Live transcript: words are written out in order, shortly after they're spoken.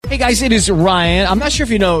Hey guys, it is Ryan. I'm not sure if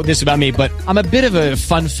you know this about me, but I'm a bit of a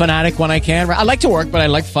fun fanatic when I can. I like to work, but I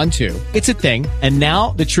like fun too. It's a thing. And now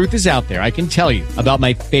the truth is out there. I can tell you about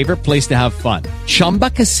my favorite place to have fun. Chumba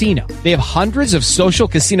Casino. They have hundreds of social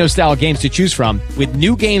casino style games to choose from with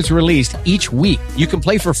new games released each week. You can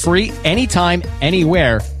play for free anytime,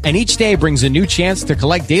 anywhere. And each day brings a new chance to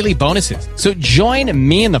collect daily bonuses. So join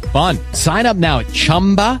me in the fun. Sign up now at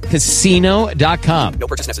ChumbaCasino.com. No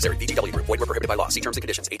purchase necessary. VGW Group. Void where prohibited by law. See terms and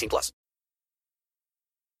conditions. 18+.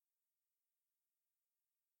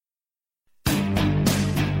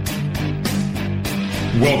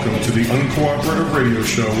 Welcome to the Uncooperative Radio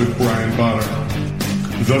Show with Brian Bonner,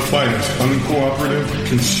 the finest uncooperative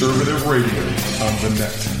conservative radio on the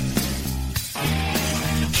net.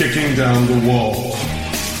 Kicking down the walls,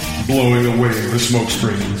 blowing away the smoke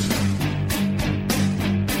screens.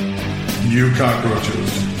 You cockroaches,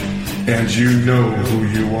 and you know who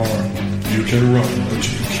you are. You can run, but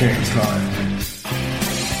you can't hide.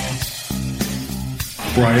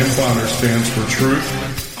 Brian Bonner stands for truth,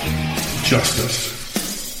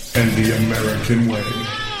 justice, and the American way.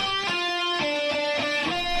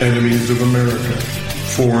 Enemies of America,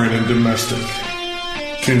 foreign and domestic,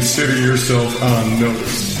 consider yourself on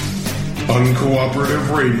notice. Uncooperative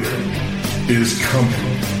Radio is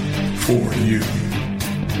coming for you.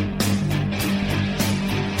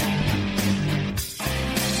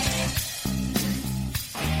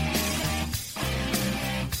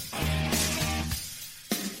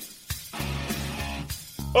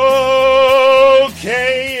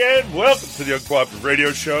 Okay, and welcome to the Uncooperative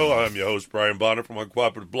Radio Show. I'm your host, Brian Bonner from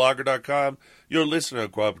UncooperativeBlogger.com. You're listening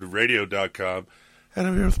to UncooperativeRadio.com. And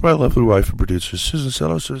I'm here with my lovely wife and producer, Susan.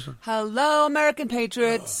 Hello, Susan. Hello, American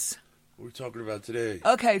Patriots. What are we talking about today?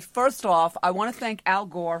 Okay, first off, I want to thank Al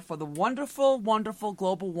Gore for the wonderful, wonderful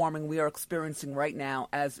global warming we are experiencing right now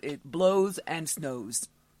as it blows and snows.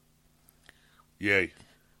 Yay.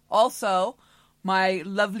 Also, my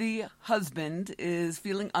lovely husband is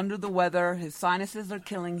feeling under the weather. His sinuses are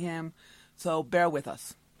killing him, so bear with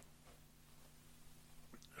us.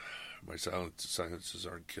 My sinuses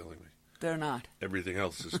aren't killing me. They're not. Everything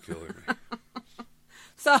else is killing me.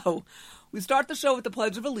 So, we start the show with the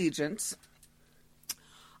Pledge of Allegiance.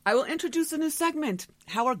 I will introduce a new segment,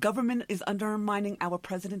 How Our Government is Undermining Our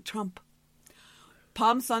President Trump.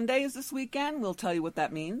 Palm Sunday is this weekend. We'll tell you what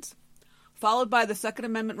that means. Followed by the Second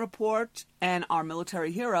Amendment report and our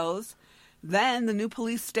military heroes. Then the new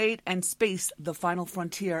police state and space, the final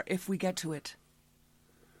frontier, if we get to it.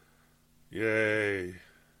 Yay.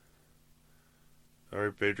 All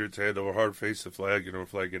right, Patriots, hand over heart, face the flag. You know,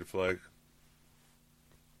 flag, get a flag.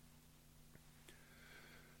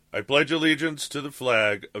 I pledge allegiance to the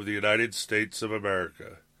flag of the United States of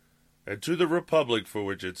America and to the republic for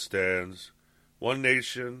which it stands, one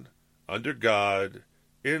nation, under God,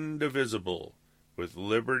 indivisible, with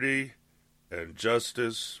liberty and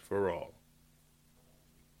justice for all.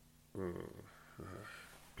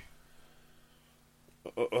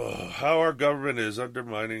 How our government is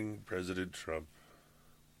undermining President Trump.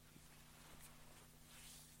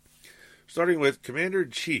 Starting with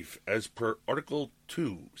Commander-in-Chief, as per Article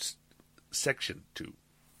 2, Section 2.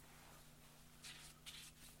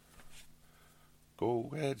 Go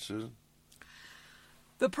ahead, Susan.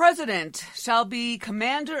 The President shall be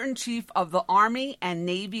Commander-in-Chief of the Army and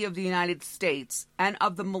Navy of the United States and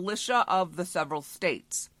of the militia of the several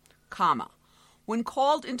states, comma, when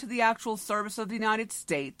called into the actual service of the United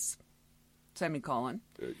States, semicolon.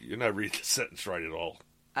 You're not reading the sentence right at all.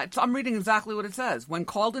 I'm reading exactly what it says. When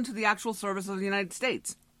called into the actual service of the United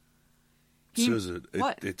States. Susan,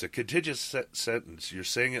 what? It's a contiguous sentence. You're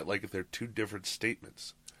saying it like if they're two different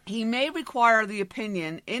statements. He may require the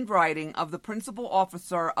opinion in writing of the principal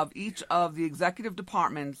officer of each of the executive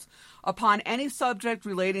departments upon any subject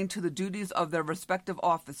relating to the duties of their respective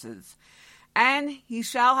offices. And he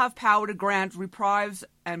shall have power to grant reprieves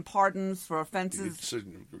and pardons for offenses.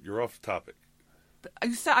 You're off topic.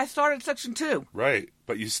 I started Section 2. Right,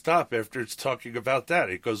 but you stop after it's talking about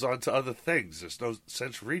that. It goes on to other things. There's no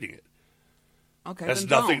sense reading it. Okay, it has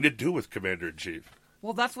nothing to do with Commander-in-Chief.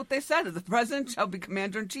 Well, that's what they said. The President shall be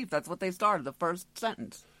Commander-in-Chief. That's what they started, the first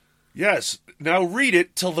sentence. Yes. Now read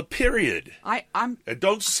it till the period. I'm... And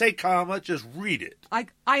don't say comma, just read it. I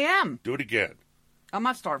am. Do it again. I'm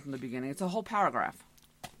not starting from the beginning. It's a whole paragraph.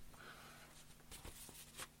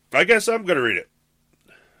 I guess I'm going to read it.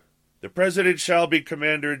 The President shall be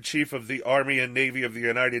Commander-in-Chief of the Army and Navy of the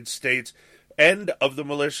United States and of the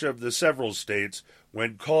militia of the several states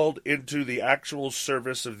when called into the actual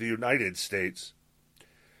service of the United States.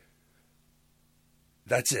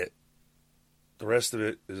 That's it. The rest of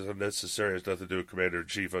it is unnecessary. It has nothing to do with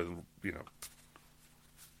Commander-in-Chief.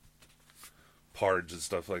 cards and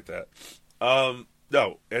stuff like that.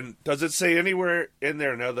 No, and does it say anywhere in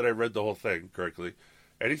there, now that I read the whole thing correctly,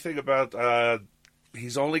 anything about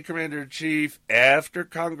he's only commander-in-chief after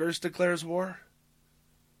Congress declares war?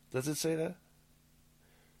 Does it say that?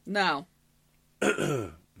 No.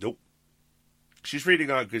 Nope. She's reading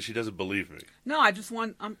on because she doesn't believe me. No, I just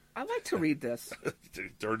want... I like to read this.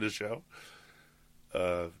 During the show?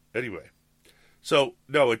 Anyway. So,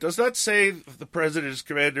 no, it does not say the president is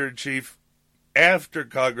commander-in-chief after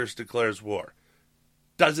Congress declares war.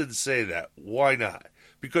 Doesn't say that. Why not?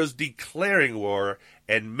 Because declaring war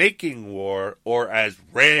and making war, or as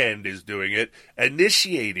Rand is doing it,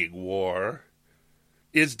 initiating war,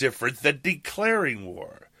 is different than declaring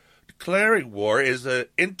war. Declaring war is an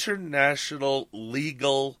international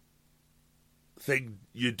legal thing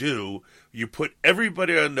you do. You put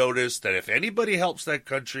everybody on notice that if anybody helps that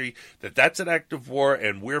country, that's an act of war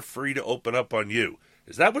and we're free to open up on you.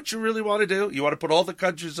 Is that what you really want to do? You want to put all the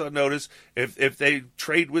countries on notice? If they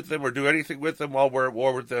trade with them or do anything with them while we're at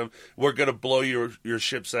war with them, we're going to blow your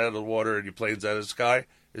ships out of the water and your planes out of the sky?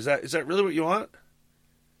 Is that really what you want?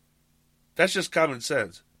 That's just common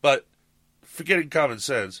sense. But forgetting common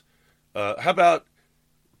sense, how about,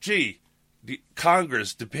 the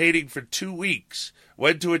Congress debating for 2 weeks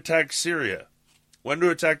when to attack Syria, when to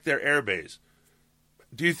attack their airbase?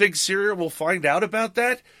 Do you think Syria will find out about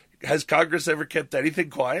that? Has Congress ever kept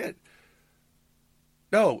anything quiet?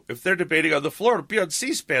 No. If they're debating on the floor, it'll be on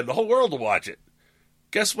C-SPAN. The whole world will watch it.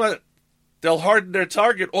 Guess what? They'll harden their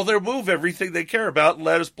target, or they'll move everything they care about and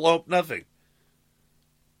let us blow up nothing.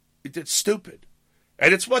 It's stupid.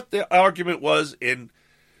 And it's what the argument was in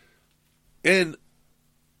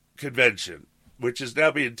convention, which is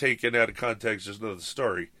now being taken out of context. There's another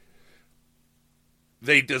story.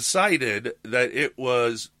 They decided that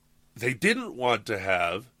they didn't want to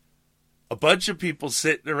have a bunch of people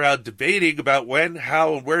sitting around debating about when,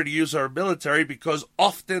 how, and where to use our military, because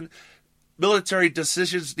often military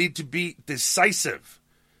decisions need to be decisive,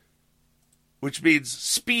 which means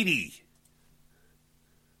speedy.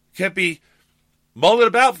 Can't be mulling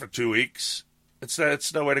about for 2 weeks.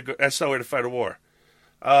 That's no way to go. That's no way to fight a war.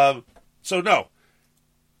 So no,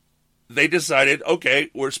 they decided, okay,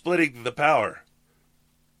 we're splitting the power.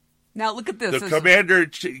 Now look at this.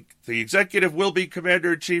 The executive will be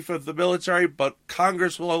commander-in-chief of the military, but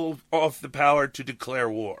Congress will have the power to declare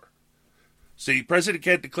war. See, the president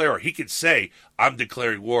can't declare war. He can say, I'm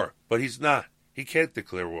declaring war, but he's not. He can't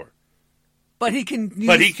declare war. But he can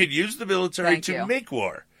use the military to make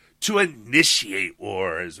war, to initiate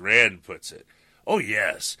war, as Rand puts it. Oh,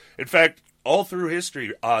 yes. In fact, all through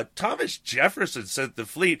history, Thomas Jefferson sent the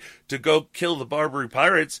fleet to go kill the Barbary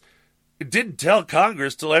pirates. It didn't tell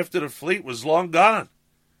Congress till after the fleet was long gone.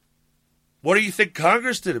 What do you think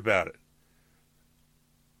Congress did about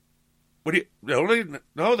it?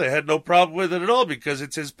 No, they had no problem with it at all because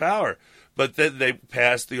it's his power. But then they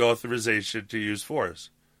passed the authorization to use force.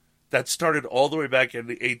 That started all the way back in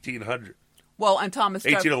the 1800s. Well, and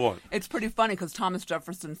 1801. It's pretty funny because Thomas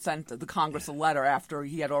Jefferson sent the Congress a letter after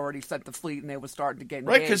he had already sent the fleet and they were starting to get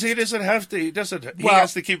engaged. Right, because he doesn't have to. He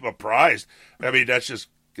has to keep them apprised. I mean, that's just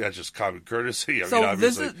common courtesy. I mean,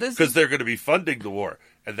 obviously, because they're going to be funding the war,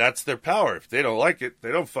 and that's their power. If they don't like it,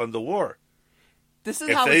 they don't fund the war. This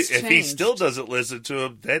is how it's changed. If he still doesn't listen to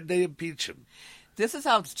him, then they impeach him. This is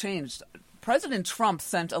how it's changed. President Trump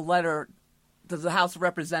sent a letter to the House of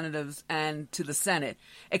Representatives and to the Senate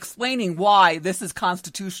explaining why this is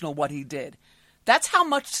constitutional, what he did. That's how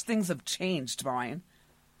much things have changed, Brian,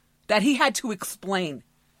 that he had to explain.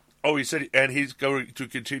 Oh, he said, and he's going to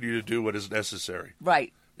continue to do what is necessary.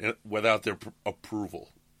 Right. Without their approval.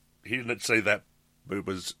 He didn't say that, but it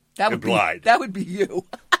was implied. That would be you.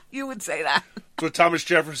 You would say that. That's what Thomas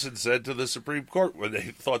Jefferson said to the Supreme Court when they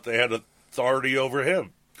thought they had authority over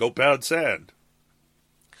him. Go pound sand.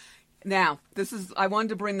 Now, I wanted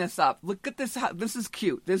to bring this up. Look at this. This is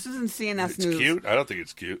cute. This isn't CNS News. It's cute? I don't think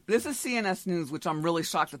it's cute. This is CNS News, which I'm really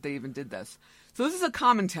shocked that they even did this. So this is a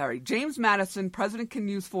commentary. James Madison, president can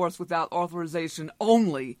use force without authorization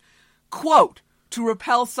only, quote, to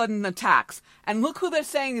repel sudden attacks. And look who they're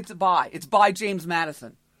saying it's by. It's by James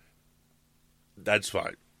Madison. That's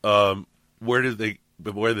fine. Where did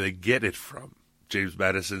they get it from? James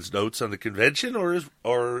Madison's notes on the convention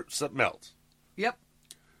or something else? Yep.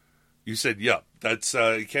 You said, yep. That's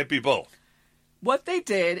it can't be both. What they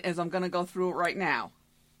did is, I'm going to go through it right now.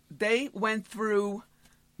 They went through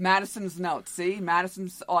Madison's notes. See?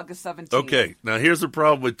 Madison's August 17th. Okay. Now, here's the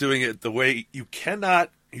problem with doing it the way you cannot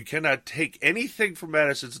take anything from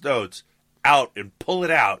Madison's notes out and pull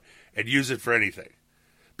it out and use it for anything.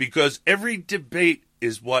 Because every debate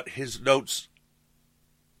is what his notes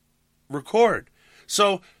record.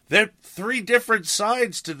 So they're three different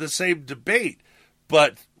sides to the same debate,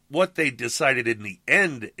 but what they decided in the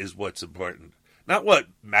end is what's important, not what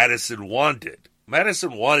Madison wanted.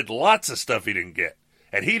 Madison wanted lots of stuff he didn't get,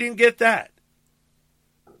 and he didn't get that.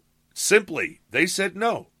 Simply, they said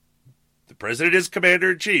no. The president is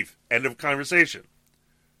commander-in-chief. End of conversation.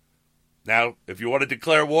 Now, if you want to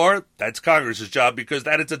declare war, that's Congress's job because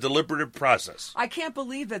that is a deliberative process. I can't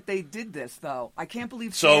believe that they did this, though. I can't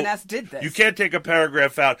believe CNS did this. You can't take a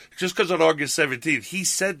paragraph out just because on August 17th he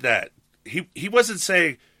said that. He wasn't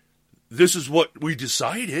saying, this is what we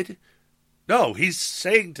decided. No, he's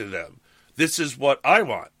saying to them, this is what I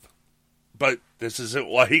want. But this isn't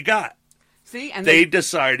what he got. See, and they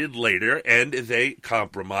decided later, and they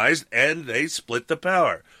compromised, and they split the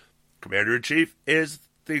power. Commander-in-chief is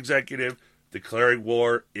the executive. Declaring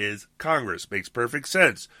war is Congress. Makes perfect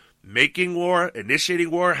sense. Making war,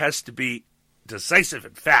 initiating war has to be decisive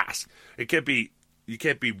and fast. You can't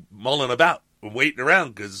be mulling about and waiting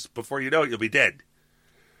around because before you know it, you'll be dead.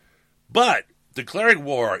 But declaring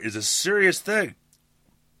war is a serious thing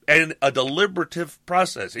and a deliberative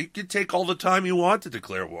process. You can take all the time you want to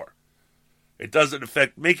declare war. It doesn't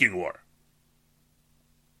affect making war.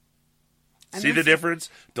 See the difference?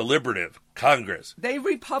 Deliberative, Congress. They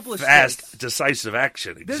republished fast, decisive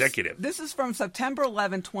action, executive. This is from September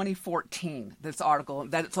 11, 2014, this article,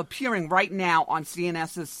 that it's appearing right now on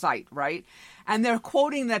CNS's site, right? And they're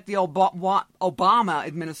quoting that the Obama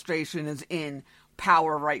administration is in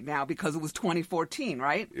power right now because it was 2014,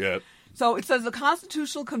 right? Yeah. So it says the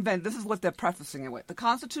Constitutional Convention, this is what they're prefacing it with. The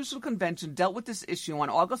Constitutional Convention dealt with this issue on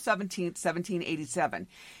August 17th, 1787.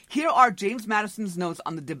 Here are James Madison's notes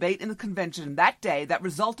on the debate in the convention that day that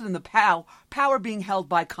resulted in the power being held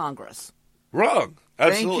by Congress. Wrong.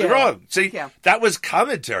 Absolutely wrong. See, that was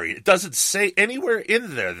commentary. It doesn't say anywhere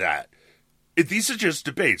in there that. These are just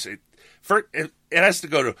debates. It has to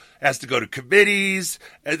go to committees.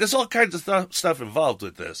 And there's all kinds of stuff involved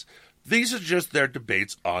with this. These are just their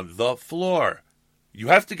debates on the floor. You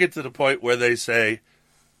have to get to the point where they say,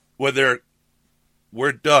 we're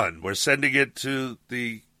done. We're sending it to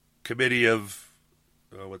the committee of,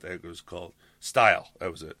 what the heck it was called? Style. That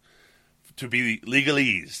was it. To be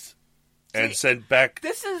legalese and sent back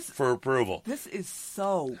for approval. This is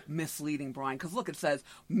so misleading, Brian, because look, it says,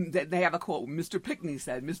 they have a quote, Mr. Pinckney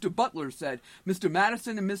said, Mr. Butler said, Mr.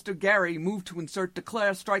 Madison and Mr. Gary moved to insert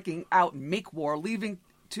declare, striking out, make war, leaving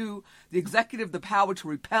to the executive the power to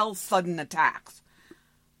repel sudden attacks.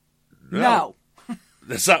 No.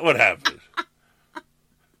 That's not what happened.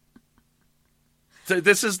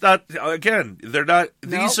 This is not, again, they're not,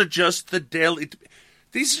 these are just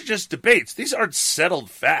these are just debates. These aren't settled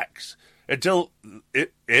facts until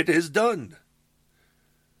it is done.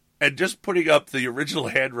 And just putting up the original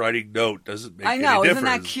handwriting note doesn't make any difference. Isn't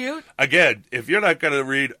that cute? Again, if you're not going to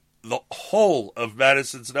read the whole of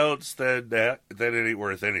Madison's notes, then it ain't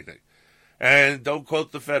worth anything. And don't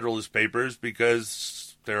quote the Federalist Papers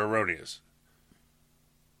because they're erroneous.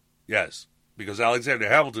 Yes, because Alexander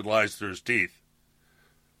Hamilton lies through his teeth.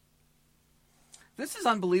 This is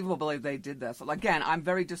unbelievable they did this. Again, I'm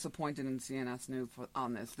very disappointed in CNS News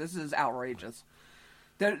on this. This is outrageous.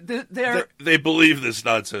 They believe this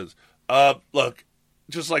nonsense. Look,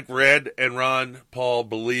 just like Red and Ron Paul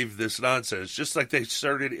believe this nonsense, just like they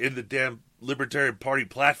started in the damn Libertarian Party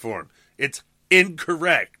platform. It's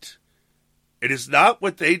incorrect. It is not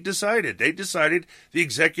what they decided. They decided the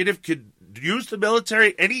executive could use the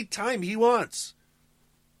military any time he wants.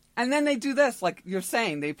 And then they do this, like you're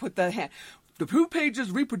saying. They put the 2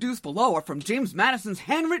 pages reproduced below are from James Madison's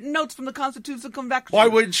handwritten notes from the Constitutional Convention. Why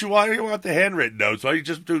do you want the handwritten notes? Why don't you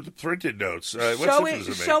just do the printed notes?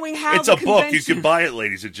 Showing how it's a book. You can buy it,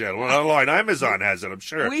 ladies and gentlemen, online. Amazon has it, I'm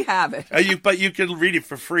sure. We have it. But you can read it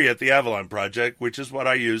for free at the Avalon Project, which is what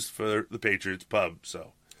I used for the Patriots Pub.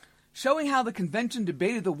 So, showing how the convention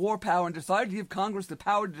debated the war power and decided to give Congress the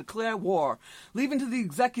power to declare war, leaving to the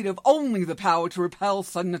executive only the power to repel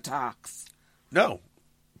sudden attacks. No.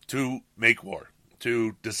 To make war,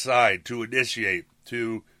 to decide, to initiate,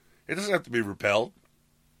 it doesn't have to be repelled.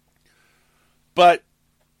 But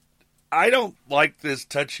I don't like this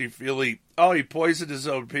touchy-feely, he poisoned his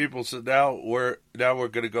own people, so now we're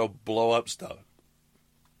going to go blow up stuff.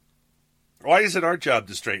 Why is it our job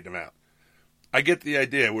to straighten them out? I get the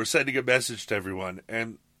idea. We're sending a message to everyone,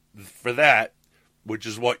 and for that, which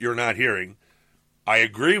is what you're not hearing, I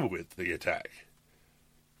agree with the attack.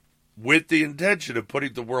 With the intention of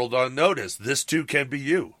putting the world on notice, this too can be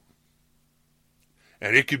you.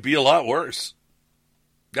 And it could be a lot worse.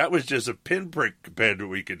 That was just a pinprick compared to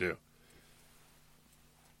what we could do.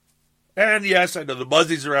 And yes, I know the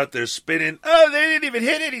Muzzies are out there spinning. Oh, they didn't even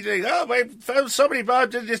hit anything. Oh, so many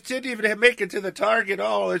bombs just didn't even make it to the target.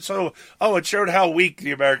 It showed how weak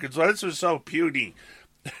the Americans were. This was so puny.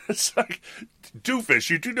 It's like, doofus,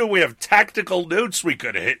 you do know we have tactical nukes we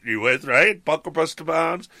could have hit you with, right? Bunker buster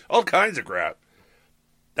bombs, all kinds of crap.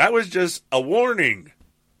 That was just a warning.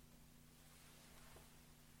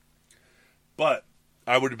 But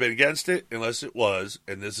I would have been against it unless it was,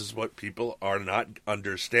 and this is what people are not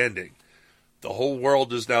understanding. The whole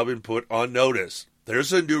world has now been put on notice.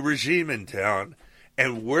 There's a new regime in town,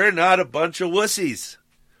 and we're not a bunch of wussies.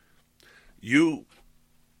 You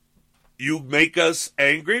make us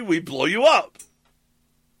angry, we blow you up.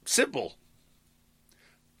 Simple.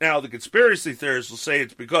 Now, the conspiracy theorists will say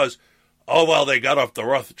it's because, they got off the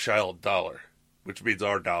Rothschild dollar, which means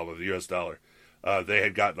our dollar, the U.S. dollar. They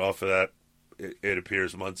had gotten off of that, it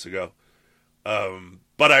appears, months ago.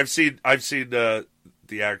 But I've seen the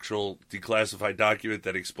actual declassified document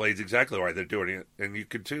that explains exactly why they're doing it, and you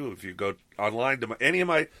can too if you go online to any of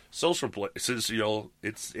my social places.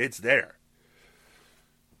 It's there.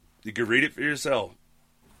 You can read it for yourself.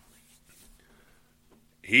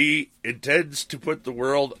 He intends to put the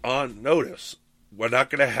world on notice. We're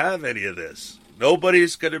not going to have any of this.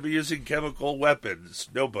 Nobody's going to be using chemical weapons.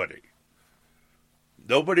 Nobody.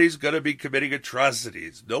 Nobody's going to be committing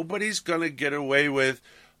atrocities. Nobody's going to get away with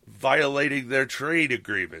violating their trade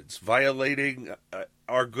agreements, violating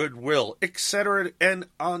our goodwill, etc., and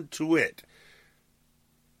on to it.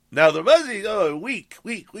 Now, the Muzzies,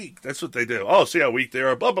 weak. That's what they do. Oh, see how weak they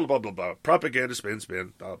are, blah, blah, blah, blah, blah. Propaganda, spin,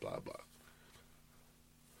 blah, blah, blah.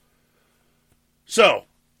 So,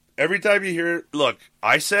 every time you hear it, look,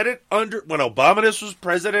 I said it when Obama was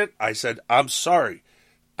president, I said, I'm sorry.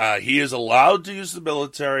 He is allowed to use the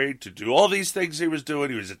military to do all these things he was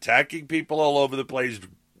doing. He was attacking people all over the place,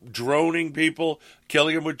 droning people,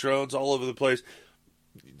 killing them with drones all over the place.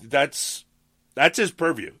 That's his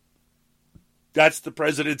purview. That's the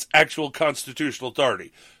president's actual constitutional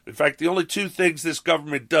authority. In fact, the only two things this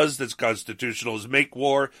government does that's constitutional is make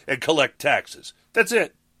war and collect taxes. That's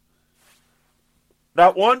it.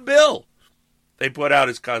 Not one bill they put out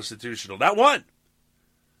is constitutional. Not one.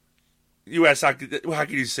 You ask, how can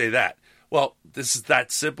you say that? Well, this is that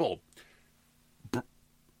simple.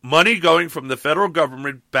 Money going from the federal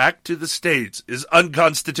government back to the states is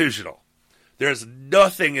unconstitutional. There's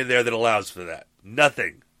nothing in there that allows for that.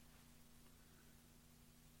 Nothing.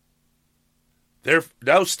 There's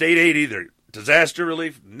no state aid either. Disaster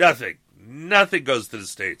relief, nothing. Nothing goes to the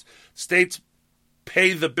states. States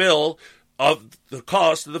pay the bill of the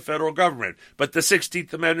cost of the federal government. But the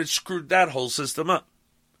 16th Amendment screwed that whole system up.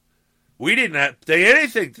 We didn't have to pay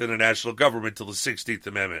anything to the national government till the 16th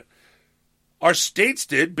Amendment. Our states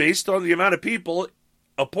did based on the amount of people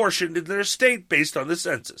apportioned in their state based on the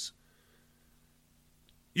census.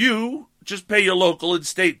 You just pay your local and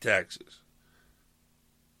state taxes.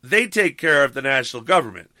 They take care of the national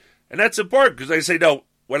government. And that's important because they say, no,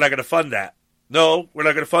 we're not going to fund that. No, we're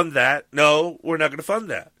not going to fund that. No, we're not going to fund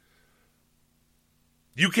that.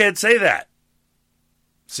 You can't say that.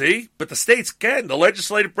 See? But the states can. The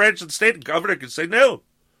legislative branch of the state and governor can say, no.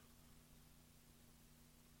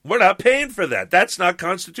 We're not paying for that. That's not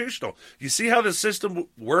constitutional. You see how the system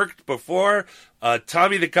worked before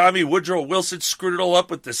Tommy the Commie Woodrow Wilson screwed it all up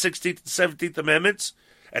with the 16th and 17th Amendments?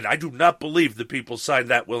 And I do not believe the people signed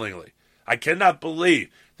that willingly. I cannot believe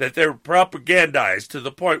that they were propagandized to the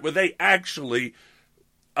point where they actually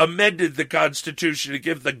amended the Constitution to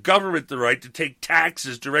give the government the right to take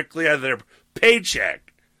taxes directly out of their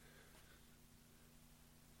paycheck.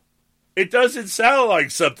 It doesn't sound like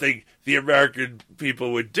something the American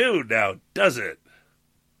people would do now, does it?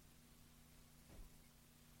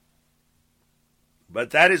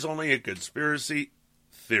 But that is only a conspiracy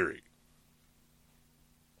theory.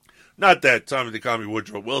 Not that Tommy the Commie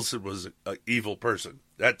Woodrow Wilson was an evil person.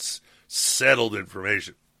 That's settled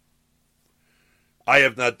information. I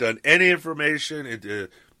have not done any information into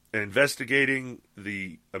investigating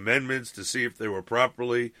the amendments to see if they were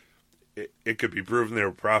properly. It could be proven they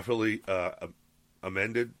were properly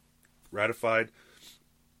amended, ratified.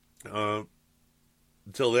 Until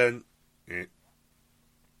then,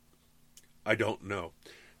 I don't know.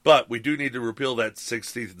 But we do need to repeal that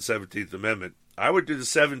 16th and 17th Amendment. I would do the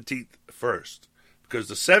 17th first, because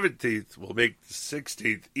the 17th will make the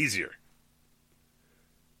 16th easier.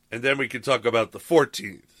 And then we can talk about the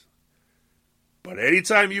 14th. But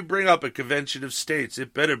anytime you bring up a convention of states,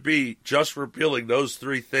 it better be just repealing those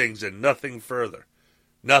three things and nothing further.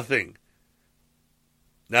 Nothing.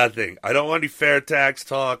 Nothing. I don't want any fair tax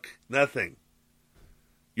talk. Nothing.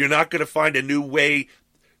 You're not going to find a new way.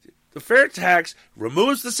 The fair tax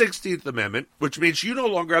removes the 16th Amendment, which means you no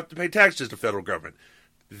longer have to pay taxes to the federal government.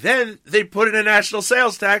 Then they put in a national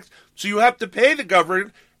sales tax, so you have to pay the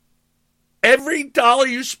government. Every dollar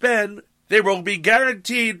you spend, they will be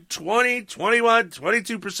guaranteed 20, 21,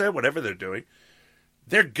 22%, whatever they're doing.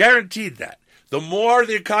 They're guaranteed that. The more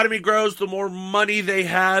the economy grows, the more money they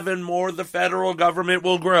have and more the federal government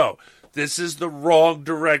will grow. This is the wrong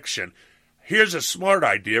direction. Here's a smart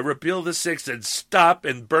idea. Repeal the 6th and stop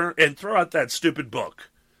and burn and throw out that stupid book.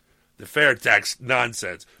 The fair tax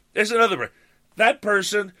nonsense. There's another one. That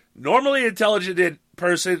person, normally intelligent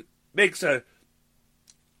person, makes a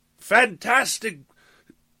fantastic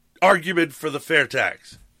argument for the fair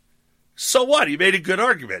tax. So what? He made a good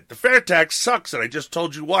argument. The fair tax sucks, and I just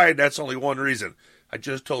told you why, and that's only one reason. I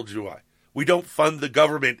just told you why. We don't fund the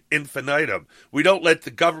government infinitum. We don't let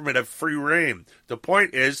the government have free reign. The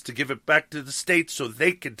point is to give it back to the states so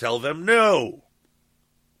they can tell them no.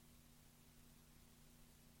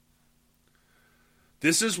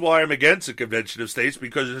 This is why I'm against a convention of states,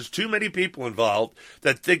 because there's too many people involved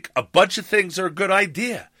that think a bunch of things are a good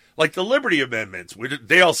idea. Like the Liberty Amendments.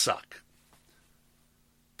 They all suck.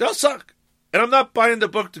 They'll suck. And I'm not buying the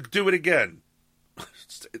book to do it again.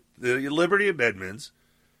 The Liberty Amendments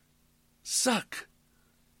suck.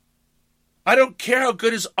 I don't care how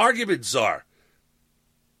good his arguments are.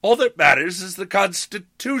 All that matters is the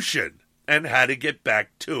Constitution and how to get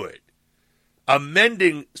back to it.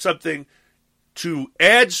 Amending something to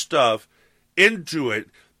add stuff into it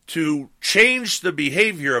to change the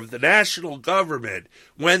behavior of the national government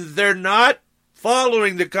when they're not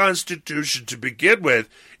following the Constitution to begin with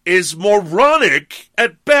is moronic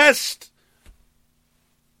at best.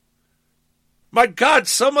 My God,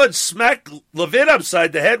 someone smack Levin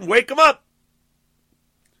upside the head and wake him up.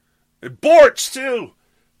 And Bortz, too.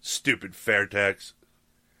 Stupid fair tax.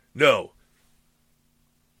 No.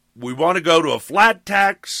 We want to go to a flat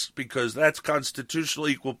tax because that's constitutional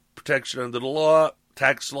equal protection under the law.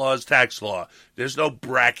 Tax law is tax law. There's no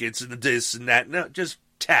brackets and this and that. No, just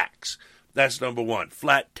tax. That's number one.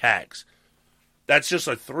 Flat tax. That's just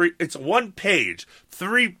it's a 1 page,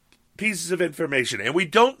 3 pieces of information, and we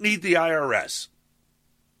don't need the IRS.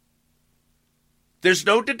 There's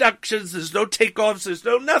no deductions, there's no takeoffs, there's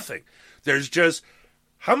no nothing. There's just,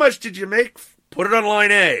 how much did you make? Put it on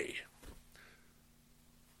line A.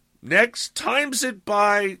 Next, times it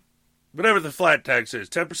by whatever the flat tax is,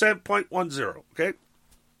 10%, 0.10, okay?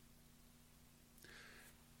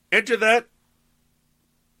 Enter that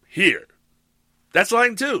here. That's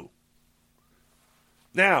line 2.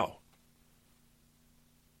 Now,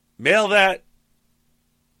 mail that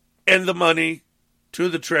and the money to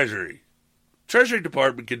the Treasury. Treasury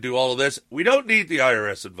Department can do all of this. We don't need the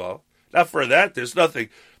IRS involved. Not for that. There's nothing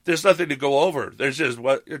to go over. There's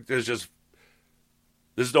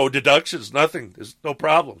no deductions, nothing. There's no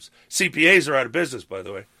problems. CPAs are out of business, by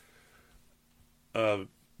the way.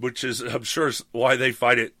 Which is, I'm sure, why they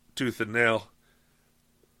fight it tooth and nail.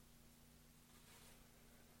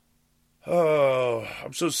 Oh,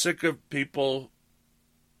 I'm so sick of people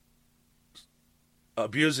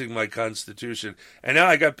abusing my Constitution. And now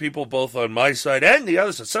I got people both on my side and the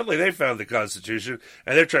other side. Suddenly they found the Constitution,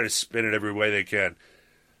 and they're trying to spin it every way they can.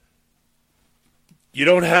 You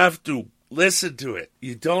don't have to listen to it.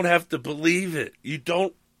 You don't have to believe it. You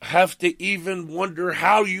don't have to even wonder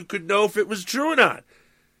how you could know if it was true or not.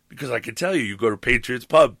 Because I can tell you, you go to Patriots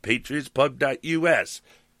Pub, patriotspub.us.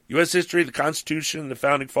 U.S. history, the Constitution, the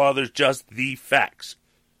Founding Fathers, just the facts.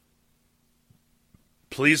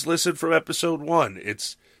 Please listen from episode 1.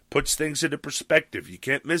 It puts things into perspective. You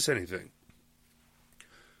can't miss anything.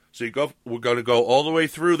 So we're going to go all the way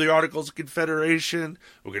through the Articles of Confederation.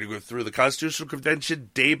 We're going to go through the Constitutional Convention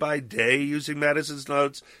day by day using Madison's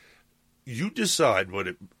notes. You decide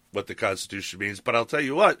what the Constitution means. But I'll tell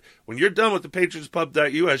you what, when you're done with the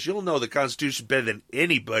patriotspub.us, you'll know the Constitution better than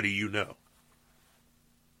anybody you know.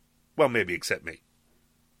 Well, maybe except me.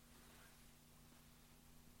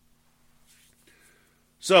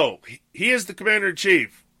 So, he is the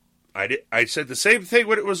commander-in-chief. I said the same thing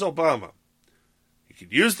when it was Obama. He can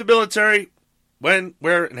use the military when,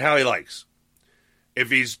 where, and how he likes. If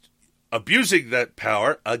he's abusing that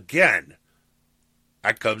power, again,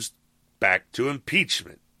 that comes back to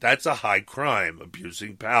impeachment. That's a high crime,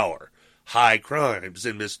 abusing power. High crimes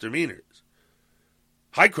and misdemeanors.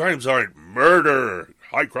 High crimes aren't murder.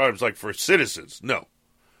 High crimes like for citizens. No.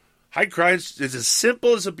 High crimes is as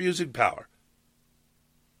simple as abusing power.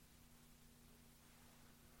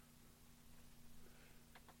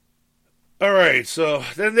 All right, so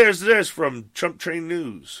then there's this from Trump Train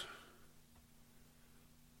News.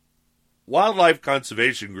 Wildlife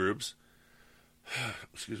conservation groups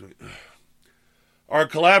are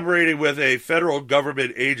collaborating with a federal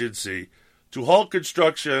government agency to halt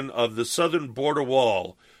construction of the southern border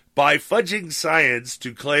wall by fudging science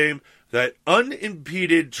to claim that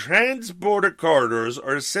unimpeded trans-border corridors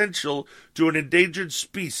are essential to an endangered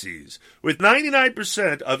species, with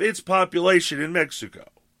 99% of its population in Mexico.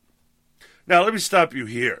 Now, let me stop you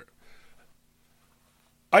here.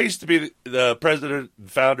 I used to be the president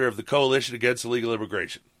and founder of the Coalition Against Illegal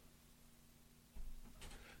Immigration.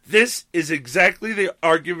 This is exactly the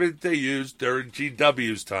argument they used during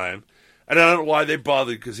GW's time, and I don't know why they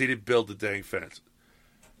bothered, because he didn't build the dang fence.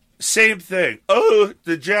 Same thing. Oh,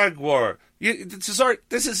 the Jaguar. This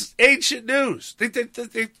is ancient news.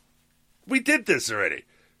 We did this already.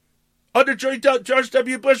 Under George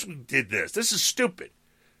W. Bush, we did this. This is stupid.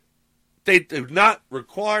 They do not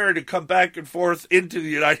require to come back and forth into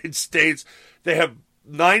the United States. They have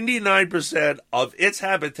 99% of its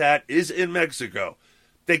habitat is in Mexico.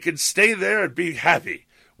 They can stay there and be happy.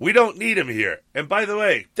 We don't need them here. And by the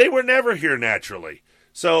way, they were never here naturally.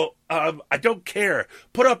 So, I don't care.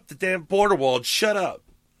 Put up the damn border wall and shut up.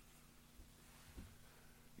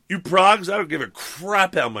 You progs, I don't give a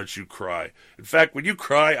crap how much you cry. In fact, when you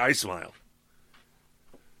cry, I smile.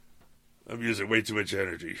 I'm using way too much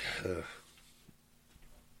energy.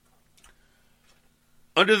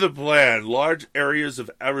 Under the plan, large areas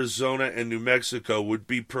of Arizona and New Mexico would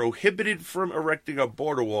be prohibited from erecting a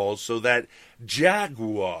border wall so that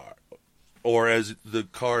Jaguar, or as the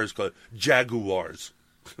car is called, Jaguars,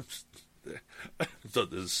 I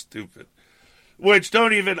thought this is stupid, which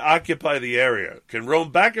don't even occupy the area, can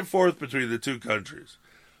roam back and forth between the two countries.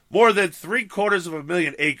 More than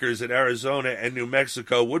 750,000 acres in Arizona and New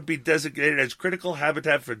Mexico would be designated as critical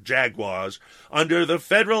habitat for jaguars under the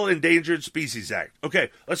Federal Endangered Species Act. Okay,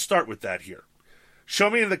 let's start with that here. Show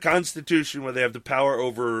me in the Constitution where they have the power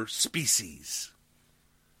over species.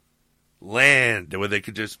 Land, where they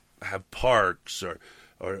could just have parks, or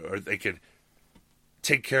they could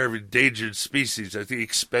take care of endangered species at the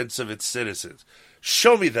expense of its citizens.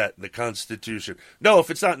 Show me that in the Constitution. No, if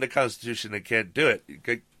it's not in the Constitution, they can't do it.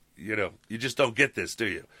 You just don't get this, do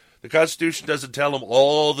you? The Constitution doesn't tell them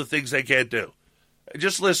all the things they can't do. It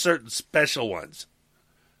just lists certain special ones.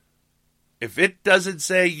 If it doesn't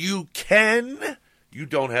say you can, you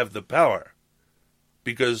don't have the power.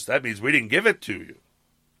 Because that means we didn't give it to you.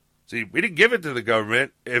 See, we didn't give it to the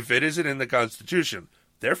government if it isn't in the Constitution.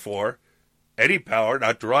 Therefore, any power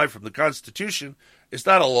not derived from the Constitution is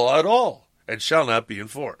not a law at all and shall not be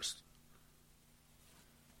enforced.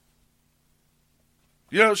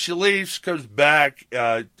 She leaves, she comes back,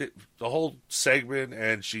 the whole segment,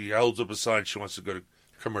 and she holds up a sign she wants to go to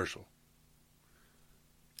commercial.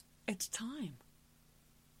 It's time.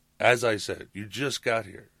 As I said, you just got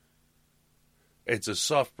here. It's a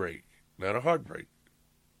soft break, not a hard break.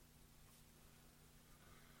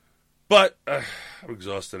 But I'm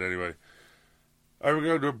exhausted anyway. All right, we're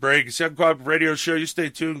going to a break. It's the Uncooperative Radio Show. You stay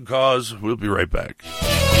tuned, cause we'll be right back.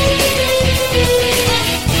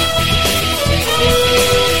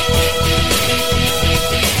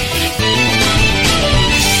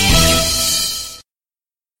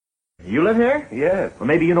 You live here? Yes. Well,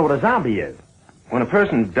 maybe you know what a zombie is. When a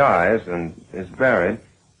person dies and is buried,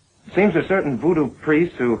 it seems there are certain voodoo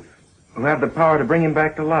priests who have the power to bring him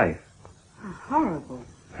back to life. Horrible.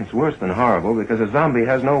 It's worse than horrible because a zombie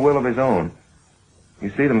has no will of his own. You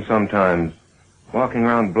see them sometimes walking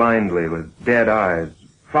around blindly with dead eyes,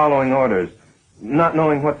 following orders, not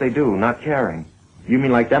knowing what they do, not caring. You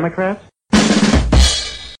mean like Democrats?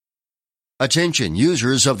 Attention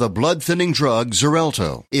users of the blood-thinning drug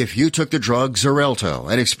Xarelto. If you took the drug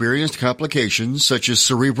Xarelto and experienced complications such as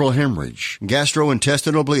cerebral hemorrhage,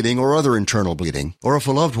 gastrointestinal bleeding or other internal bleeding, or if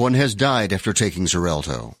a loved one has died after taking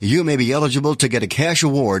Xarelto, you may be eligible to get a cash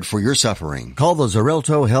award for your suffering. Call the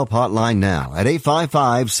Xarelto Help Hotline now at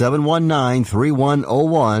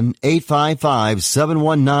 855-719-3101,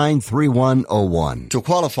 855-719-3101. To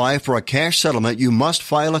qualify for a cash settlement, you must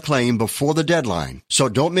file a claim before the deadline. So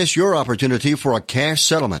don't miss your opportunity for a cash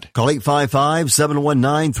settlement. Call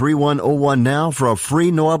 855-719-3101 now for a free,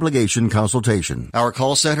 no-obligation consultation. Our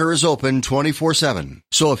call center is open 24/7.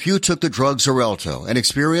 So if you took the drug Xarelto and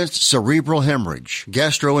experienced cerebral hemorrhage,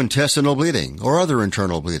 gastrointestinal bleeding, or other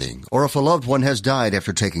internal bleeding, or if a loved one has died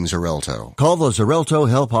after taking Xarelto, call the Xarelto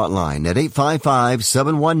Help Hotline at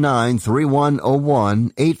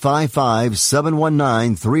 855-719-3101,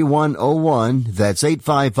 855-719-3101. That's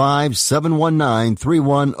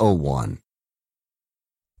 855-719-3101.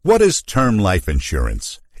 What is term life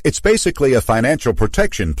insurance? It's basically a financial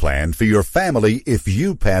protection plan for your family if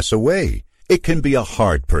you pass away. It can be a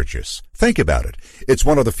hard purchase. Think about it. It's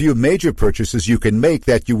one of the few major purchases you can make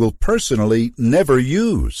that you will personally never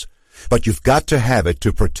use. But you've got to have it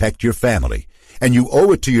to protect your family. And you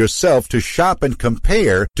owe it to yourself to shop and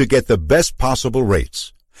compare to get the best possible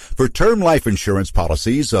rates. For term life insurance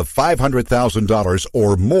policies of $500,000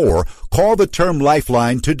 or more, call the Term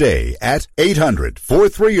Lifeline today at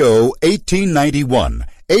 800-430-1891.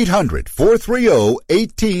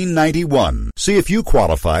 800-430-1891. See if you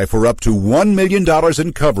qualify for up to $1 million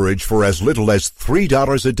in coverage for as little as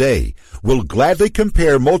 $3 a day. We'll gladly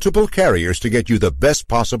compare multiple carriers to get you the best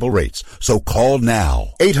possible rates. So call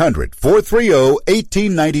now.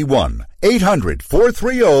 800-430-1891.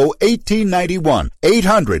 800-430-1891.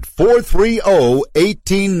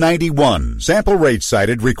 800-430-1891. Sample rate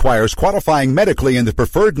cited requires qualifying medically in the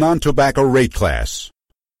preferred non-tobacco rate class.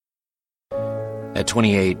 At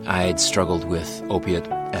 28, I had struggled with opiate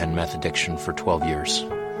and meth addiction for 12 years.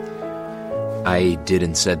 I did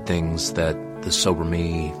and said things that the sober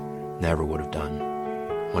me never would have done.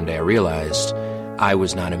 One day I realized I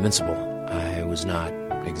was not invincible. I was not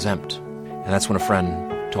exempt. And that's when a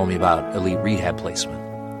friend told me about elite rehab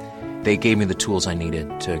placement. They gave me the tools I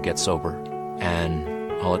needed to get sober,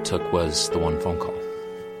 and all it took was the one phone call.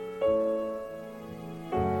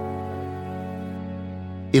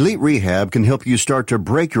 Elite Rehab can help you start to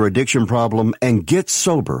break your addiction problem and get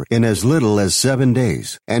sober in as little as 7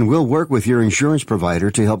 days. And we'll work with your insurance provider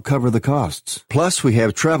to help cover the costs. Plus, we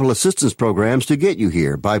have travel assistance programs to get you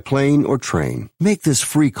here by plane or train. Make this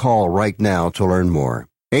free call right now to learn more.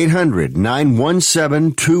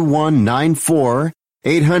 800-917-2194.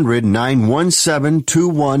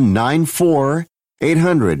 800-917-2194.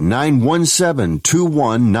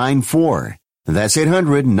 800-917-2194. That's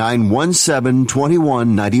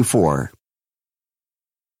 800-917-2194.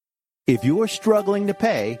 If you're struggling to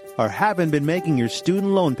pay or haven't been making your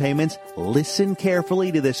student loan payments, listen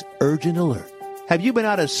carefully to this urgent alert. Have you been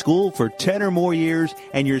out of school for 10 or more years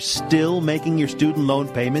and you're still making your student loan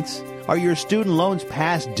payments? Are your student loans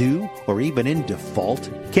past due or even in default?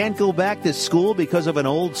 Can't go back to school because of an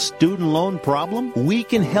old student loan problem? We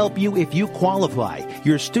can help you if you qualify.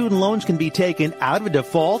 Your student loans can be taken out of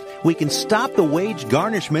default. We can stop the wage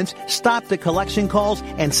garnishments, stop the collection calls,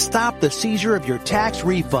 and stop the seizure of your tax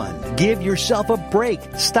refund. Give yourself a break.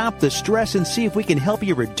 Stop the stress and see if we can help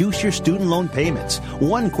you reduce your student loan payments.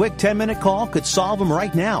 One quick 10-minute call could solve them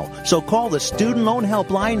right now. So call the Student Loan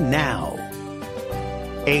Helpline now.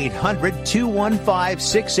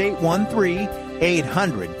 800-215-6813.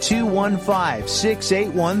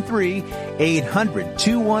 800-215-6813.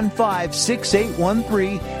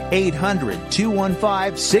 800-215-6813.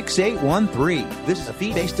 800-215-6813. This is a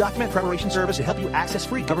fee-based document preparation service to help you access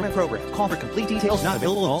free government programs. Call for complete details. Not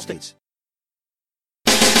available in all states.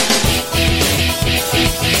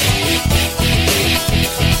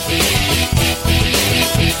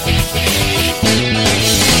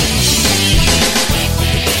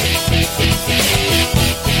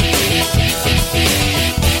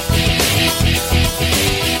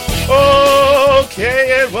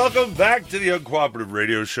 Okay, and welcome back to the Uncooperative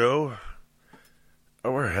Radio Show.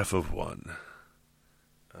 Hour half of one.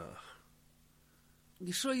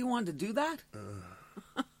 You sure you wanted to do that?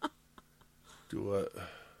 Do what?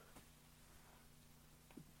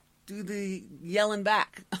 Do the yelling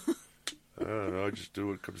back. I don't know, just do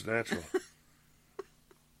what comes natural.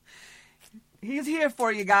 He's here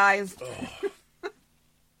for you guys.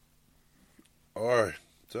 All right,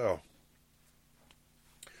 so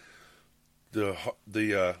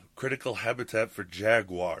the critical habitat for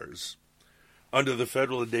jaguars under the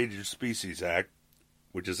Federal Endangered Species Act,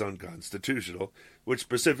 which is unconstitutional, which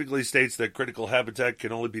specifically states that critical habitat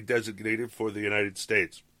can only be designated for the United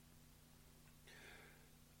States.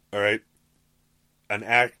 All right, an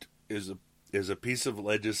act is a piece of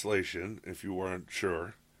legislation, if you weren't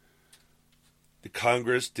sure. The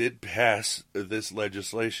Congress did pass this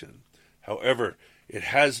legislation. However, it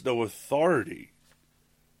has no authority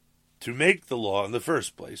to make the law in the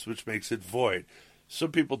first place, which makes it void.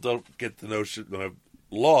 Some people don't get the notion of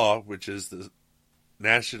law, which is the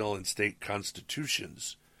national and state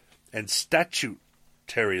constitutions, and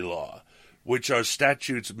statutory law, which are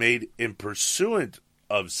statutes made in pursuant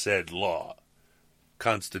of said law,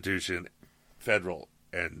 constitution, federal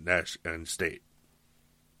and national and state.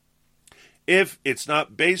 If it's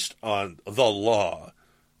not based on the law,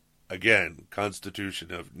 again,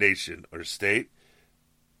 constitution of nation or state,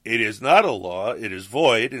 it is not a law, it is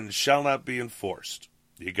void, and shall not be enforced.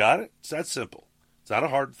 You got it? It's that simple. It's not a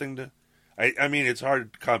hard thing to... I mean, it's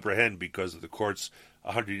hard to comprehend because of the courts,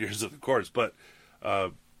 100 years of the courts, but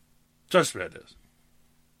trust me on this.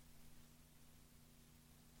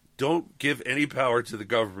 don't give any power to the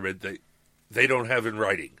government that they don't have in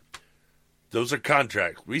writing. Those are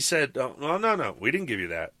contracts. We said, no, we didn't give you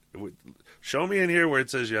that. Show me in here where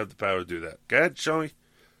it says you have the power to do that. Go ahead, show me.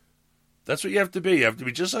 That's what you have to be. You have to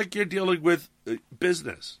be just like you're dealing with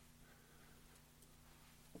business.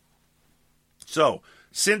 So,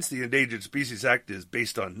 since the Endangered Species Act is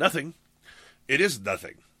based on nothing, it is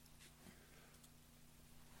nothing.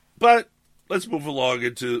 But let's move along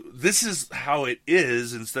into this is how it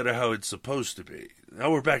is instead of how it's supposed to be.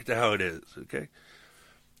 Now we're back to how it is, okay?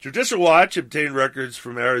 Judicial Watch obtained records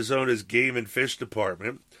from Arizona's Game and Fish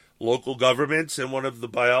Department, local governments, and one of the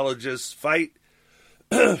biologists fighting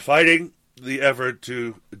the effort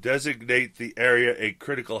to designate the area a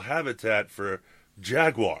critical habitat for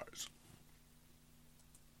jaguars.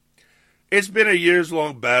 It's been a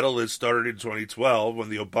years-long battle that started in 2012 when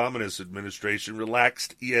the Obama administration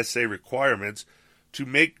relaxed ESA requirements to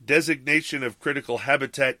make designation of critical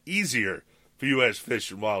habitat easier for U.S.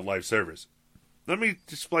 Fish and Wildlife Service. Let me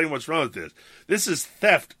explain what's wrong with this. This is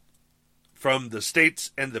theft from the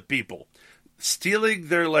states and the people. Stealing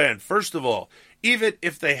their land. First of all, even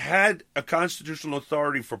if they had a constitutional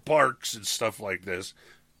authority for parks and stuff like this,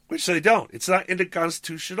 which they don't. It's not in the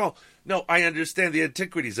Constitution at all. No, I understand the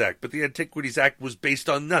Antiquities Act, but the Antiquities Act was based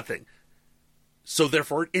on nothing. So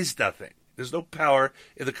therefore it is nothing. There's no power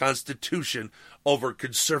in the Constitution over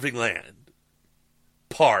conserving land,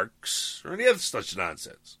 parks, or any other such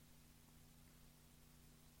nonsense.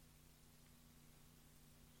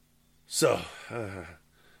 So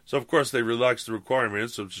of course they relaxed the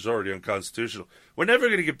requirements, which is already unconstitutional. We're never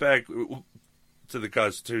going to get back to the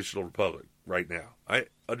constitutional republic right now. I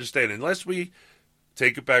understand. Unless we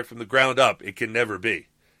take it back from the ground up, it can never be.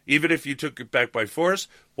 Even if you took it back by force,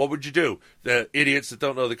 what would you do? The idiots that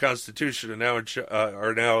don't know the Constitution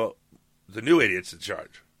are now the new idiots in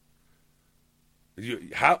charge.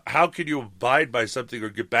 How could you abide by something or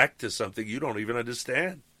get back to something you don't even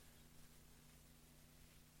understand?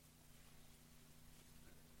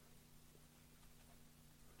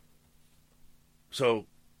 So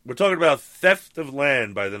we're talking about theft of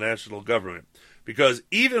land by the national government, because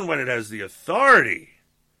even when it has the authority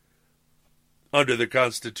under the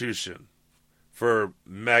Constitution for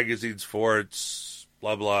magazines, forts,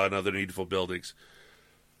 blah, blah, and other needful buildings,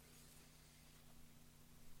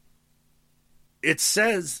 it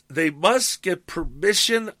says they must get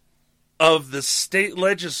permission of the state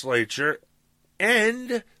legislature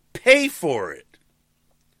and pay for it.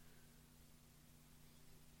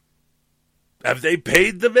 Have they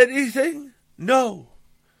paid them anything? No.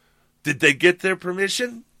 Did they get their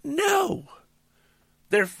permission? No.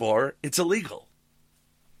 Therefore, it's illegal.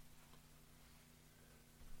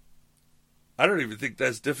 I don't even think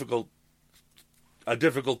that's a difficult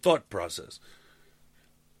thought process.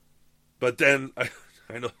 But then,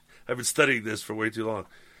 I know I've been studying this for way too long.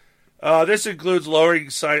 This includes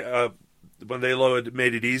lowering when they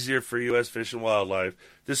made it easier for U.S. Fish and Wildlife.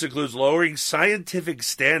 This includes lowering scientific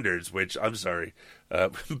standards, which, I'm sorry,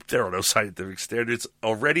 there are no scientific standards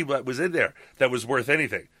already that was in there that was worth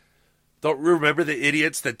anything. Don't remember the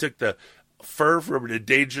idiots that took the fur from an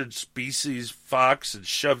endangered species fox and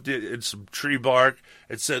shoved it in some tree bark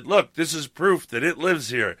and said, look, this is proof that it lives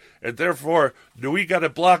here, and therefore, we got to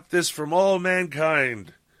block this from all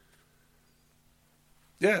mankind.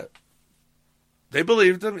 Yeah. They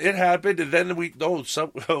believed them. It happened, and then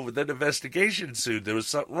then investigation ensued. There was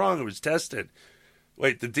something wrong. It was tested.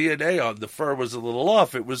 Wait, the DNA on the fur was a little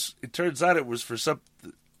off. It turns out it was for some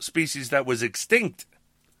species that was extinct.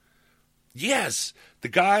 Yes, the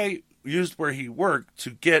guy used where he worked to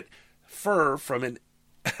get fur from an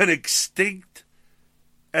extinct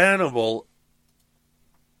animal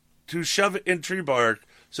to shove it in tree bark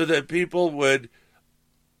so that people would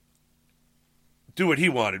do what he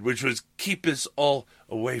wanted, which was keep us all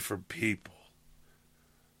away from people.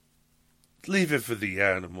 Leave it for the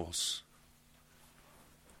animals.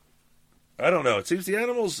 I don't know. It seems the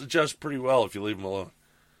animals adjust pretty well if you leave them alone.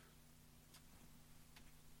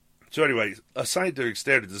 So anyway, a scientific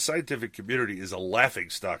standard, the scientific community is a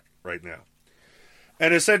laughingstock right now.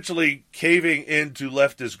 And essentially caving into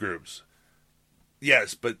leftist groups.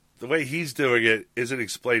 Yes, but the way he's doing it isn't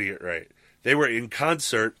explaining it right. They were in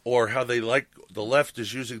concert, or how they like the left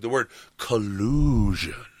is using the word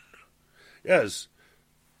collusion. Yes,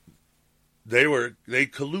 they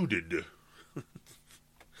colluded.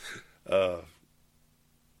 What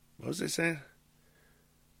was they saying?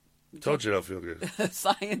 Told you I don't feel good.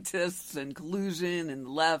 Scientists and collusion and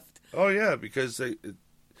left. Oh yeah, because the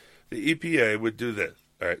EPA would do this.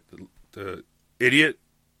 All right, the idiot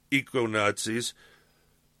eco-Nazis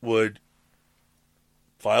would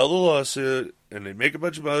file the lawsuit, and they make a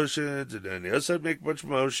bunch of motions, and then the other side make a bunch of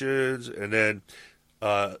motions, and then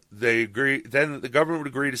they agree. Then the government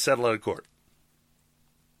would agree to settle out of court,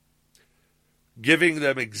 giving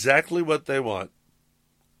them exactly what they want,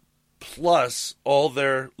 plus all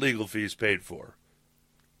their legal fees paid for.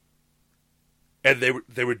 And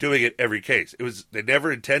they were doing it every case. They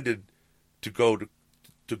never intended to go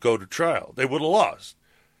to trial. They would have lost.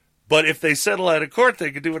 But if they settle out of court,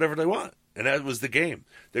 they could do whatever they want. And that was the game.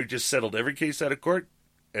 They just settled every case out of court,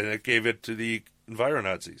 and that gave it to the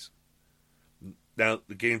enviro-Nazis. Now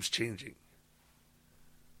the game's changing.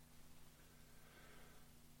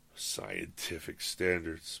 Scientific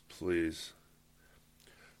standards, please.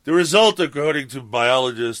 The result, according to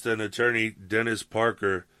biologist and attorney Dennis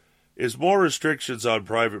Parker, is more restrictions on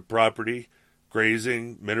private property,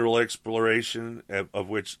 grazing, mineral exploration, of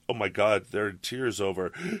which, oh my God, they're in tears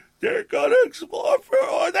over. They're going to explore for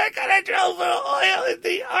oil. They're going to drill for oil in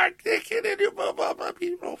the Arctic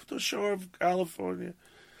and off the shore of California.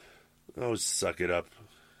 Oh, suck it up.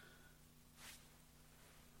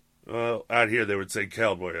 Well, out here they would say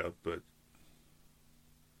cowboy up, but...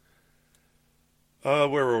 where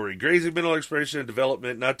were we? Grazing, mineral exploration, and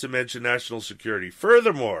development, not to mention national security.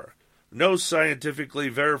 Furthermore, no scientifically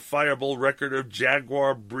verifiable record of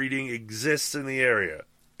jaguar breeding exists in the area,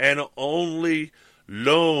 and only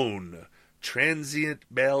lone transient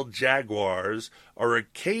male jaguars are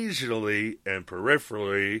occasionally and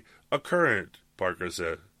peripherally occurrent, Parker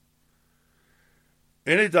said.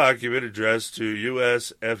 In a document addressed to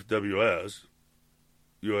U.S. FWS,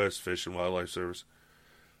 U.S. Fish and Wildlife Service,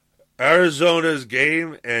 Arizona's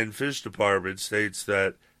Game and Fish Department states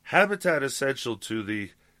that habitat essential to the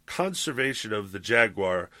conservation of the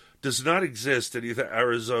jaguar does not exist in either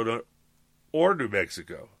Arizona or New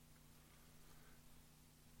Mexico.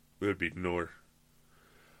 It would be nor.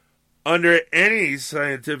 Under any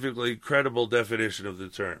scientifically credible definition of the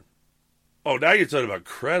term. Oh, now you're talking about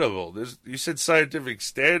credible. You said scientific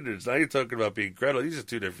standards. Now you're talking about being credible. These are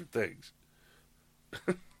two different things.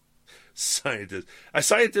 Scientist. A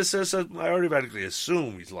scientist says something, I automatically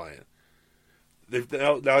assume he's lying. They've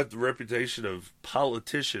now have the reputation of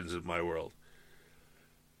politicians in my world.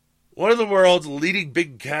 One of the world's leading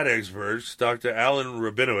big cat experts, Dr. Alan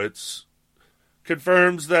Rabinowitz,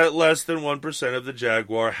 confirms that less than 1% of the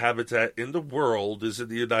jaguar habitat in the world is in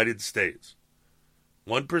the United States.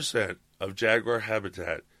 1% of jaguar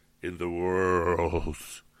habitat in the world.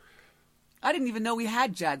 I didn't even know we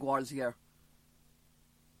had jaguars here.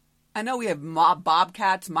 I know we have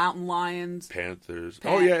bobcats, mountain lions. Panthers.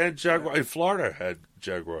 Oh, yeah, and jaguar. In Florida had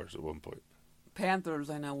jaguars at one point. Panthers,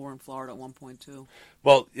 I know, were in Florida at one point, too.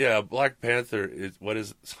 Well, yeah, Black Panther is, what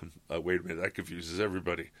is, wait a minute, that confuses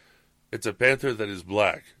everybody. It's a panther that is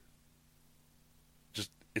black.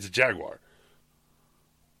 It's a jaguar.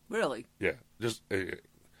 Really? Yeah,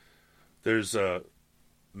 there's a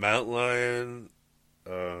mountain lion,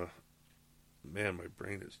 man, my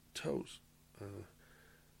brain is toast.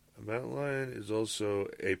 A mountain lion is also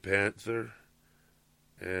a panther,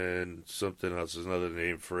 and something else is another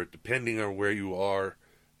name for it. Depending on where you are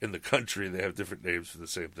in the country, they have different names for the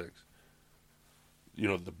same things. You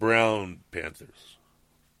know, the brown panthers.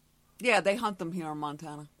 Yeah, they hunt them here in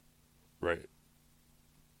Montana. Right.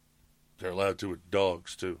 They're allowed to with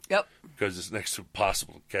dogs, too. Yep. Because it's next to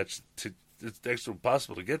impossible to catch. It's next to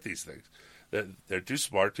impossible to get these things. They're too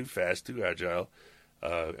smart, too fast, too agile.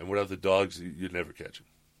 And without the dogs, you'd never catch them.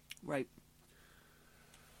 Right.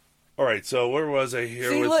 All right, so where was I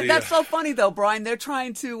here? See, with look, the, that's so funny, though, Brian. They're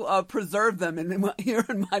trying to preserve them, and here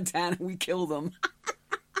in Montana, we kill them.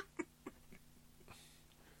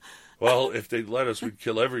 Well, if they'd let us, we'd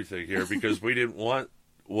kill everything here because we didn't want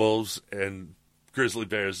wolves and grizzly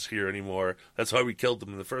bears here anymore. That's why we killed them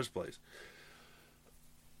in the first place.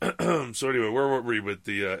 So anyway, where were we with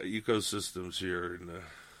the ecosystems here? And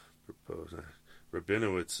proposed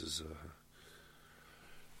Rabinowitz is...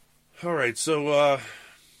 All right, so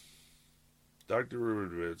Dr.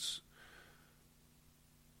 Rabinowitz...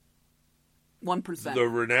 1%. The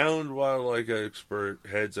renowned wildlife expert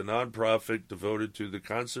heads a nonprofit devoted to the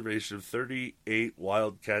conservation of 38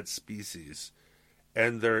 wildcat species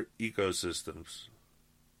and their ecosystems.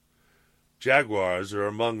 Jaguars are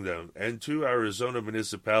among them, and 2 Arizona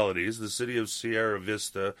municipalities, the city of Sierra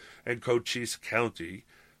Vista and Cochise County,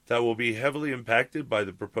 that will be heavily impacted by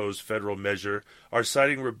the proposed federal measure, are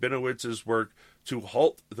citing Rabinowitz's work to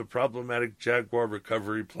halt the problematic jaguar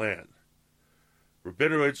recovery plan.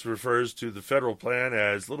 Rabinowitz refers to the federal plan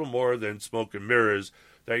as little more than smoke and mirrors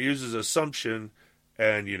that uses assumption,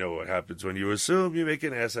 and you know what happens when you assume, you make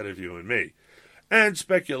an ass out of you and me, and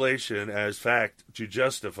speculation as fact to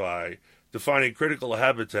justify defining critical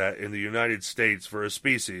habitat in the United States for a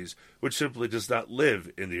species which simply does not live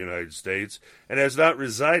in the United States and has not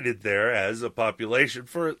resided there as a population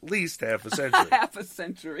for at least half a century. Half a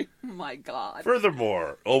century. My God.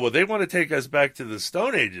 Furthermore, they want to take us back to the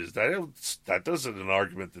Stone Ages. That isn't an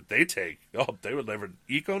argument that they take. Oh, they would never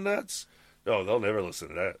eco-nuts? No, they'll never listen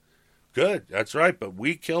to that. Good, that's right, but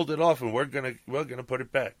we killed it off and we're gonna put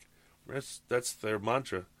it back. That's their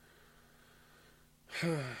mantra.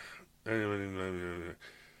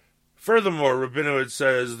 Furthermore, Rabinowitz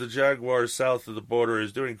says the jaguar south of the border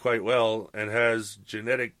is doing quite well and has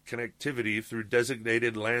genetic connectivity through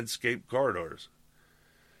designated landscape corridors.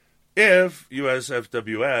 If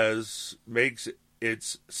USFWS makes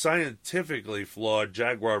its scientifically flawed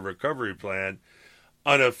jaguar recovery plan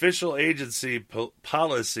an official agency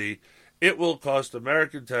policy, it will cost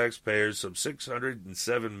American taxpayers some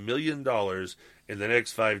 $607 million in the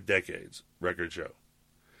next 5 decades, records show.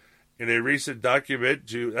 In a recent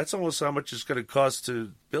document, that's almost how much it's going to cost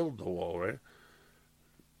to build the wall, right?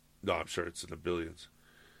 No, I'm sure it's in the billions.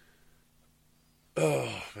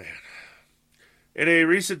 Oh, man. In a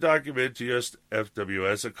recent document to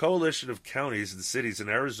USFWS, a coalition of counties and cities in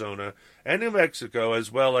Arizona and New Mexico,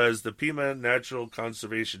 as well as the Pima Natural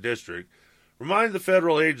Conservation District, remind the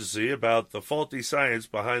federal agency about the faulty science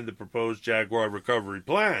behind the proposed jaguar recovery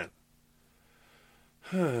plan.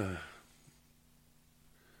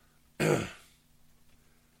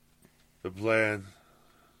 The plan.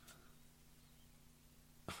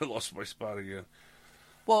 I lost my spot again.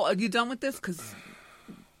 Well, are you done with this? Because,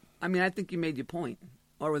 I think you made your point.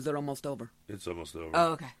 Or was it almost over? It's almost over.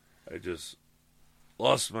 Oh, okay. I just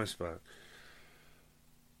lost my spot.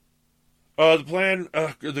 The plan,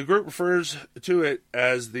 the group refers to it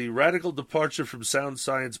as the radical departure from sound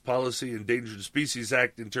science policy, Endangered Species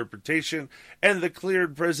Act interpretation, and the clear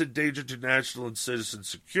and present danger to national and citizen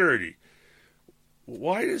security.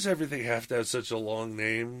 Why does everything have to have such a long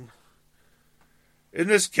name? In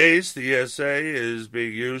this case, the ESA is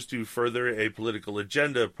being used to further a political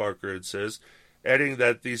agenda, Parker says, adding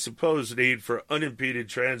that the supposed need for unimpeded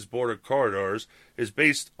trans-border corridors is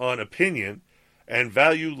based on opinion and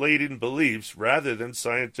value-laden beliefs rather than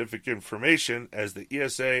scientific information, as the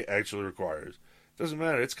ESA actually requires. Doesn't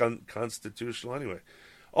matter, it's constitutional anyway.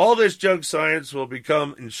 All this junk science will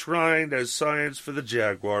become enshrined as science for the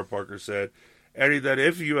jaguar, Parker said, adding that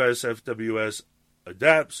if USFWS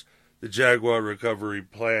adapts the jaguar recovery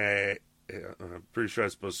plan, I'm pretty sure I'm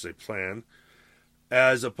supposed to say plan,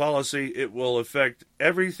 as a policy, it will affect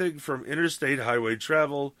everything from interstate highway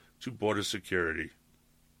travel to border security.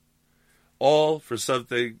 All for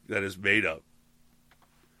something that is made up.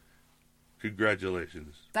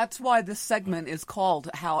 Congratulations. That's why this segment is called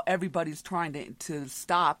How Everybody's Trying to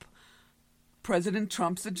Stop President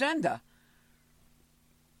Trump's Agenda.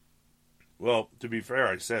 Well, to be fair,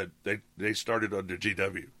 I said they started under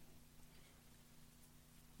GW.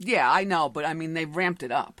 Yeah, I know, but they ramped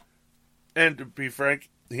it up. And to be frank,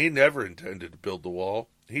 he never intended to build the wall.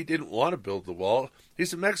 He didn't want to build the wall.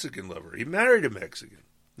 He's a Mexican lover. He married a Mexican.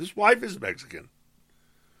 His wife is Mexican.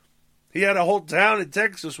 He had a whole town in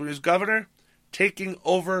Texas when he was governor taken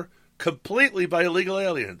over completely by illegal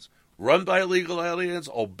aliens. Run by illegal aliens,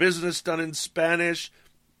 all business done in Spanish.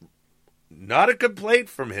 Not a complaint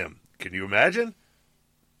from him. Can you imagine?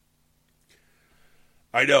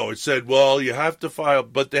 I know, it said, well, you have to file,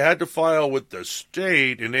 but they had to file with the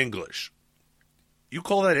state in English. You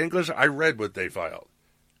call that English? I read what they filed.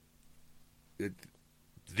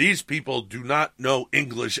 These people do not know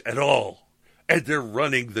English at all, and they're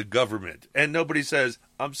running the government. And nobody says,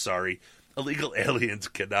 I'm sorry, illegal aliens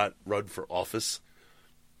cannot run for office.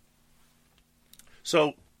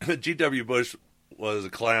 So, G.W. Bush was a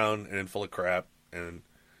clown and full of crap, and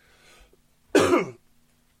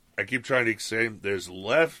I keep trying to say there's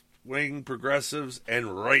left-wing progressives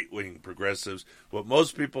and right-wing progressives. What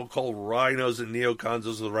most people call rhinos and neocons,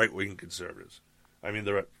 those are the right-wing conservatives.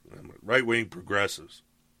 The right-wing progressives.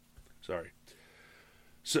 Sorry.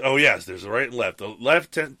 So, yes, there's the right and left. The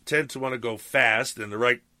left tend to want to go fast, and the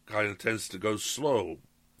right kind of tends to go slow.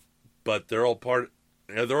 But they're all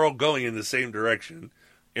going in the same direction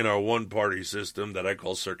in our one-party system that I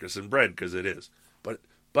call circus and bread, because it is.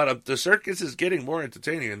 But the circus is getting more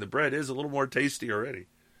entertaining, and the bread is a little more tasty already.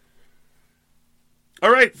 All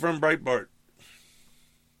right, from Breitbart.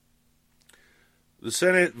 The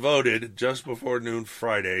Senate voted just before noon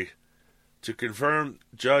Friday to confirm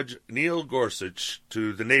Judge Neil Gorsuch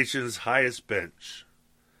to the nation's highest bench.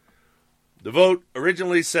 The vote,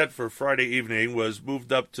 originally set for Friday evening, was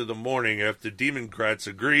moved up to the morning after Democrats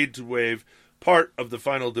agreed to waive part of the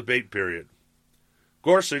final debate period.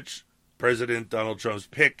 Gorsuch, President Donald Trump's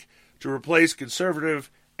pick, to replace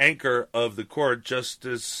conservative anchor of the court,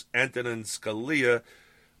 Justice Antonin Scalia.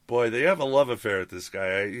 Boy, they have a love affair with this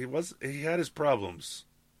guy. He had his problems.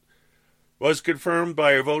 Was confirmed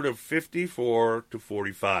by a vote of 54 to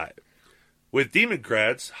 45. With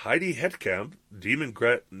Democrats Heidi Heitkamp,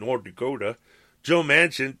 Democrat North Dakota, Joe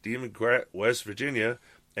Manchin, Democrat West Virginia,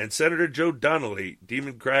 and Senator Joe Donnelly,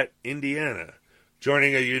 Democrat Indiana,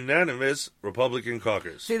 joining a unanimous Republican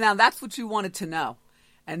caucus. See, now that's what you wanted to know.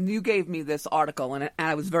 And you gave me this article, and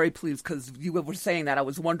I was very pleased because you were saying that. I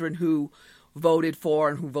was wondering who voted for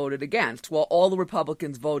and who voted against. Well, all the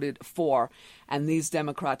Republicans voted for, and these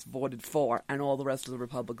Democrats voted for, and all the rest of the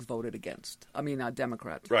Republicans voted against.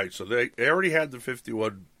 Democrats. Right, so they already had the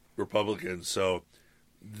 51 Republicans, so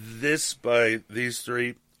this, by these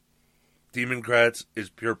three Democrats, is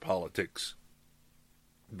pure politics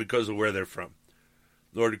because of where they're from.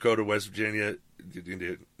 North Dakota, West Virginia,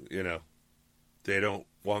 they don't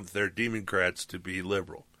want their Democrats to be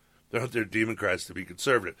liberal. They want their Democrats to be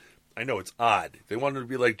conservative. I know it's odd. They wanted to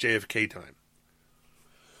be like JFK time.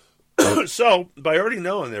 So, by already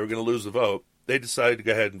knowing they were going to lose the vote, they decided to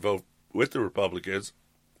go ahead and vote with the Republicans,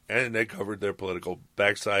 and they covered their political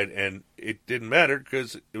backside, and it didn't matter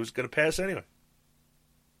because it was going to pass anyway.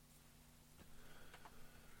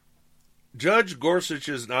 Judge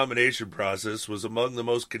Gorsuch's nomination process was among the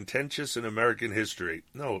most contentious in American history.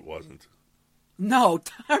 No, it wasn't. No,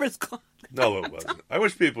 Tyrus Clark. No, it wasn't. I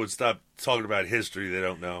wish people would stop talking about history they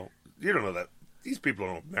don't know. You don't know that. These people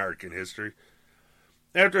don't know American history.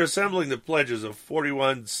 After assembling the pledges of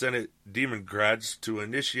 41 Senate Democrats to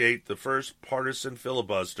initiate the first partisan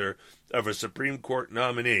filibuster of a Supreme Court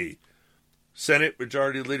nominee, Senate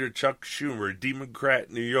Majority Leader Chuck Schumer, Democrat,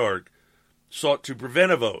 New York, sought to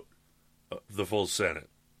prevent a vote of the full Senate.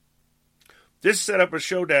 This set up a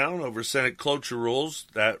showdown over Senate cloture rules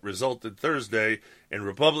that resulted Thursday in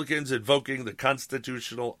Republicans invoking the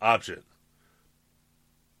constitutional option.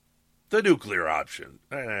 The nuclear option.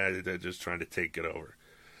 They're just trying to take it over.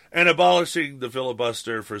 And abolishing the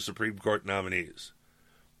filibuster for Supreme Court nominees.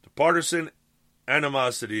 The partisan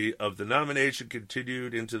animosity of the nomination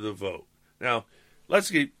continued into the vote. Now,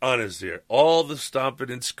 let's get honest here. All the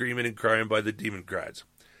stomping and screaming and crying by the Democrats.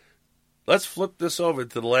 Let's flip this over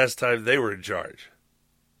to the last time they were in charge.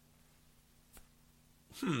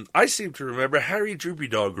 I seem to remember Harry Droopy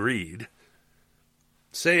Dog Reid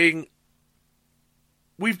saying,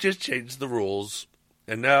 "We've just changed the rules,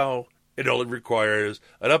 and now it only requires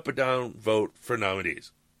an up and down vote for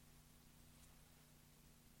nominees."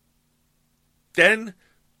 Then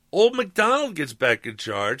old McDonald gets back in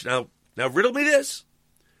charge. Now riddle me this.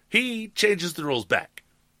 He changes the rules back.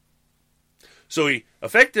 So he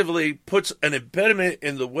effectively puts an impediment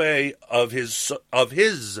in the way of his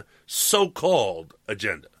so-called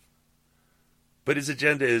agenda. But his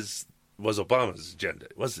agenda was Obama's agenda.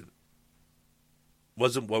 It wasn't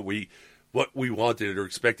what we wanted or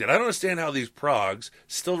expected. I don't understand how these progs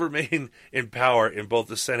still remain in power in both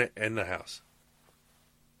the Senate and the House.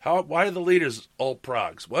 Why are the leaders all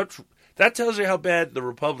progs? That tells you how bad the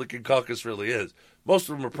Republican caucus really is. Most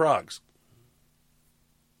of them are progs.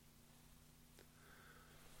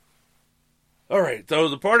 All right, though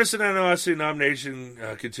the partisan animosity nomination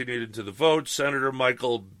continued into the vote, Senator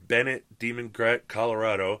Michael Bennet, Democrat,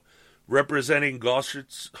 Colorado, representing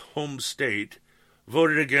Gorsuch's home state,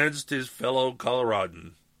 voted against his fellow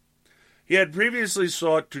Coloradan. He had previously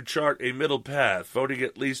sought to chart a middle path, voting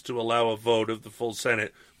at least to allow a vote of the full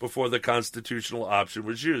Senate before the constitutional option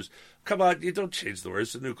was used. Come on, you don't change the word.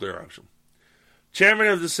 It's the nuclear option. Chairman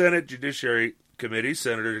of the Senate Judiciary Committee,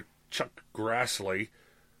 Senator Chuck Grassley,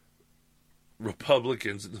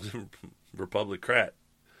 Republican,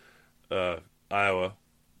 Iowa,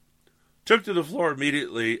 took to the floor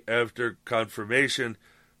immediately after confirmation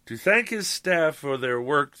to thank his staff for their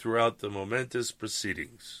work throughout the momentous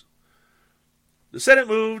proceedings. The Senate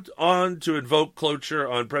moved on to invoke cloture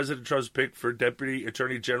on President Trump's pick for Deputy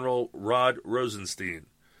Attorney General Rod Rosenstein.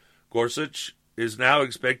 Gorsuch is now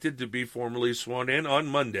expected to be formally sworn in on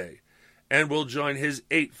Monday and will join his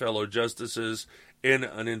 8 fellow justices in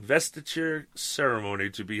an investiture ceremony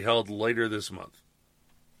to be held later this month.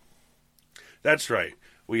 That's right.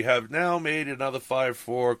 We have now made another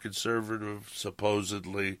 5-4 conservative,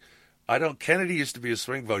 supposedly. Kennedy used to be a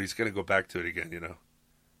swing vote. He's going to go back to it again,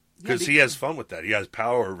 Because he has fun with that. He has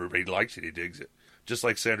power over it. He likes it. He digs it. Just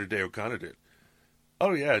like Sandra Day O'Connor did.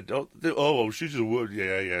 Oh, yeah. She's a wood.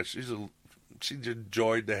 Yeah. She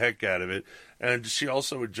enjoyed the heck out of it. And she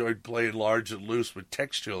also enjoyed playing large and loose with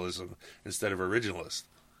textualism instead of originalist.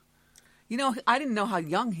 I didn't know how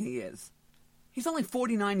young he is. He's only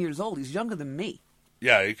 49 years old. He's younger than me.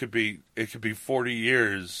 Yeah, it could be 40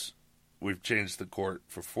 years we've changed the court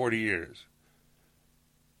for 40 years.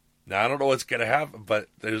 Now, I don't know what's going to happen, but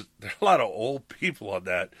there's a lot of old people on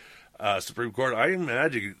that Supreme Court. I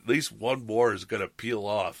imagine at least one more is going to peel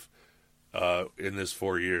off in this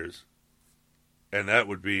 4 years. And that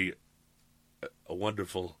would be a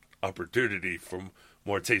wonderful opportunity for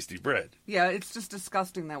more tasty bread. Yeah, it's just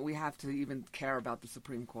disgusting that we have to even care about the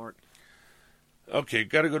Supreme Court. Okay,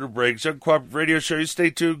 got to go to break. It's Uncooperative Radio Show. You stay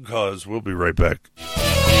tuned, because we'll be right back.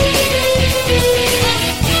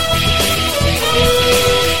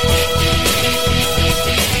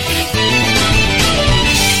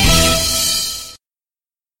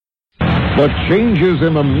 The changes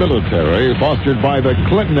in the military fostered by the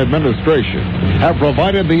Clinton administration have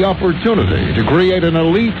provided the opportunity to create an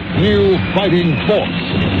elite new fighting force,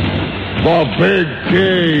 the Big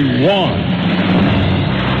Gay One.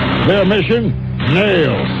 Their mission?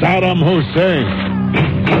 Nail Saddam Hussein.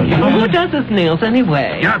 Well, who does his nails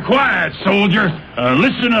anyway? Yeah, quiet, soldier.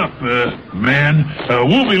 Listen up, man.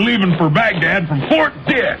 We'll be leaving for Baghdad from Fort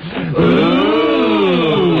Dix.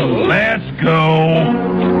 Ooh. Let's go.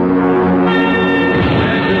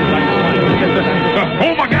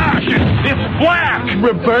 Oh, my gosh, it's Flack!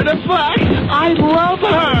 Roberta Flack? I love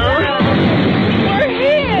her! We're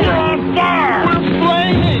here! We're on fire! We're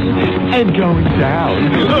flaming! And going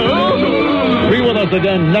down. Be with us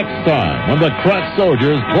again next time when the crack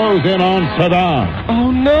soldiers close in on Saddam.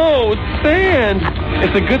 Oh, no, it's sand!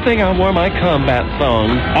 It's a good thing I wore my combat thong.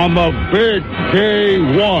 On the Big Gay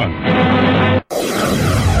One.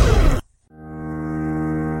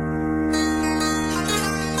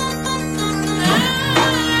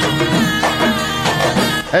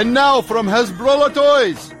 And now from Hasbrolla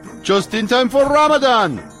Toys, just in time for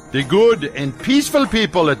Ramadan, the good and peaceful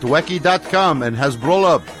people at Wacky.com and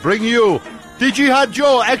Hasbrolla bring you the Jihad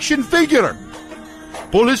Joe action figure.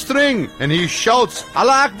 Pull his string and he shouts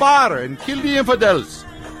Allah Akbar and kill the infidels.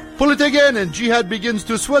 Pull it again and Jihad begins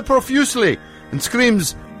to sweat profusely and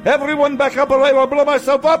screams, "Everyone back up or I will blow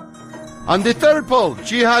myself up." On the third pull,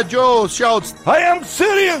 Jihad Joe shouts, "I am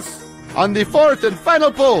serious." On the fourth and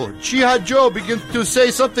final pull, Jihad Joe begins to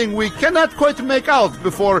say something we cannot quite make out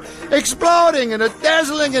before exploding in a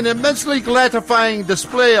dazzling and immensely gratifying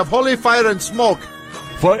display of holy fire and smoke.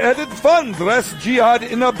 For added fun, dress Jihad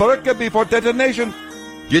in a burqa before detonation.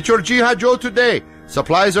 Get your Jihad Joe today.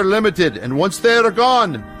 Supplies are limited, and once they are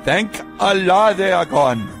gone, thank Allah they are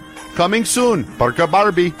gone. Coming soon, Burqa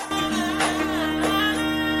Barbie.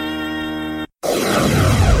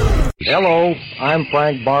 Hello, I'm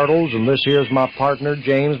Frank Bartles, and this here's my partner,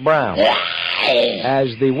 James Brown. As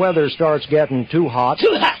the weather starts getting too hot,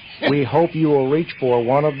 we hope you will reach for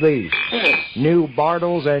one of these. New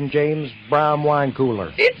Bartles and James Brown wine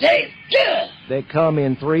cooler. It tastes good. They come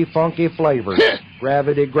in 3 funky flavors.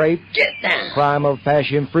 Gravity grape, Get down. crime of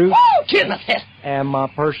passion fruit, Woo! Kill myself. and my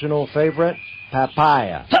personal favorite,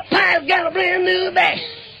 papaya. Papaya's got a brand new bag.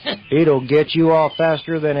 It'll get you off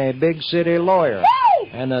faster than a big city lawyer. Woo!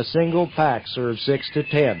 And a single pack serves 6 to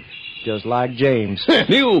 10, just like James.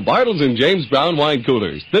 New Bartles and James Brown wine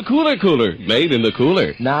coolers. The cooler, made in the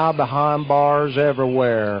cooler. Now behind bars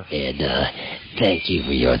everywhere. And, thank you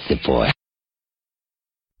for your support.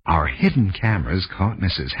 Our hidden cameras caught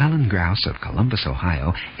Mrs. Helen Grouse of Columbus,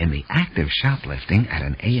 Ohio, in the act of shoplifting at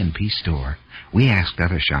an A&P store. We asked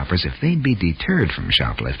other shoppers if they'd be deterred from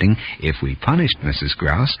shoplifting if we punished Mrs.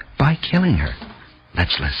 Grouse by killing her.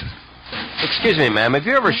 Let's listen. Excuse me, ma'am, have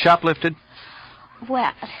you ever shoplifted?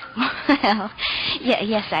 Well,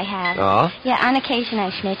 yes, I have. Oh? Yeah, on occasion I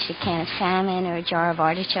snitched a can of salmon or a jar of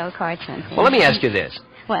artichoke or something. Well, let me ask you this.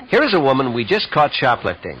 What? Here's a woman we just caught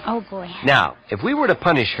shoplifting. Oh, boy. Now, if we were to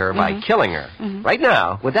punish her by killing her, right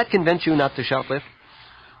now, would that convince you not to shoplift?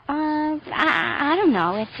 I don't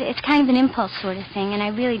know. It's kind of an impulse sort of thing, and I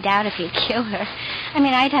really doubt if you'd kill her. I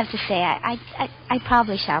mean, I'd have to say I'd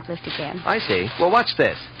probably shoplift again. I see. Well, watch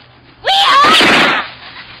this.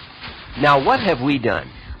 Now, what have we done?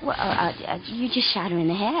 Well, you just shot her in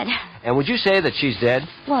the head. And would you say that she's dead?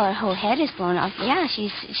 Well, her whole head is blown off. Yeah,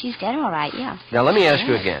 she's dead all right, yeah. Now, let me ask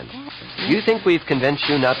you again. Do you think we've convinced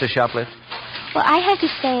you not to shoplift? Well, I have to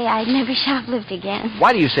say I'd never shoplift again.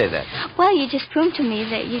 Why do you say that? Well, you just proved to me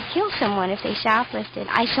that you'd kill someone if they shoplifted.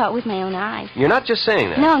 I saw it with my own eyes. You're not just saying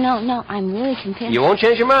that. No, I'm really convinced. You won't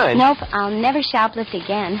change your mind? Nope, I'll never shoplift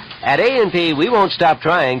again. At A&P, we won't stop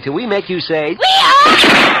trying till we make you say...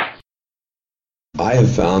 I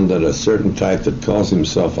have found that a certain type that calls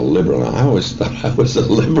himself a liberal, and I always thought I was a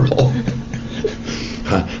liberal.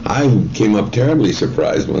 I came up terribly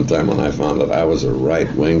surprised one time when I found that I was a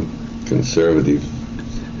right-wing conservative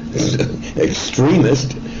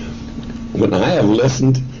extremist. When I have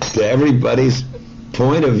listened to everybody's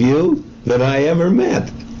point of view, that I ever met,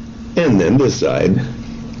 and then decide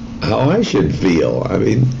how I should feel. I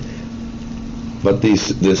mean, but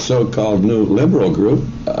this so-called new liberal group,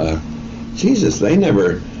 Jesus, they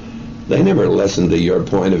never listen to your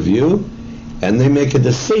point of view, and they make a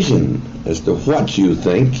decision as to what you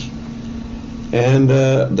think, and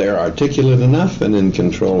they're articulate enough and in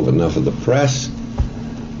control of enough of the press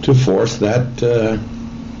to force that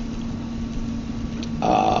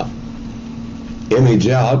image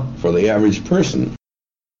out for the average person.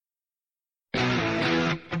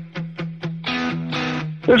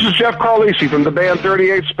 This is Jeff Carlisi from the band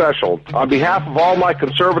 38 Special. On behalf of all my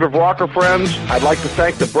conservative rocker friends, I'd like to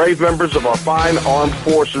thank the brave members of our fine armed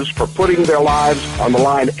forces for putting their lives on the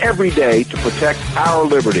line every day to protect our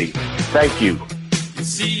liberty. Thank you.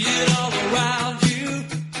 See it all around you.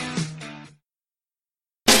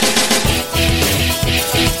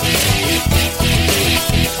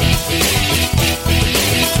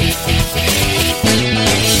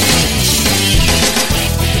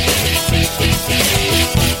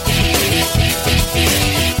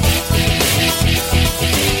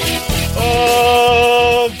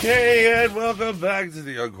 Okay, and welcome back to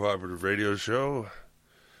the Uncooperative Radio Show.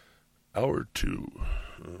 Hour 2.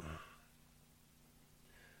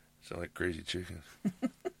 Sound like Crazy Chicken.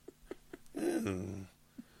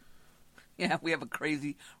 Yeah, we have a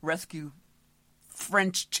crazy rescue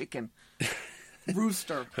French chicken.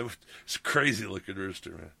 Rooster. It's a crazy looking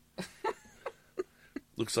rooster, man.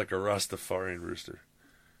 Looks like a Rastafarian rooster.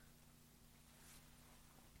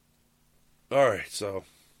 All right, so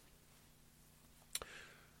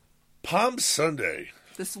Palm Sunday.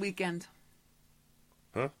 This weekend.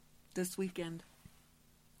 Huh? This weekend.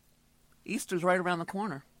 Easter's right around the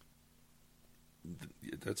corner.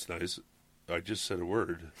 That's nice. I just said a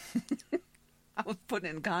word. I was putting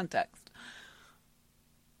it in context.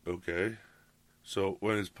 Okay. So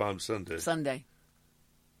when is Palm Sunday? Sunday.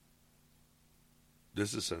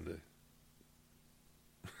 This is Sunday.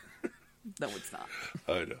 No, it's not.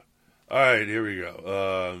 I know. All right, here we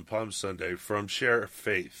go. Palm Sunday from Share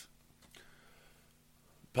Faith.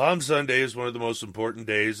 Palm Sunday is one of the most important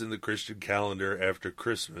days in the Christian calendar after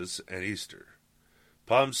Christmas and Easter.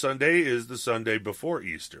 Palm Sunday is the Sunday before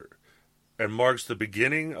Easter and marks the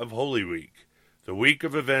beginning of Holy Week, the week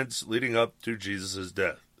of events leading up to Jesus'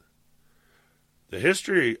 death. The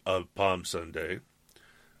history of Palm Sunday.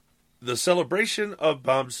 The celebration of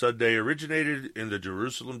Palm Sunday originated in the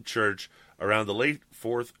Jerusalem church around the late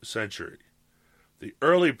 4th century. The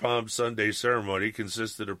early Palm Sunday ceremony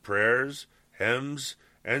consisted of prayers, hymns,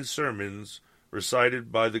 and sermons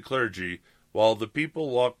recited by the clergy while the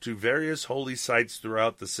people walked to various holy sites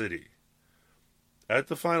throughout the city. At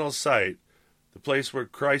the final site, the place where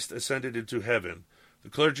Christ ascended into heaven, the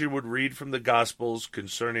clergy would read from the Gospels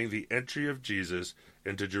concerning the entry of Jesus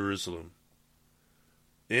into Jerusalem.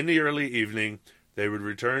 In the early evening, they would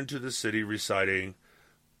return to the city reciting,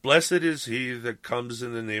 "Blessed is he that comes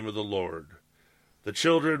in the name of the Lord." The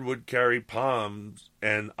children would carry palms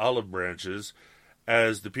and olive branches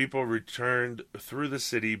as the people returned through the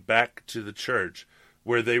city back to the church,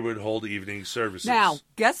 where they would hold evening services. Now,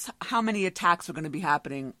 guess how many attacks are going to be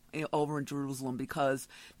happening over in Jerusalem, because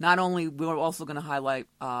not only we're also going to highlight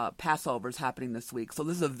Passover is happening this week. So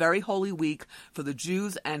this is a very holy week for the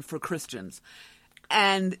Jews and for Christians.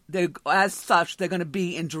 And as such, they're going to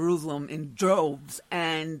be in Jerusalem in droves.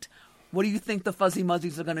 And what do you think the Fuzzy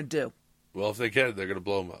Muzzies are going to do? Well, if they can, they're going to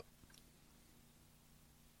blow them up.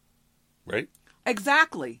 Right?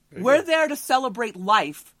 Exactly. We're there to celebrate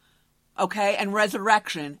life, okay, and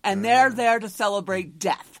resurrection, and they're there to celebrate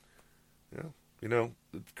death. Yeah. You know,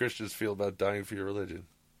 the Christians feel about dying for your religion.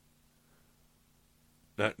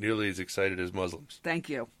 Not nearly as excited as Muslims. Thank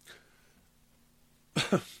you.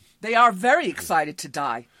 They are very excited to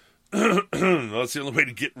die. Well, that's the only way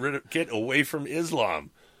to get away from Islam.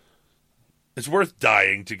 It's worth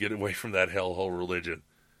dying to get away from that hellhole religion.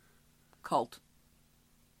 Cult.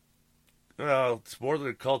 Well, it's more than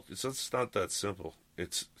a cult. It's not that simple.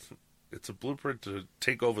 It's a blueprint to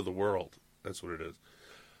take over the world. That's what it is.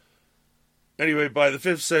 Anyway, by the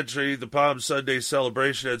 5th century, the Palm Sunday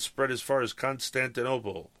celebration had spread as far as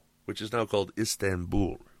Constantinople, which is now called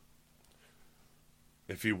Istanbul.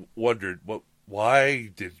 If you wondered, why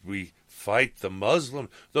did we fight the Muslims,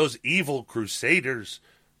 those evil crusaders?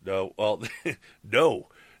 No, well, no.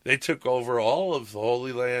 They took over all of the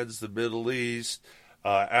Holy Lands, the Middle East,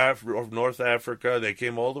 North Africa. They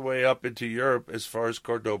came all the way up into Europe as far as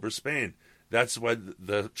Cordoba, Spain. That's when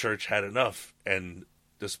the church had enough and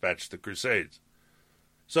dispatched the Crusades.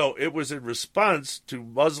 So it was in response to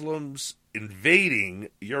Muslims invading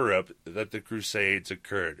Europe that the Crusades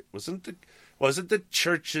occurred. It wasn't the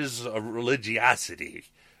church's religiosity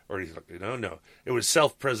or anything. No. It was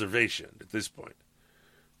self-preservation at this point.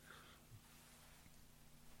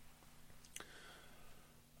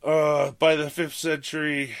 By the 5th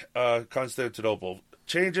century, Constantinople.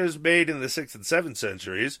 Changes made in the 6th and 7th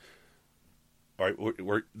centuries. All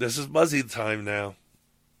right, this is Muzzy time now.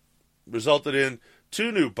 Resulted in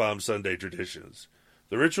 2 new Palm Sunday traditions.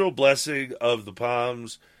 The ritual blessing of the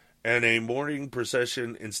palms and a morning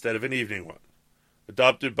procession instead of an evening one.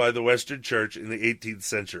 Adopted by the Western Church in the 18th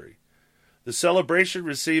century. The celebration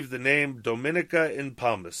received the name Dominica in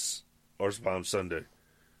Palmas, or Palm Sunday.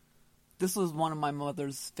 This was one of my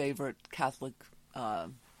mother's favorite Catholic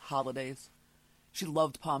holidays. She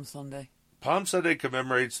loved Palm Sunday. Palm Sunday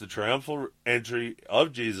commemorates the triumphal entry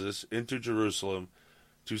of Jesus into Jerusalem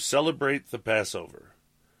to celebrate the Passover.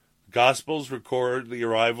 Gospels record the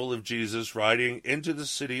arrival of Jesus riding into the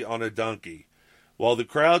city on a donkey, while the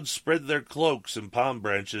crowd spread their cloaks and palm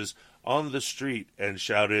branches on the street and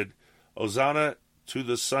shouted, Hosanna to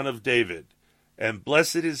the Son of David, and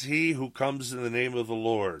blessed is he who comes in the name of the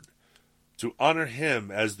Lord, to honor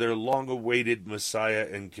him as their long-awaited Messiah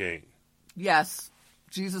and King. Yes,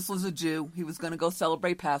 Jesus was a Jew. He was going to go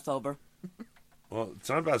celebrate Passover. Well, it's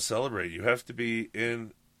not about celebrate. You have to be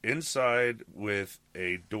inside with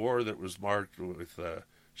a door that was marked with, I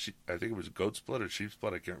think it was goat's blood or sheep's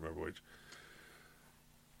blood. I can't remember which.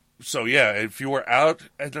 So, yeah, if you were out,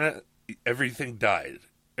 and everything died.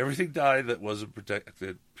 Everything died that wasn't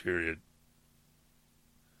protected, period.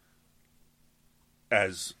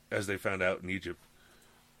 As they found out in Egypt.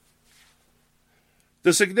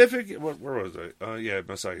 The significant... Where was I?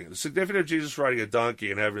 Messiah. The significance of Jesus riding a donkey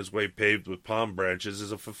and having his way paved with palm branches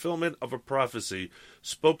is a fulfillment of a prophecy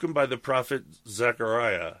spoken by the prophet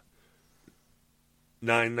Zechariah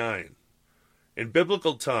 9:9. In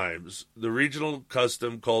biblical times, the regional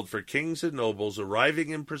custom called for kings and nobles arriving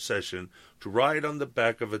in procession to ride on the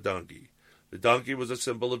back of a donkey. The donkey was a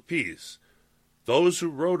symbol of peace. Those who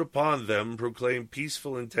rode upon them proclaimed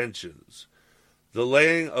peaceful intentions. The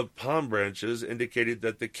laying of palm branches indicated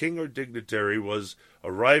that the king or dignitary was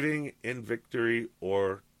arriving in victory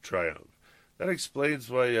or triumph. That explains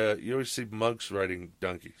why you always see monks riding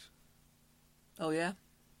donkeys. Oh, yeah?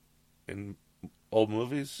 In old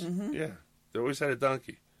movies? Mm-hmm. Yeah. They always had a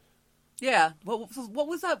donkey. Yeah. What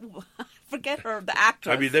was that? Forget her, the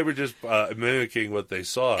actress. I mean, they were just mimicking what they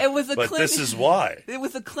saw. It was but this is why. It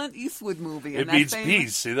was a Clint Eastwood movie. It means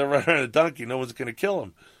peace. See, they're riding on a donkey. No one's going to kill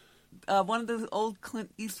them. One of the old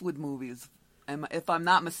Clint Eastwood movies, if I'm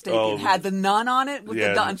not mistaken, had the nun on it, with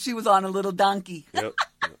the and she was on a little donkey. Yep.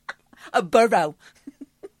 A burro.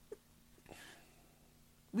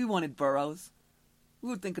 We wanted burros. We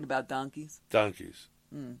were thinking about donkeys. Donkeys.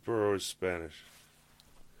 Burro is Spanish.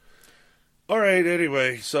 All right,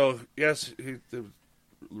 anyway, so, yes, he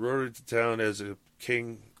rode into town as a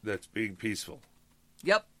king that's being peaceful.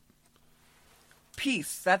 Yep.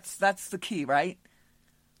 Peace, that's the key, right?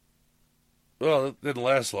 Well, it didn't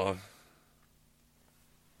last long.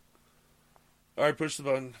 All right, push the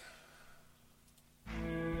button.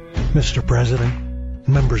 Mr. President,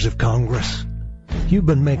 members of Congress, you've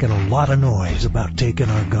been making a lot of noise about taking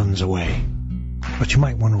our guns away. But you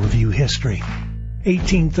might want to review history.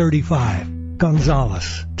 1835,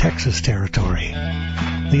 Gonzales, Texas Territory.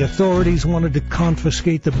 The authorities wanted to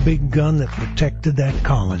confiscate the big gun that protected that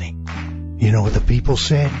colony. You know what the people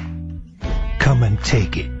said? Come and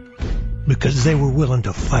take it. Because they were willing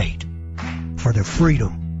to fight for their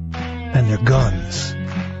freedom and their guns.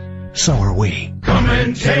 So are we. Come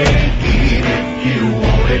and take it if you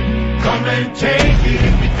want it. Come and take it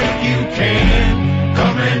if you think you can.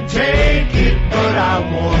 Come and take it, but I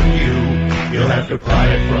warn you, you'll have to pry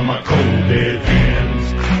it from our cold dead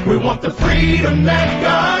hands. We want the freedom that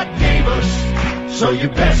God gave us, so you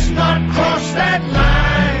best not cross that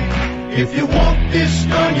line. If you want this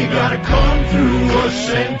gun, you gotta come through us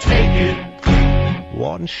and take it.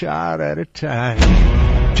 One shot at a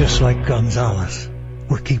time. Just like Gonzales,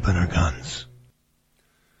 we're keeping our guns.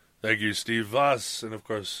 Thank you, Steve Voss. And, of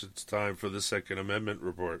course, it's time for the Second Amendment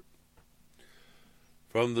report.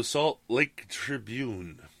 From the Salt Lake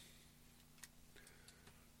Tribune.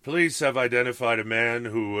 Police have identified a man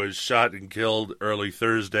who was shot and killed early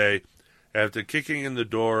Thursday after kicking in the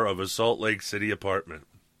door of a Salt Lake City apartment.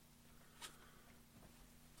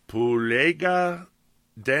 Pulega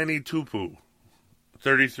Danny Tupu,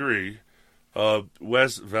 33, of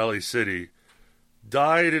West Valley City,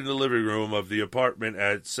 died in the living room of the apartment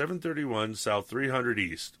at 731 South 300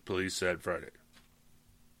 East, police said Friday.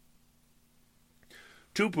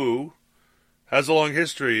 Tupu has a long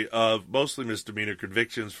history of mostly misdemeanor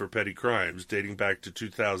convictions for petty crimes dating back to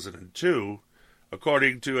 2002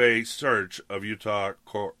 according to a search of Utah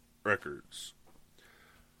court records.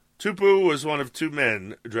 Tupu was one of 2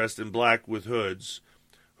 men dressed in black with hoods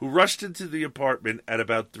who rushed into the apartment at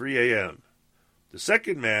about 3 a.m. The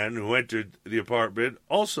second man who entered the apartment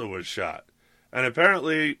also was shot and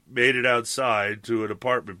apparently made it outside to an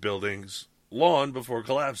apartment building's lawn before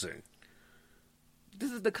collapsing.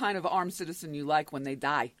 This is the kind of armed citizen you like when they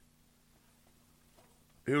die.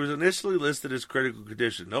 He was initially listed as critical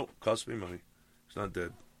condition. Nope, cost me money. He's not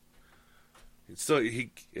dead.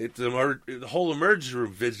 The whole emergency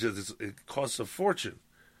room visit, it costs a fortune.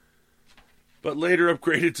 But later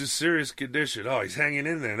upgraded to serious condition. Oh, he's hanging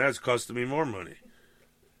in there, and that's costing me more money.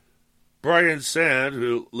 Brian Sand,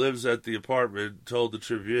 who lives at the apartment, told the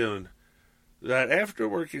Tribune that after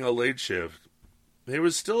working a late shift, he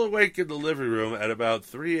was still awake in the living room at about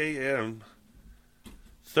 3 a.m.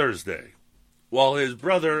 Thursday, while his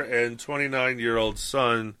brother and 29-year-old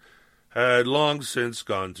son had long since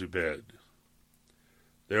gone to bed.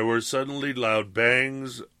 There were suddenly loud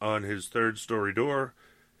bangs on his third-story door.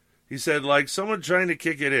 He said, like someone trying to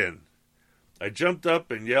kick it in. I jumped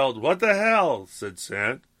up and yelled, "What the hell?" said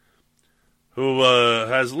Sant, who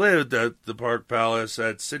has lived at the Park Palace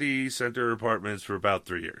at City Center Apartments for about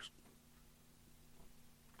 3 years.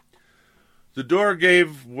 The door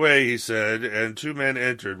gave way, he said, and 2 men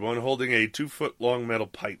entered, one holding a 2-foot-long metal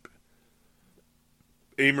pipe.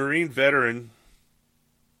 A Marine veteran,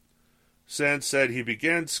 Sant said, he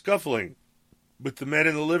began scuffling with the men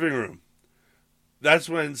in the living room. That's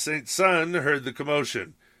when St. Son heard the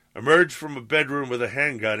commotion, emerged from a bedroom with a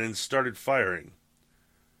handgun, and started firing.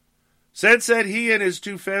 Sant said he and his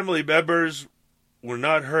 2 family members were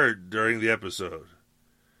not hurt during the episode.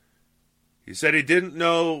 He said he didn't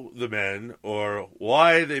know the men or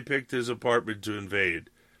why they picked his apartment to invade,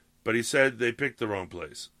 but he said they picked the wrong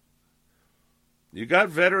place. You got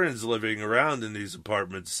veterans living around in these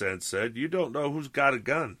apartments, Sant said. You don't know who's got a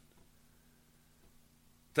gun.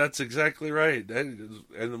 That's exactly right. And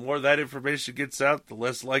the more that information gets out, the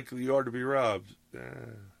less likely you are to be robbed.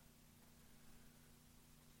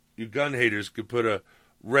 You gun haters could put a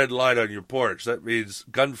red light on your porch. That means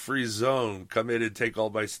gun-free zone. Come in and take all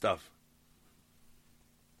my stuff.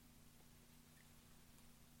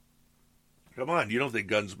 Come on, you don't think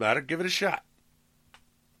guns matter? Give it a shot.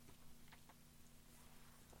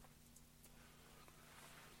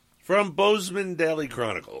 From Bozeman Daily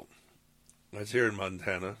Chronicle. That's here in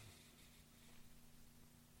Montana.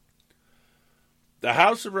 The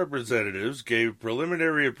House of Representatives gave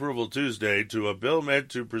preliminary approval Tuesday to a bill meant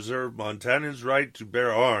to preserve Montanans' right to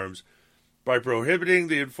bear arms by prohibiting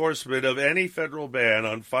the enforcement of any federal ban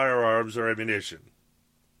on firearms or ammunition.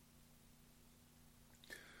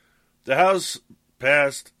 The House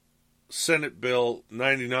passed Senate Bill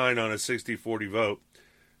 99 on a 60-40 vote.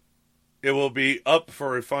 It will be up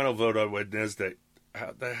for a final vote on Wednesday.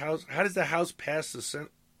 How does the House pass the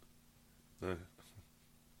Senate?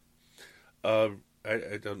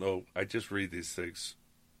 I don't know. I just read these things.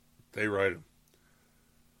 They write them.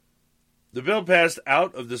 The bill passed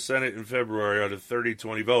out of the Senate in February on a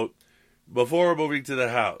 30-20 vote before moving to the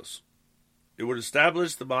House. It would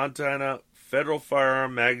establish the Montana Federal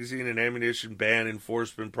Firearm, Magazine, and Ammunition Ban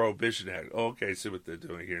Enforcement Prohibition Act. Oh, okay, see what they're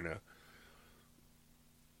doing here now.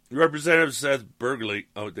 Representative Seth Burgley.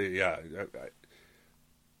 The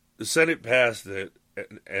Senate passed it,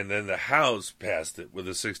 and then the House passed it with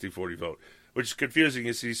a 60-40 vote, which is confusing.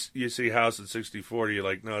 You see House at 60-40, you're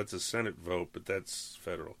like, no, it's a Senate vote, but that's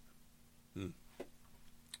federal. Man,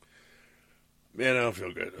 I don't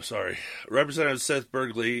feel good. Sorry. Representative Seth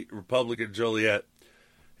Burgley, Republican Joliet,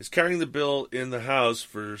 is carrying the bill in the House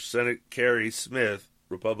for Senate Carrie Smith,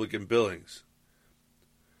 Republican Billings.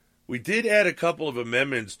 We did add a couple of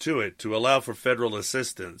amendments to it to allow for federal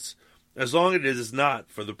assistance, as long as it is not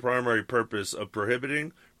for the primary purpose of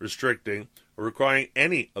prohibiting, restricting, or requiring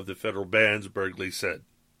any of the federal bans, Burgley said.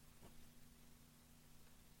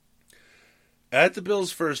 At the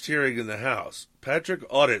bill's first hearing in the House, Patrick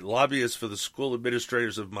Audit, lobbyist for the School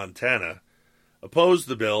Administrators of Montana, opposed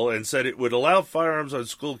the bill and said it would allow firearms on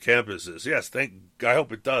school campuses. Yes, I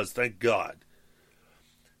hope it does, thank God.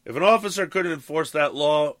 If an officer couldn't enforce that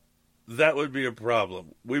law, that would be a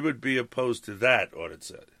problem. We would be opposed to that, Audit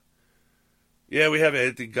said. Yeah, we have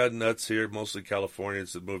anti-gun nuts here, mostly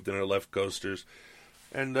Californians that moved in, are left coasters,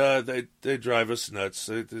 and they drive us nuts.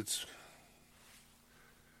 It's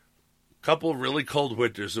a couple really cold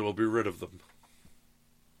winters and we'll be rid of them.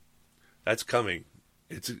 That's coming.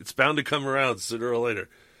 It's bound to come around sooner or later.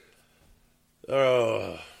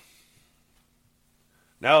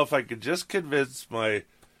 Now, if I could just convince my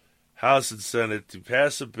House and Senate to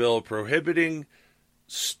pass a bill prohibiting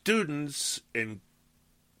students in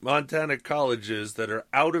Montana colleges that are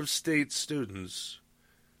out-of-state students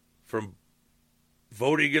from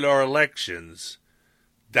voting in our elections,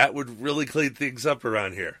 that would really clean things up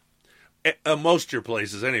around here. Most of your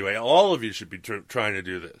places, anyway. All of you should be trying to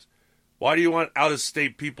do this. Why do you want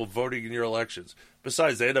out-of-state people voting in your elections?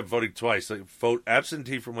 Besides, they end up voting twice. They vote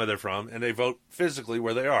absentee from where they're from, and they vote physically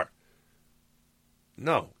where they are.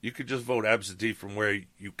 No, you could just vote absentee from where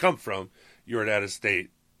you come from. You're an out-of-state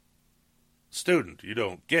student. You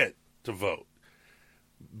don't get to vote.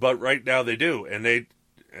 But right now they do, and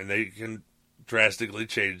they can drastically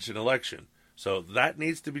change an election. So that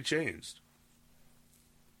needs to be changed.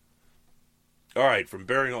 All right, from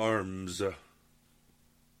Bearing Arms.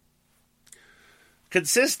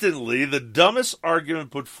 Consistently, the dumbest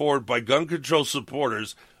argument put forward by gun control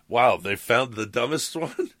supporters, wow, they found the dumbest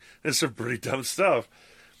one? It's some pretty dumb stuff,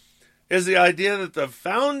 is the idea that the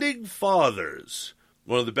Founding Fathers,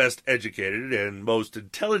 one of the best educated and most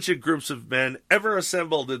intelligent groups of men ever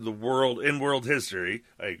assembled in world history,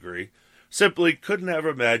 I agree, simply couldn't have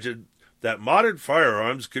imagined that modern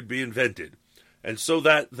firearms could be invented, and so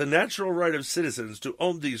that the natural right of citizens to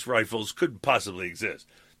own these rifles couldn't possibly exist.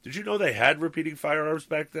 Did you know they had repeating firearms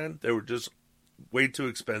back then? They were just way too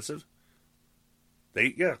expensive.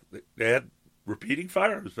 They had repeating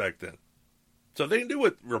firearms back then. So they knew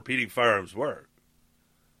what repeating firearms were.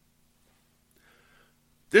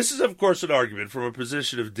 This is, of course, an argument from a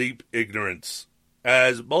position of deep ignorance,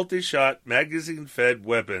 as multi-shot, magazine-fed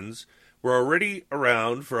weapons were already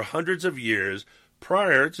around for hundreds of years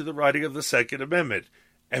prior to the writing of the Second Amendment.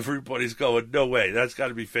 Everybody's going, no way, that's got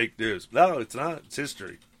to be fake news. No, it's not. It's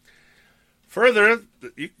history. Further,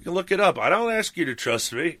 you can look it up. I don't ask you to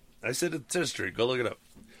trust me. I said it's history. Go look it up.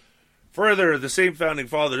 Further, the same Founding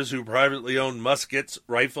Fathers who privately owned muskets,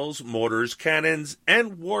 rifles, mortars, cannons,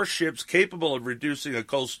 and warships capable of reducing a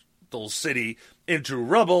coastal city into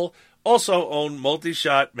rubble also owned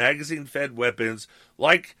multi-shot, magazine-fed weapons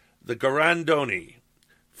like the Garandoni,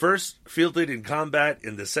 first fielded in combat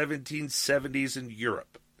in the 1770s in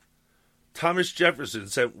Europe. Thomas Jefferson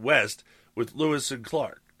sent west with Lewis and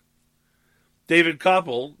Clark. David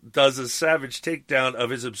Koppel does a savage takedown of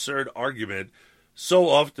his absurd argument, so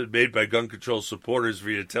often made by gun control supporters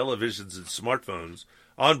via televisions and smartphones,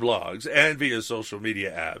 on blogs, and via social media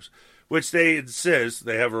apps, which they insist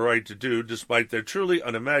they have a right to do despite their truly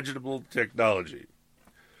unimaginable technology.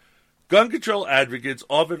 Gun control advocates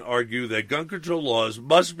often argue that gun control laws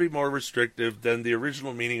must be more restrictive than the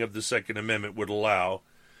original meaning of the Second Amendment would allow,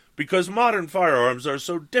 because modern firearms are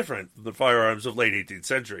so different from the firearms of late 18th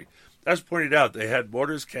century. As pointed out, they had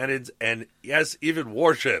mortars, cannons, and, yes, even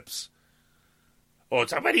warships. Oh,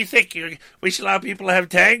 somebody think we should allow people to have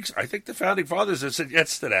tanks? I think the Founding Fathers have said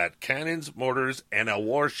yes to that. Cannons, mortars, and a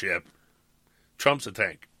warship trumps a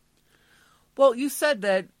tank. Well, you said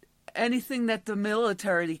that anything that the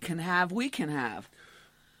military can have, we can have.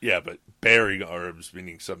 Yeah, but bearing arms,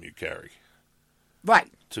 meaning something you carry.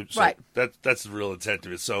 Right. Right. That's the real intent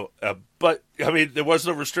of it. So, but, I mean, there was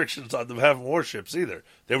no restrictions on them having warships either.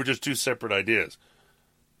 They were just two separate ideas.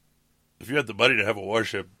 If you had the money to have a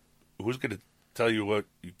warship, who's going to tell you what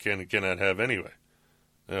you can and cannot have anyway?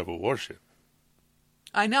 They have a warship.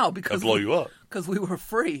 I know, because that'd blow you up. Because we were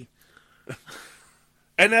free.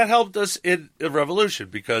 And that helped us in the revolution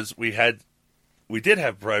because we did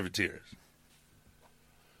have privateers.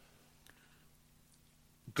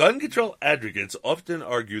 Gun control advocates often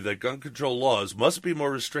argue that gun control laws must be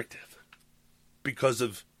more restrictive because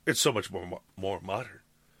of it's so much more modern.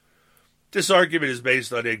 This argument is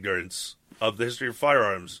based on ignorance of the history of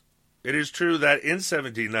firearms. It is true that in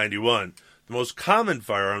 1791, the most common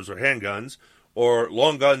firearms were handguns or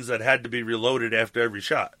long guns that had to be reloaded after every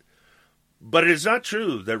shot. But it is not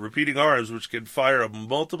true that repeating arms which can fire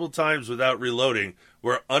multiple times without reloading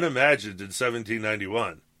were unimagined in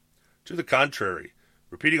 1791. To the contrary,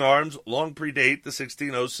 repeating arms long predate the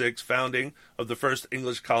 1606 founding of the first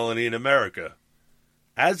English colony in America.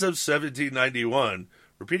 As of 1791,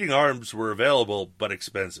 repeating arms were available but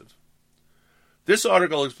expensive. This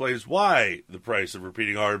article explains why the price of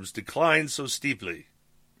repeating arms declined so steeply.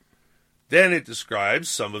 Then it describes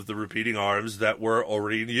some of the repeating arms that were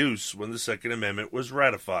already in use when the Second Amendment was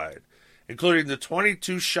ratified, including the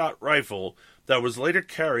 22-shot rifle that was later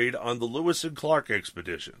carried on the Lewis and Clark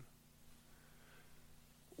expedition.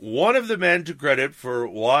 One of the men to credit for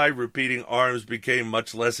why repeating arms became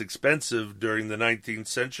much less expensive during the 19th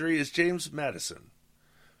century is James Madison,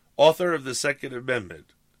 author of the Second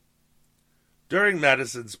Amendment. During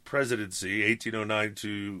Madison's presidency, 1809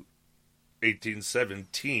 to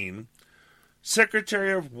 1817,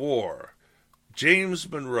 Secretary of War James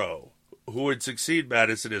Monroe, who would succeed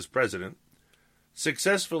Madison as president,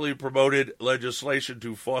 successfully promoted legislation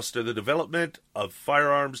to foster the development of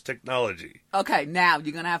firearms technology. Okay, now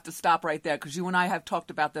you're going to have to stop right there because you and I have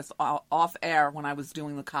talked about this off air when I was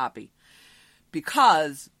doing the copy.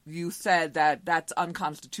 Because you said that that's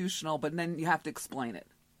unconstitutional, but then you have to explain it.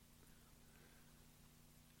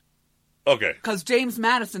 Okay. Because James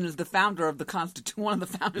Madison is the founder of the Constitution, one of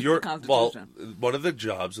the founders of the Constitution. Well, one of the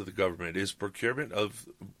jobs of the government is procurement of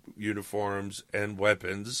uniforms and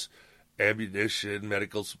weapons, ammunition,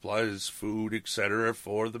 medical supplies, food, etc.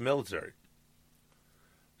 for the military.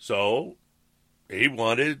 So he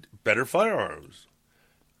wanted better firearms.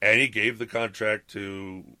 And he gave the contract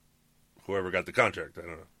to whoever got the contract. I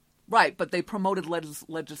don't know. Right, but they promoted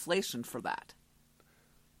legislation for that.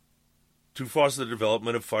 To foster the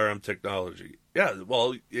development of firearm technology. Yeah,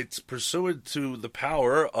 well, it's pursuant to the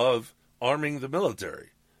power of arming the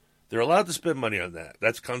military. They're allowed to spend money on that.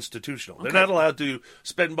 That's constitutional. Okay. They're not allowed to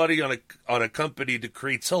spend money on a company to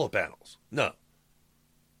create solar panels. No.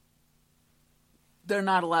 They're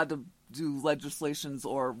not allowed to do legislations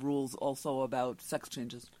or rules also about sex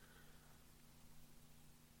changes.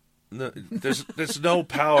 No, there's no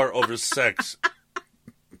power over sex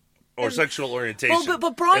or sexual orientation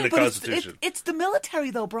but Brian, in the Constitution. It's the military,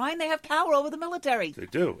 though, Brian. They have power over the military. They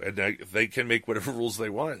do, and they can make whatever rules they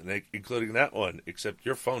want, including that one, except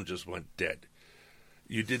your phone just went dead.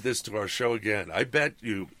 You did this to our show again. I bet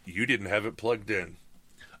you didn't have it plugged in.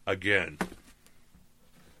 Again.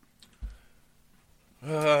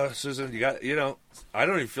 Susan, I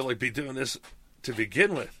don't even feel like doing this to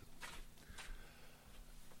begin with.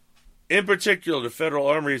 In particular, the federal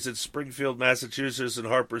armories at Springfield, Massachusetts, and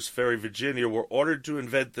Harpers Ferry, Virginia, were ordered to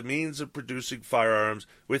invent the means of producing firearms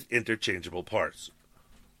with interchangeable parts.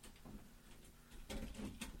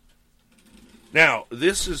 Now,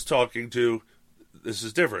 this is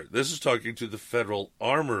different. This is talking to the federal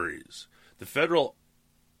armories. The federal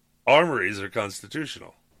armories are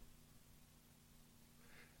constitutional.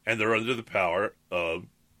 And they're under the power of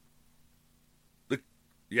the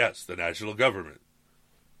national government.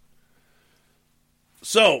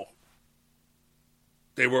 So,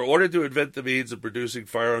 they were ordered to invent the means of producing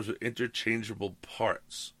firearms with interchangeable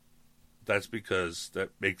parts. That's because that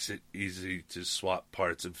makes it easy to swap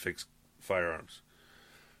parts and fix firearms.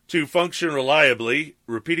 To function reliably,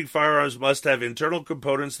 repeating firearms must have internal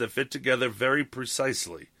components that fit together very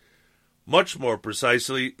precisely, much more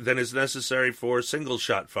precisely than is necessary for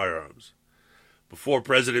single-shot firearms. Before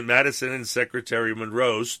President Madison and Secretary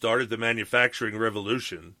Monroe started the manufacturing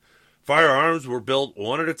revolution, firearms were built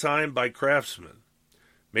one at a time by craftsmen.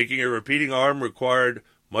 Making a repeating arm required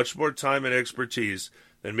much more time and expertise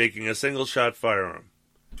than making a single-shot firearm.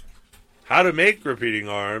 How to make repeating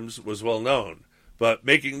arms was well known, but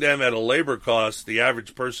making them at a labor cost the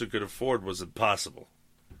average person could afford was impossible.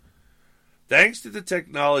 Thanks to the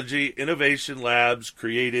technology innovation labs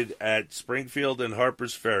created at Springfield and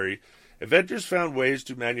Harpers Ferry, inventors found ways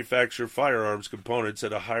to manufacture firearms components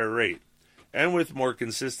at a higher rate and with more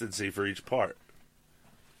consistency for each part.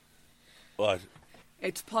 But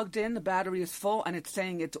it's plugged in, the battery is full, and it's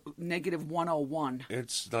saying it's negative 101.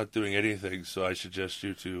 It's not doing anything, so I suggest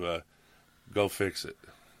you to go fix it.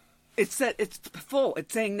 It's full.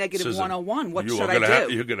 It's saying negative Susan, 101. What should I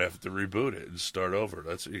do? You're going to have to reboot it and start over.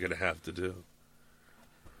 That's what you're going to have to do.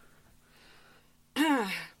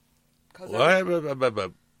 Well, I don't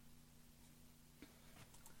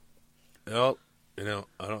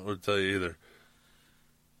want to tell you either.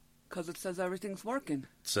 Because it says everything's working.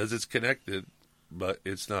 It says it's connected, but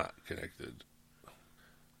it's not connected.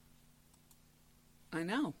 I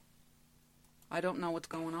know. I don't know what's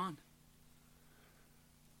going on.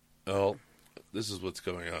 Oh, this is what's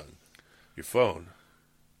going on. Your phone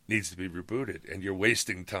needs to be rebooted, and you're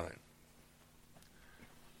wasting time.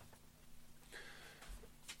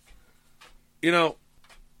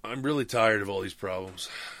 I'm really tired of all these problems.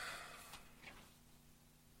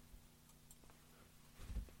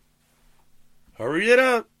 Hurry it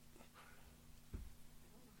up.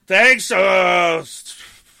 Thanks.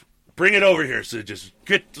 Bring it over here, so just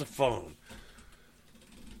get the phone.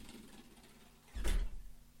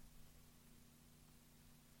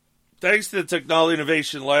 Thanks to the technology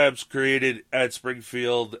innovation labs created at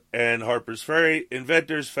Springfield and Harpers Ferry,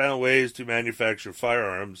 inventors found ways to manufacture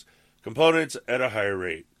firearms components at a higher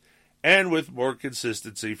rate and with more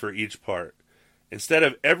consistency for each part. Instead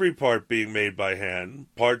of every part being made by hand,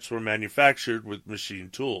 parts were manufactured with machine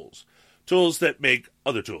tools that make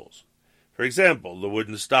other tools. For example, the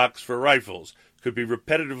wooden stocks for rifles could be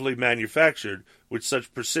repetitively manufactured with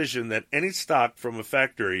such precision that any stock from a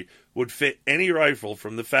factory would fit any rifle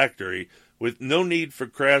from the factory with no need for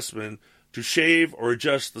craftsmen to shave or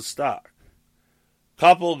adjust the stock.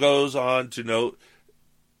 Koppel goes on to note,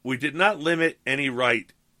 we did not limit any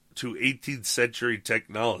right to 18th century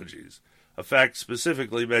technologies, a fact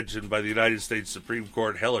specifically mentioned by the United States Supreme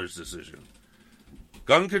Court Heller's decision.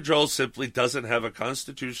 Gun control simply doesn't have a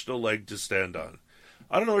constitutional leg to stand on.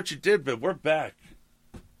 I don't know what you did, but we're back.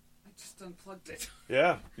 I just unplugged it.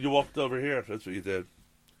 Yeah, you walked over here. That's what you did.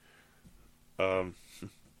 Hold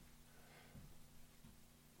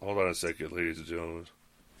on a second, ladies and gentlemen.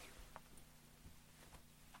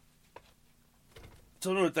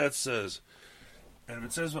 Tell me what that says. And if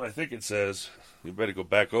it says what I think it says, you better go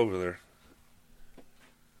back over there.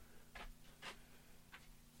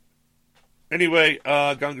 Anyway,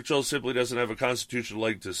 gun control simply doesn't have a constitutional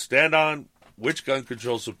leg to stand on. Which gun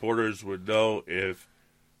control supporters would know if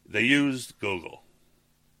they used Google?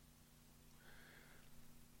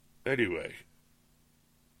 Anyway.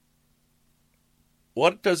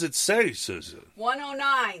 What does it say, Susan?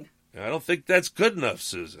 109. I don't think that's good enough,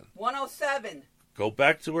 Susan. 107. Go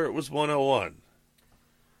back to where it was 101.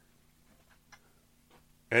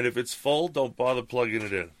 And if it's full, don't bother plugging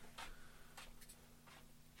it in.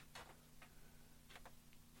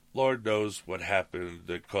 Lord knows what happened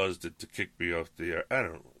that caused it to kick me off the air. I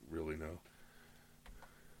don't really know.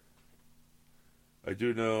 I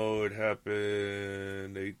do know it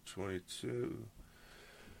happened 8:22.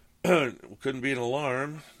 Couldn't be an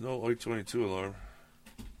alarm. No 8:22 alarm.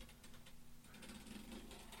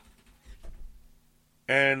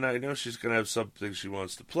 And I know she's going to have something she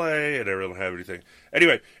wants to play, and I don't have anything.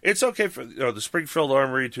 Anyway, it's okay for the Springfield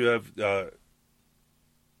Armory to have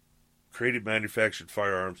created manufactured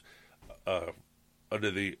firearms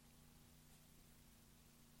under the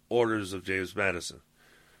orders of James Madison.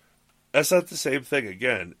 That's not the same thing,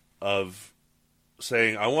 again, of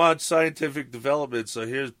saying, I want scientific development, so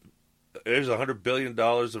here's $100 billion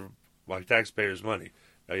of my taxpayers' money.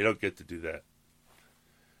 Now, you don't get to do that.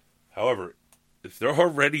 However, if they're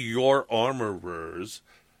already your armorers,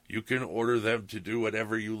 you can order them to do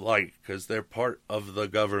whatever you like because they're part of the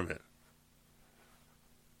government.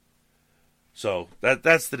 So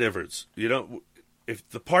that's the difference. You don't. If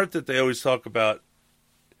the part that they always talk about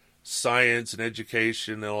science and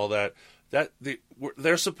education and all that,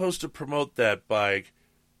 they're supposed to promote that by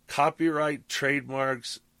copyright,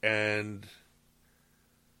 trademarks. I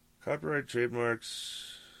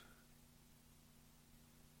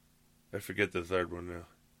forget the third one now.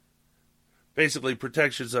 Basically,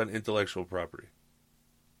 protections on intellectual property.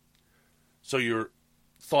 So your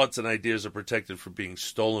thoughts and ideas are protected from being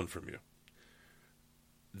stolen from you.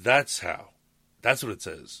 That's how. That's what it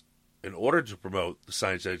says. In order to promote the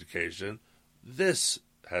science education, this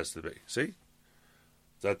has to be. See?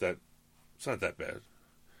 It's not that bad.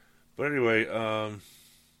 But anyway, oh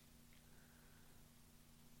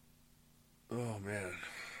man.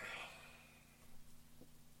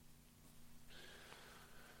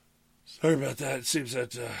 Sorry about that. It seems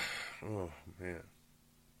that, oh man.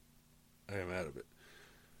 I am out of it.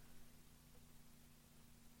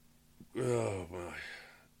 Oh my.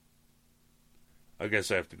 I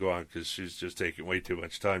guess I have to go on because she's just taking way too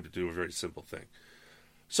much time to do a very simple thing.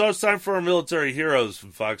 So it's time for our military heroes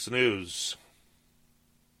from Fox News.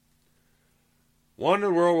 One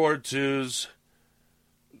of World War II's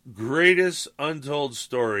greatest untold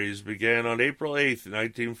stories began on April 8th,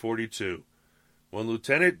 1942, when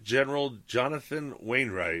Lieutenant General Jonathan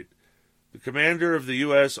Wainwright, the commander of the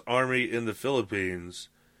U.S. Army in the Philippines,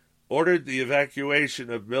 ordered the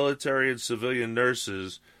evacuation of military and civilian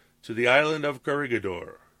nurses to the island of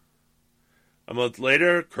Corregidor. A month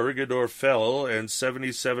later, Corregidor fell and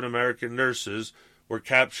 77 American nurses were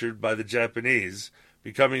captured by the Japanese,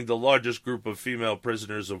 becoming the largest group of female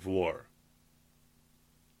prisoners of war.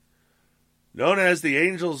 Known as the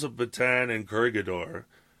Angels of Bataan and Corregidor,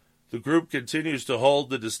 the group continues to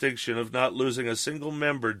hold the distinction of not losing a single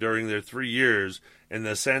member during their 3 years in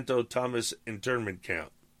the Santo Tomas internment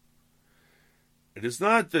camp. It is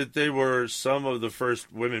not that they were some of the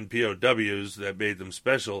first women POWs that made them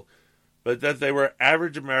special, but that they were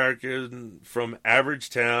average American from average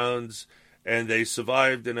towns, and they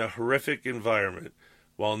survived in a horrific environment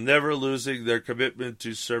while never losing their commitment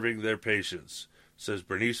to serving their patients, says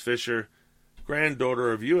Bernice Fisher,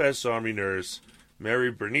 granddaughter of U.S. Army nurse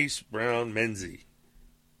Mary Bernice Brown Menzie.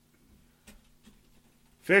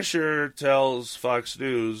 Fisher tells Fox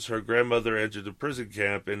News her grandmother entered the prison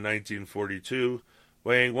camp in 1942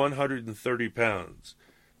 weighing 130 pounds,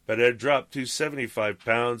 but had dropped to 75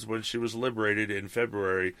 pounds when she was liberated in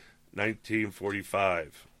February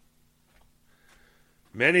 1945.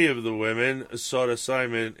 Many of the women sought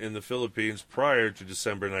assignment in the Philippines prior to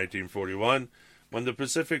December 1941, when the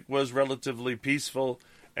Pacific was relatively peaceful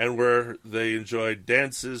and where they enjoyed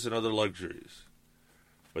dances and other luxuries.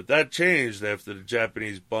 But that changed after the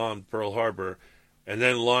Japanese bombed Pearl Harbor and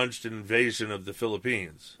then launched an invasion of the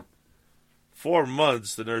Philippines. 4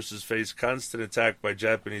 months, the nurses faced constant attack by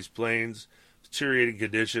Japanese planes, deteriorating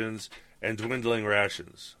conditions, and dwindling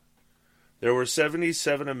rations. There were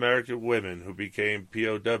 77 American women who became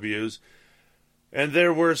POWs, and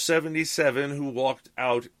there were 77 who walked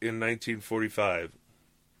out in 1945.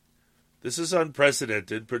 This is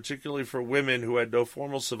unprecedented, particularly for women who had no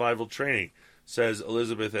formal survival training, says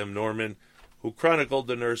Elizabeth M. Norman, who chronicled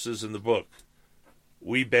the nurses in the book,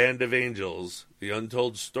 We Band of Angels, the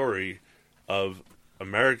untold story of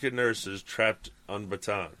American nurses trapped on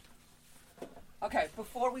Bataan. Okay,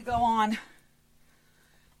 before we go on,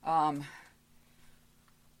 I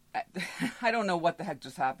don't know what the heck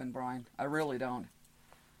just happened, Brian. I really don't.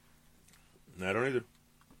 I don't either.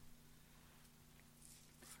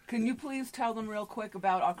 Can you please tell them real quick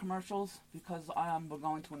about our commercials? Because we're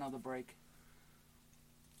going to another break.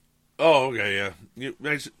 Oh, okay, yeah.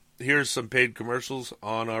 Here's some paid commercials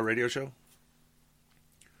on our radio show.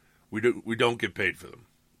 We don't get paid for them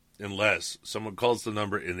unless someone calls the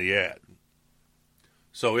number in the ad.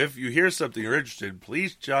 So if you hear something you're interested in,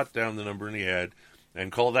 please jot down the number in the ad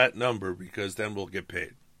and call that number, because then we'll get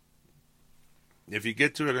paid. If you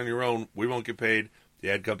get to it on your own, we won't get paid. The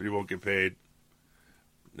ad company won't get paid.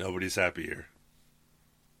 Nobody's happy here.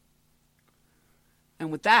 And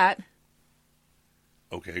with that...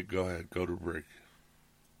 Okay, go ahead. Go to break.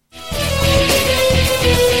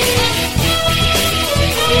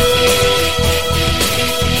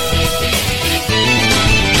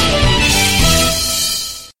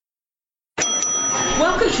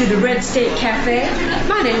 Welcome to the Red State Cafe.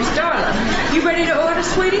 My name's Darla. You ready to order,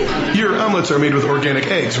 sweetie? Your omelets are made with organic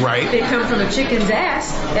eggs, right? They come from a chicken's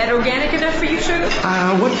ass. That organic enough for you, sugar?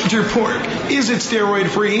 What's your pork? Is it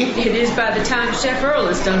steroid-free? It is by the time Chef Earl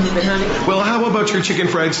is done with it, honey. Well, how about your chicken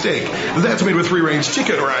fried steak? That's made with free-range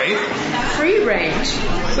chicken, right? Free range?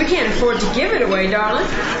 We can't afford to give it away, darling.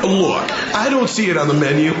 Look, I don't see it on the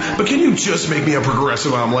menu, but can you just make me a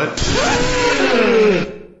progressive omelet?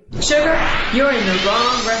 Sugar, you're in the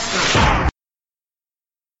wrong restaurant.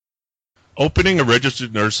 Opening a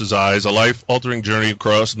Registered Nurse's Eyes, A Life-Altering Journey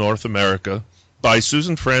Across North America by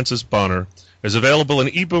Susan Francis Bonner is available in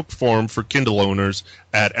ebook form for Kindle owners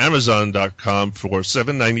at Amazon.com for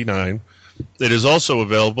 $7.99. It is also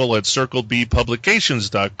available at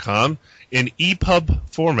CircleBPublications.com in EPUB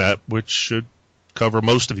format, which should cover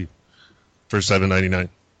most of you, for $7.99.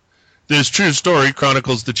 This true story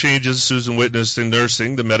chronicles the changes Susan witnessed in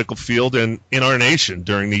nursing, the medical field, and in our nation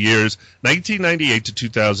during the years 1998 to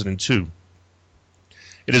 2002.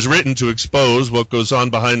 It is written to expose what goes on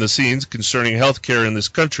behind the scenes concerning healthcare in this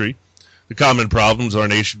country, the common problems our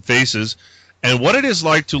nation faces, and what it is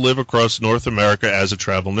like to live across North America as a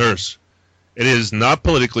travel nurse. It is not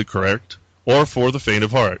politically correct or for the faint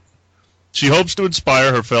of heart. She hopes to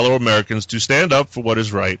inspire her fellow Americans to stand up for what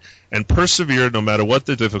is right and persevere no matter what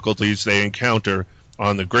the difficulties they encounter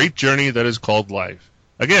on the great journey that is called life.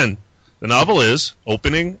 Again, the novel is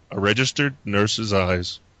Opening a Registered Nurse's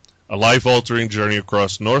Eyes, A Life-Altering Journey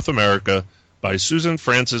Across North America by Susan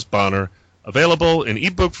Francis Bonner, available in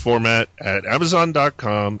ebook format at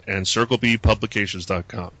Amazon.com and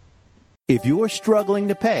CircleBPublications.com. If you're struggling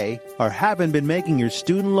to pay or haven't been making your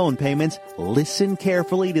student loan payments, listen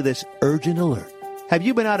carefully to this urgent alert. Have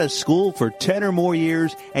you been out of school for 10 or more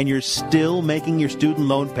years and you're still making your student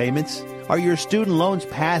loan payments? Are your student loans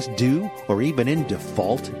past due or even in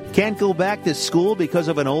default? Can't go back to school because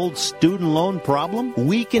of an old student loan problem?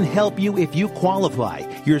 We can help you if you qualify.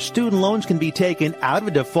 Your student loans can be taken out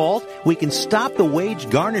of default. We can stop the wage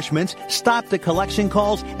garnishments, stop the collection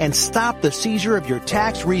calls, and stop the seizure of your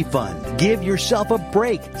tax refund. Give yourself a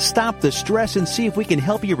break. Stop the stress and see if we can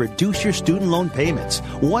help you reduce your student loan payments.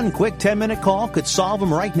 One quick 10-minute call could solve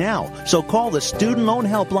them right now. So call the Student Loan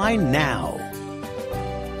Helpline now.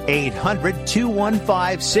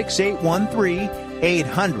 800-215-6813,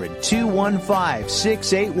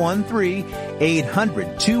 800-215-6813,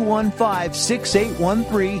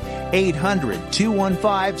 800-215-6813,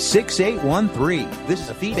 800-215-6813. This is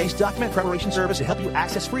a fee-based document preparation service to help you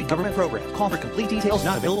access free government programs. Call for complete details,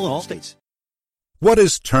 not available in all states. What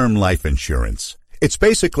is term life insurance? It's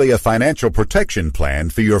basically a financial protection plan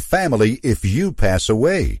for your family if you pass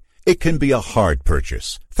away. It can be a hard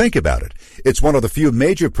purchase. Think about it. It's one of the few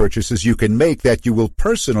major purchases you can make that you will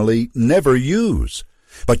personally never use.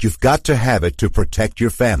 But you've got to have it to protect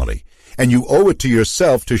your family. And you owe it to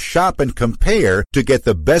yourself to shop and compare to get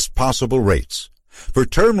the best possible rates. For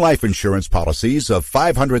term life insurance policies of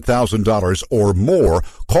 $500,000 or more,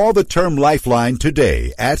 call the Term Lifeline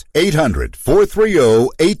today at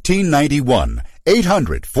 800-430-1891.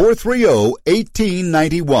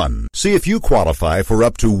 800-430-1891. See if you qualify for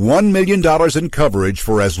up to $1 million in coverage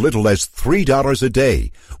for as little as $3 a day.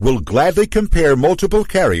 We'll gladly compare multiple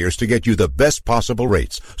carriers to get you the best possible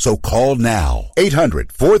rates. So call now.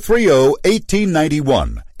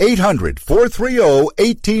 800-430-1891.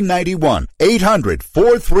 800-430-1891.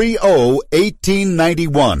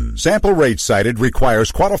 800-430-1891. Sample rate cited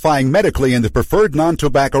requires qualifying medically in the preferred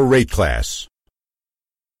non-tobacco rate class.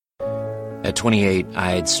 At 28,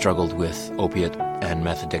 I had struggled with opiate and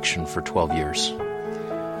meth addiction for 12 years.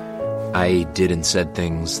 I did and said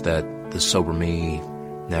things that the sober me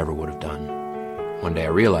never would have done. One day I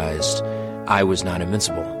realized I was not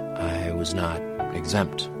invincible. I was not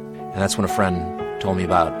exempt. And that's when a friend told me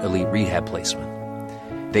about elite rehab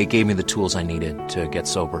placement. They gave me the tools I needed to get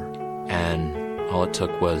sober, and all it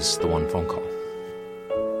took was the one phone call.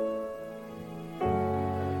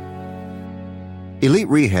 Elite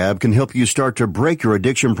Rehab can help you start to break your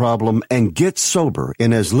addiction problem and get sober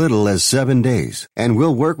in as little as 7 days. And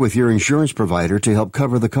we'll work with your insurance provider to help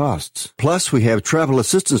cover the costs. Plus, we have travel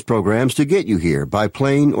assistance programs to get you here by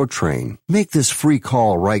plane or train. Make this free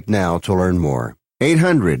call right now to learn more.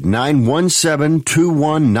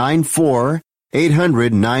 800-917-2194.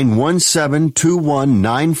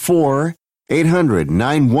 800-917-2194.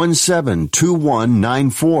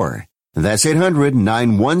 800-917-2194. That's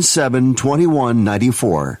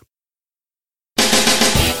 800-917-2194.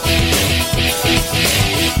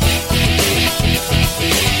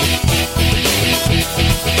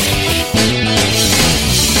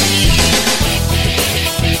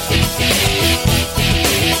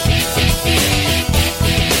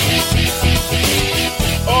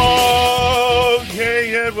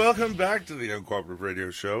 Okay, and welcome back to the Uncooperative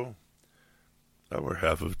Radio Show. Hour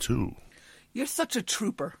half of 2. You're such a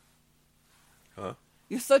trooper. Huh?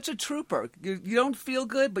 You're such a trooper. You don't feel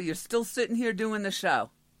good, but you're still sitting here doing the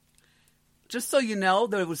show. Just so you know,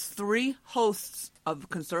 there was 3 hosts of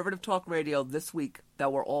Conservative Talk Radio this week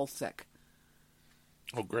that were all sick.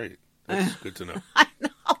 Oh, great. That's good to know. I know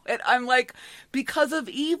it. I'm like, because of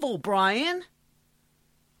evil, Brian.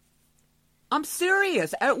 I'm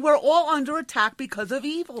serious. We're all under attack because of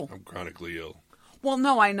evil. I'm chronically ill. Well,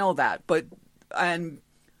 no, I know that, and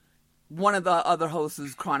one of the other hosts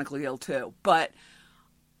is chronically ill too. But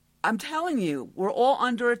I'm telling you, we're all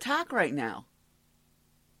under attack right now.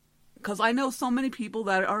 Because I know so many people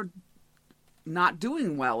that are not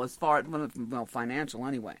doing well as far as, well, financial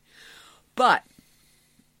anyway. But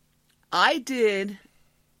I did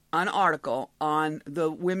an article on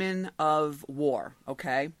the women of war,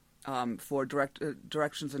 okay, for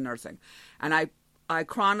directions in nursing. And I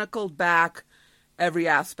chronicled back every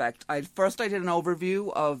aspect. First I did an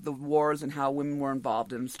overview of the wars and how women were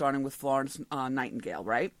involved in, starting with Florence Nightingale,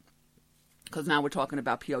 right? Because now we're talking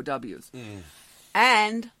about POWs.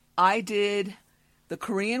 And I did the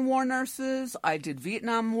Korean War nurses, I did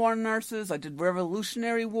Vietnam War nurses, I did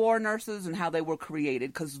Revolutionary War nurses and how they were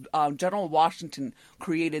created, because General Washington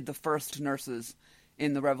created the first nurses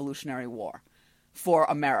in the Revolutionary War for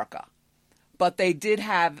America. But they did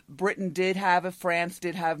have, Britain did have it, France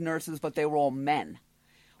did have nurses, but they were all men.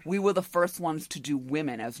 We were the first ones to do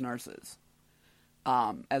women as nurses,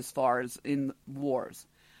 as far as in wars.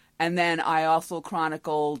 And then I also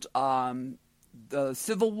chronicled the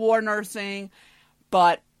Civil War nursing.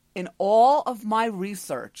 But in all of my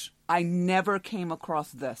research, I never came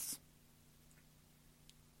across this.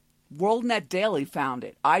 WorldNet Daily found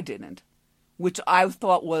it. I didn't, which I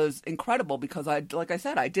thought was incredible because like I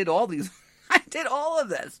said, I did all these. I did all of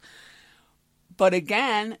this. But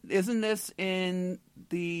again, isn't this in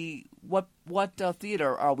the what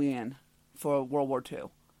theater are we in for World War II?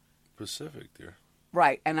 Pacific, dear.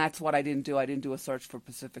 Right, and that's what I didn't do. I didn't do a search for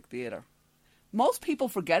Pacific Theater. Most people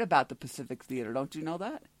forget about the Pacific Theater. Don't you know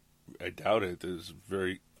that? I doubt it. There's a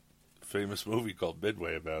very famous movie called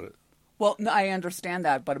Midway about it. Well, no, I understand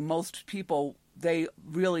that, but most people, they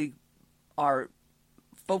really are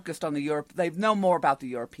focused on the Europe. They know more about the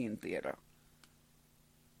European theater.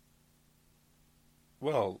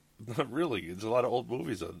 Well, not really. There's a lot of old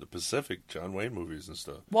movies on the Pacific, John Wayne movies and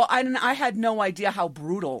stuff. Well, I had no idea how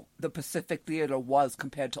brutal the Pacific Theater was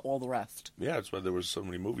compared to all the rest. Yeah, that's why there were so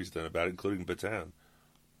many movies done about it, including Bataan.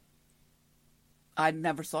 I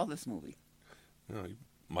never saw this movie. No, you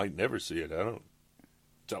might never see it.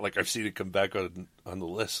 It's not like I've seen it come back on the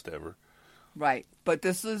list ever. Right, but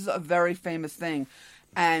this is a very famous thing,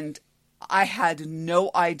 and I had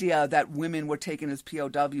no idea that women were taken as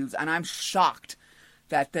POWs, and I'm shocked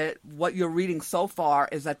that what you're reading so far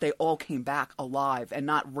is that they all came back alive and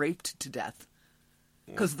not raped to death.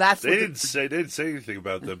 Because that's they didn't say anything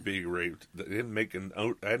about them being raped. They didn't make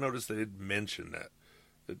I noticed they didn't mention that.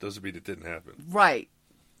 That doesn't mean it didn't happen. Right.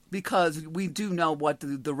 Because we do know what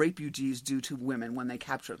the refugees do to women when they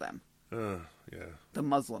capture them. Yeah. The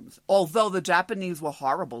Muslims. Although the Japanese were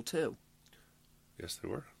horrible, too. Yes, they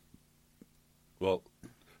were. Well,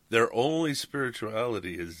 their only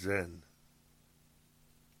spirituality is Zen.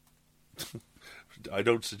 I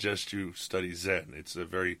don't suggest you study Zen. It's a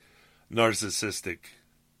very narcissistic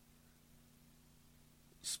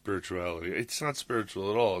spirituality. It's not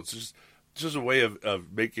spiritual at all. It's just a way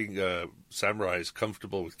of making samurais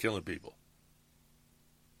comfortable with killing people.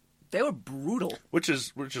 They were brutal. Which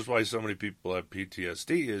is why so many people have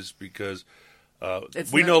PTSD, is because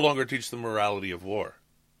we no longer teach the morality of war.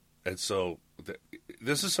 And so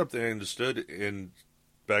this is something I understood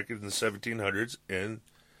back in the 1700s in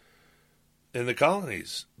the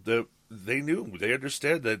colonies. They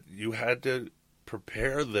understand that you had to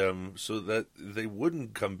prepare them so that they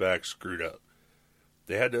wouldn't come back screwed up.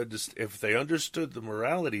 They had to if they understood the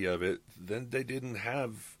morality of it, then they didn't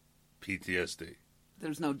have PTSD.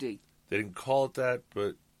 There's no D. They didn't call it that,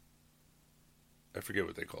 but I forget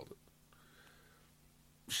what they called it.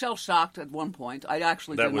 Shell-shocked at one point. I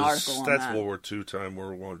actually did an article on that. That's World War II time,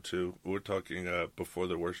 World War II. We're talking before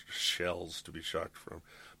there were shells to be shocked from.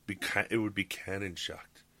 It would be cannon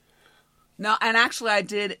shocked. No, and actually I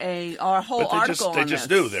did our whole article on this. They just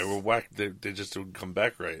knew. They were whacked. They just didn't come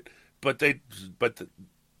back right. But that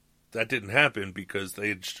didn't happen because they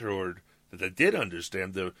ensured that they did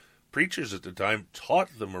understand. The preachers at the time taught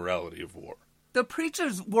the morality of war. The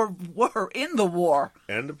preachers were in the war.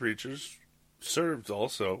 And the preachers served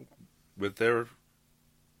also with their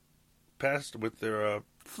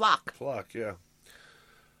flock. Flock, yeah.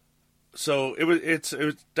 So that's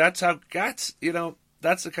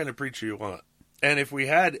the kind of preacher you want. And if we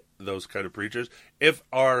had those kind of preachers, if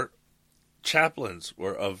our chaplains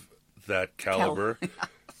were of that caliber,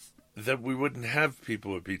 then we wouldn't have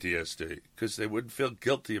people with PTSD, because they wouldn't feel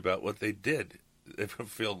guilty about what they did. They would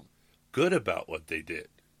feel good about what they did.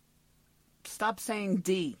 Stop saying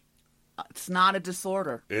D. It's not a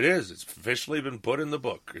disorder. It is. It's officially been put in the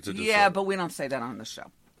book. It's a disorder. Yeah, but we don't say that on the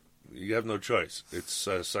show. You have no choice. It's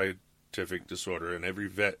a scientific disorder, and every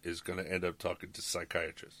vet is going to end up talking to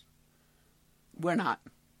psychiatrists. We're not.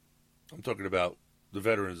 I'm talking about the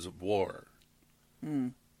veterans of war.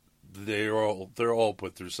 Mm. They're all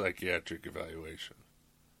put through psychiatric evaluation.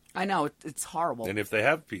 I know, it's horrible. And if they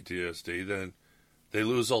have PTSD, then they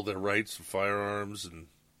lose all their rights of firearms, and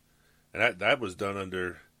that was done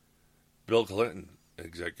under Bill Clinton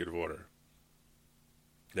executive order.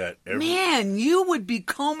 Man, you would be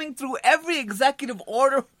combing through every executive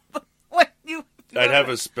order when you. I'd have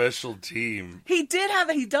a special team. He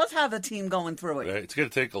does have a team going through it. It's going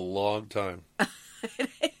to take a long time. It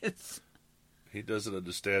is. He doesn't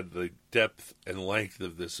understand the depth and length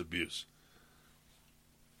of this abuse.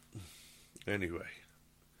 Anyway,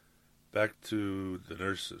 back to the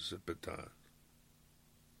nurses at Bataan.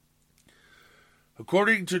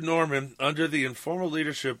 According to Norman, under the informal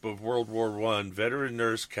leadership of World War I veteran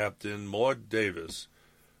nurse Captain Maud Davis,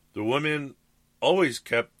 the women always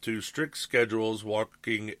kept to strict schedules,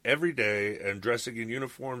 walking every day and dressing in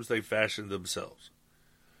uniforms they fashioned themselves.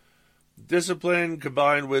 Discipline,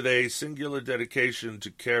 combined with a singular dedication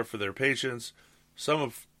to care for their patients, some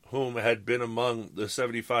of whom had been among the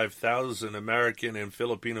 75,000 American and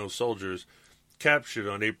Filipino soldiers captured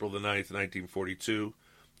on April the 9th, 1942,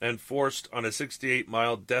 and forced on a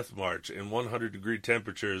 68-mile death march in 100-degree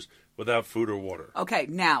temperatures without food or water. Okay,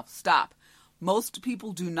 now, stop. Most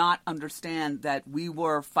people do not understand that we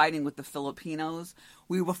were fighting with the Filipinos.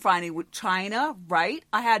 We were fighting with China, right?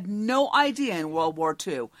 I had no idea in World War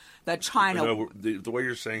II that China... No, the way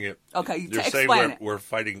you're saying it... Okay, you're saying we're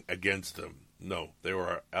fighting against them. No, they were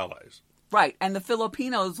our allies. Right, and the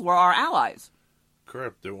Filipinos were our allies.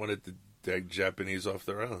 Correct. They wanted to take Japanese off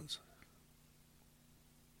their islands.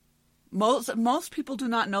 Most people do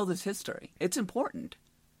not know this history. It's important.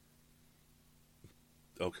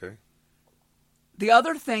 Okay. The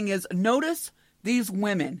other thing is, notice these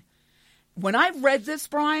women. When I read this,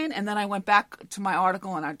 Brian, and then I went back to my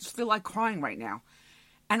article, and I just feel like crying right now.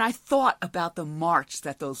 And I thought about the march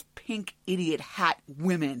that those pink idiot hat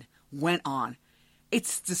women went on.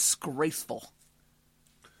 It's disgraceful.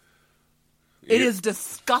 Yeah. It is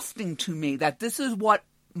disgusting to me that this is what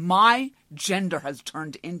my gender has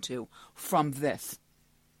turned into from this.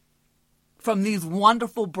 From these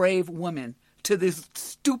wonderful, brave women to these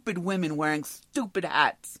stupid women wearing stupid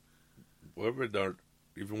hats. Women aren't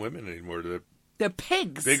even women anymore. They're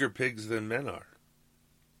pigs. Bigger pigs than men are.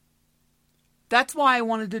 That's why I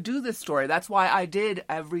wanted to do this story. That's why I did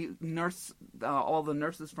every nurse, all the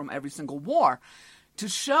nurses from every single war, to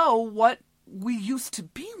show what we used to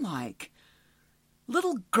be like.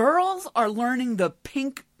 Little girls are learning the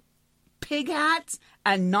pink pig hats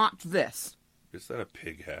and not this. Is that a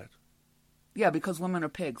pig hat? Yeah, because women are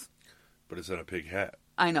pigs. But it's not a pig hat.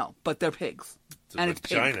 I know, but they're pigs. It's a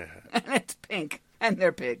vagina hat. And it's pink. And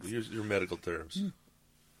they're pigs. Use your medical terms.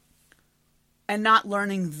 And not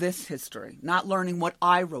learning this history. Not learning what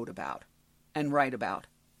I wrote about and write about.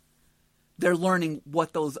 They're learning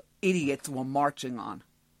what those idiots were marching on.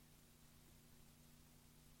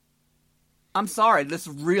 I'm sorry, this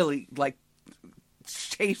really,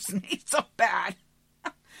 chafes me so bad.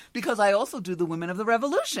 Because I also do the Women of the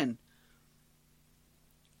Revolution.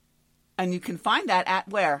 And you can find that at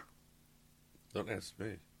where? Don't ask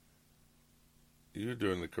me. You're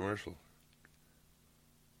doing the commercial.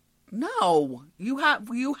 No, we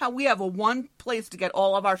have a one place to get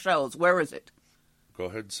all of our shows. Where is it? Go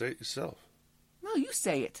ahead and say it yourself. No, you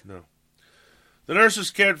say it. No. The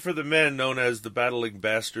nurses cared for the men known as the battling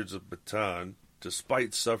bastards of Bataan,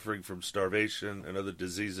 despite suffering from starvation and other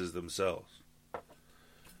diseases themselves.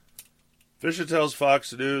 Fisher tells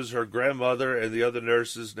Fox News her grandmother and the other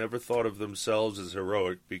nurses never thought of themselves as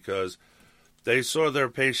heroic because they saw their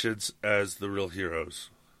patients as the real heroes.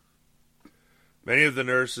 Many of the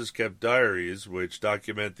nurses kept diaries which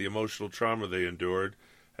document the emotional trauma they endured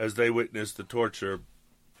as they witnessed the torture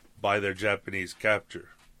by their Japanese captor.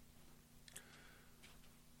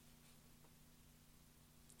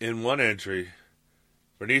 In one entry,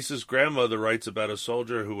 Bernice's grandmother writes about a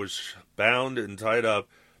soldier who was bound and tied up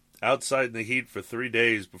outside in the heat for 3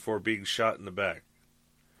 days before being shot in the back.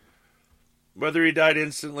 Whether he died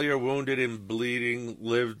instantly or wounded and bleeding,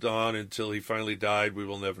 lived on until he finally died, we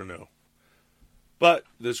will never know. But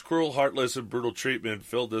this cruel, heartless, and brutal treatment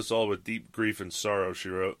filled us all with deep grief and sorrow, she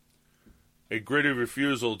wrote. A gritty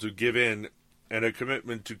refusal to give in and a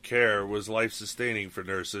commitment to care was life-sustaining for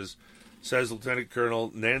nurses, says Lieutenant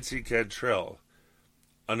Colonel Nancy Cantrell,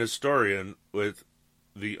 an historian with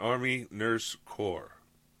the Army Nurse Corps.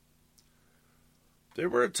 They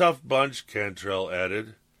were a tough bunch, Cantrell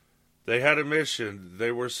added. They had a mission.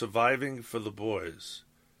 They were surviving for the boys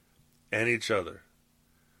and each other.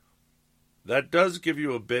 That does give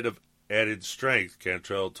you a bit of added strength,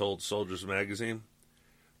 Cantrell told Soldiers Magazine.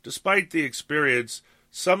 Despite the experience,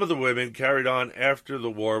 some of the women carried on after the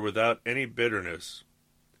war without any bitterness.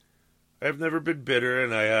 I have never been bitter,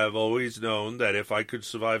 and I have always known that if I could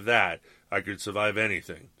survive that, I could survive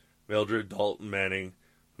anything. Mildred Dalton Manning,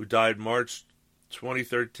 who died March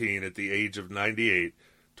 2013 at the age of 98,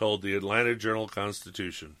 told the Atlanta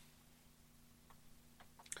Journal-Constitution.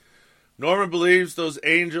 Norman believes those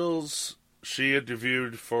angels she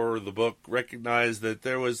interviewed for the book recognized that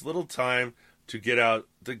there was little time to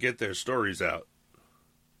get their stories out.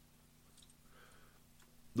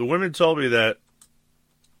 The women told me that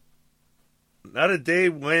not a day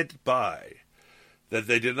went by that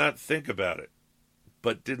they did not think about it,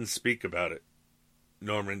 but didn't speak about it,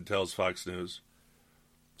 Norman tells Fox News.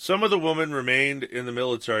 Some of the women remained in the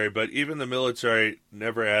military, but even the military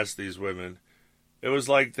never asked these women. It was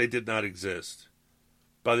like they did not exist.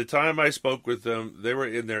 By the time I spoke with them, they were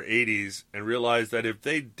in their 80s and realized that if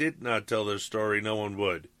they did not tell their story, no one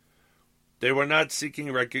would. They were not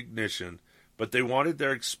seeking recognition, but they wanted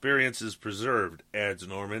their experiences preserved, adds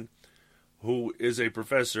Norman, who is a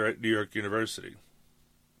professor at New York University.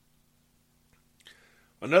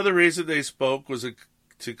 Another reason they spoke was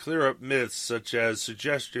to clear up myths such as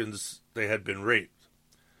suggestions they had been raped.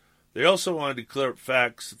 They also wanted to clear up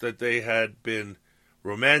facts that they had been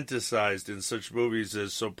romanticized in such movies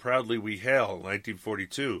as So Proudly We Hail,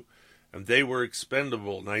 1942, and They Were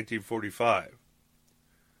Expendable, 1945.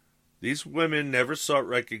 These women never sought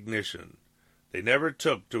recognition. They never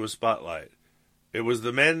took to a spotlight. It was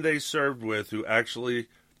the men they served with who actually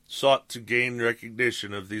sought to gain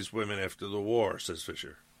recognition of these women after the war, says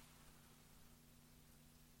Fisher.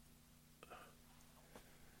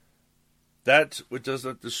 That which does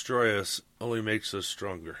not destroy us only makes us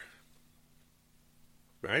stronger.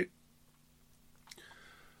 Right?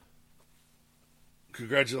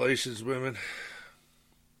 Congratulations, women.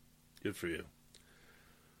 Good for you.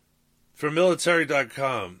 From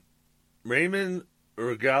military.com, Raymond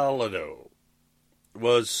Regalado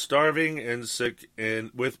was starving and sick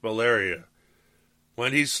with malaria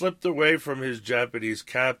when he slipped away from his Japanese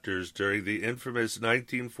captors during the infamous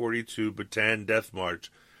 1942 Bataan Death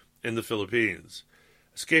March in the Philippines,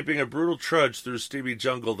 escaping a brutal trudge through steamy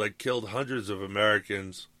jungle that killed hundreds of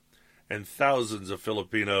Americans and thousands of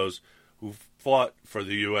Filipinos who fought for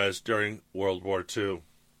the U.S. during World War II.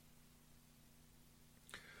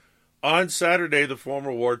 On Saturday, the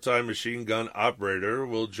former wartime machine gun operator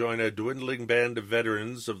will join a dwindling band of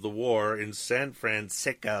veterans of the war in San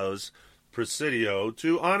Francisco's Presidio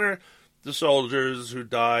to honor the soldiers who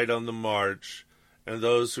died on the march and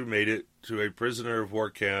those who made it to a prisoner of war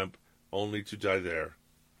camp only to die there.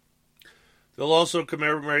 They'll also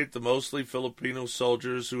commemorate the mostly Filipino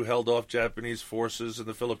soldiers who held off Japanese forces in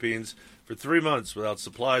the Philippines for 3 months without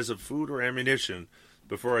supplies of food or ammunition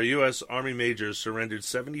before a U.S. Army major surrendered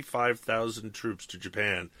 75,000 troops to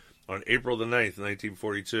Japan on April the 9th,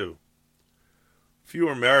 1942. Few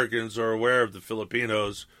Americans are aware of the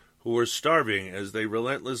Filipinos who were starving as they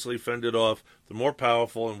relentlessly fended off the more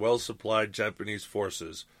powerful and well-supplied Japanese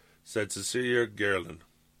forces, said Cecilia Gerlin,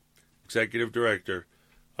 executive director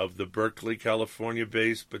of the Berkeley,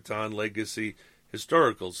 California-based Bataan Legacy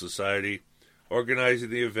Historical Society, organizing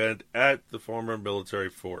the event at the former military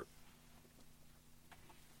fort.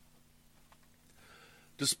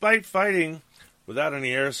 Despite fighting without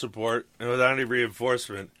any air support and without any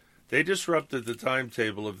reinforcement, they disrupted the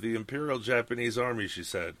timetable of the Imperial Japanese Army, she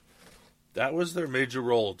said. That was their major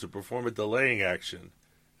role, to perform a delaying action,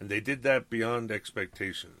 and they did that beyond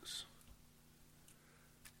expectations.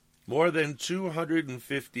 More than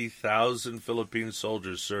 250,000 Philippine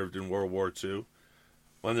soldiers served in World War II,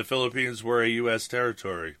 when the Philippines were a U.S.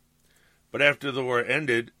 territory. But after the war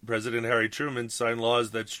ended, President Harry Truman signed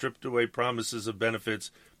laws that stripped away promises of benefits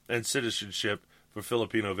and citizenship for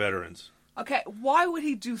Filipino veterans. Okay, why would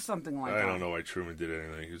he do something like that? I don't know why Truman did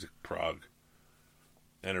anything. He was a Prague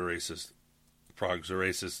and a racist. Prague's a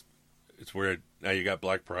racist. It's weird. Now you got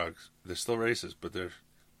black Pragues. They're still racist, but they're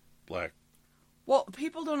black. Well,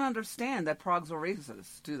 people don't understand that Pragues are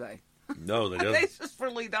racist, do they? No, they don't. They just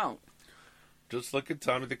really don't. Just look at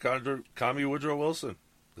Tommy Woodrow Wilson.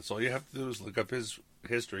 That's all you have to do is look up his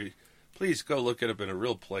history. Please go look it up in a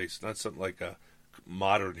real place, not something like a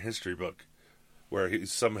modern history book where him and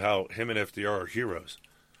FDR are heroes.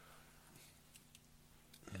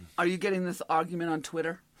 Are you getting this argument on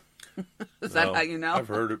Twitter? Is that how you know? I've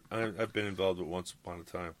heard it. I've been involved with it once upon a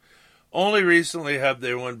time. Only recently have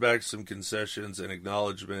they won back some concessions and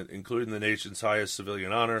acknowledgement, including the nation's highest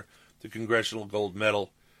civilian honor, the Congressional Gold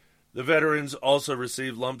Medal. The veterans also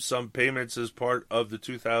received lump sum payments as part of the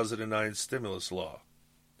 2009 stimulus law.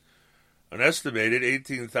 An estimated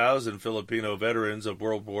 18,000 Filipino veterans of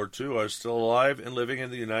World War II are still alive and living in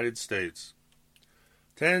the United States.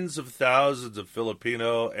 Tens of thousands of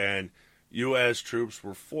Filipino and U.S. troops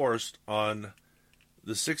were forced on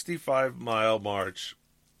the 65-mile march,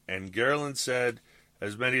 and Gerlin said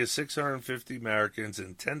as many as 650 Americans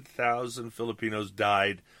and 10,000 Filipinos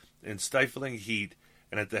died in stifling heat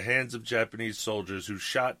and at the hands of Japanese soldiers who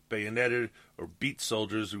shot, bayoneted, or beat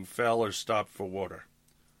soldiers who fell or stopped for water.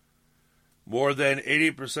 More than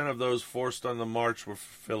 80% of those forced on the march were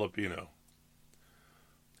Filipino.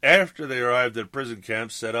 After they arrived at prison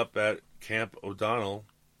camps set up at Camp O'Donnell,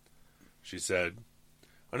 she said,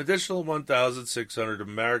 an additional 1,600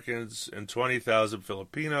 Americans and 20,000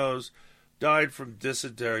 Filipinos died from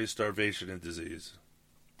dysentery, starvation, and disease.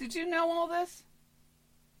 Did you know all this?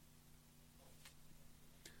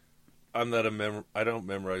 I don't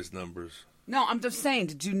memorize numbers. No, I'm just saying,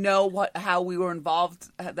 did you know how we were involved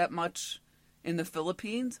that much in the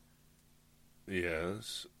Philippines?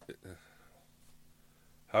 Yes.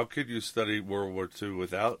 How could you study World War II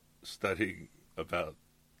without studying about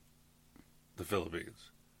the Philippines?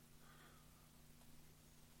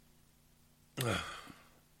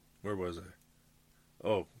 Where was I?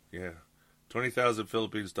 Oh, yeah. 20,000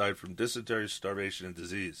 Philippines died from dysentery, starvation, and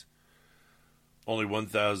disease. Only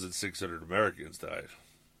 1,600 Americans died.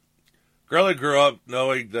 Gerlin grew up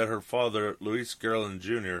knowing that her father, Luis Gerlin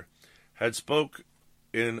Jr., had spoke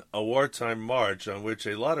in a wartime march on which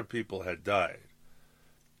a lot of people had died.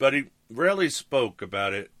 But he rarely spoke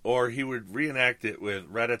about it, or he would reenact it with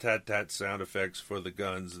rat-a-tat-tat sound effects for the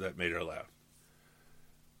guns that made her laugh.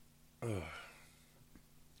 Oh.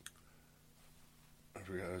 I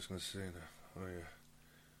forgot what I was going to say now. Oh,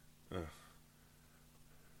 yeah. Oh.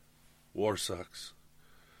 War sucks.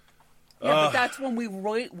 Yeah, but that's when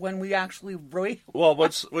we actually write. Well,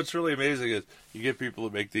 what's really amazing is you get people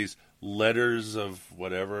to make these letters of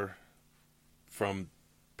whatever from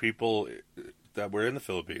people that were in the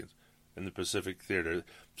Philippines, in the Pacific Theater.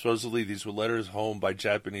 Supposedly these were letters home by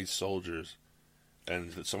Japanese soldiers,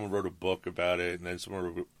 and someone wrote a book about it, and then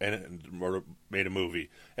someone made a movie.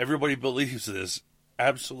 Everybody believes this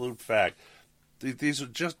absolute fact.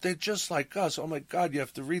 They're just like us. Oh my God, you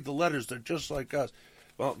have to read the letters. They're just like us.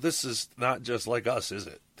 Well, this is not just like us, is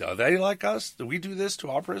it? Are they like us? Do we do this to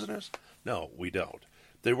our prisoners? No, we don't.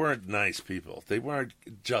 They weren't nice people. They weren't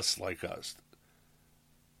just like us.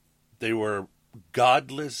 They were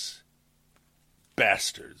godless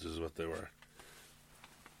bastards is what they were.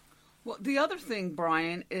 Well, the other thing,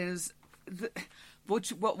 Brian, is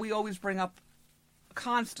what we always bring up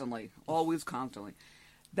constantly,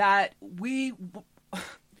 that we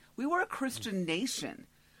were a Christian nation.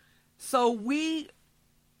 So we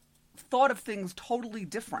thought of things totally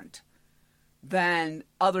different than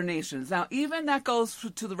other nations. Now, even that goes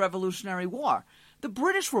to the Revolutionary War. The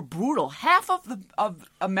British were brutal. Half of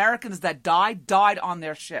Americans that died on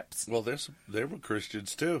their ships. Well, they were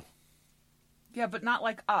Christians too. Yeah, but not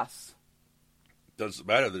like us. Doesn't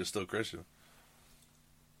matter. They're still Christian.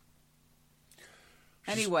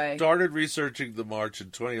 Anyway. She started researching the march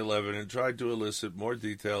in 2011 and tried to elicit more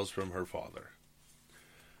details from her father.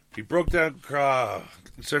 He broke down,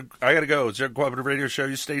 said, I gotta go. It's your Uncooperative Radio Show.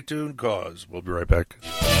 You stay tuned, cause we'll be right back.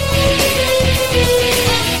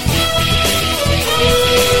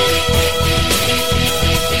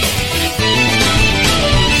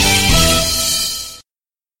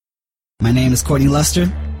 My name is Courtney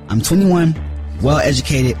Luster. I'm 21,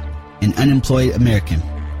 well-educated, and unemployed American.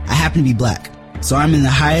 I happen to be black, so I'm in the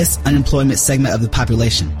highest unemployment segment of the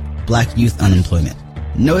population, black youth unemployment.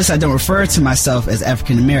 Notice I don't refer to myself as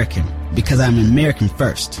African American because I'm an American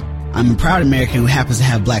first. I'm a proud American who happens to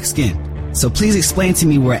have black skin. So please explain to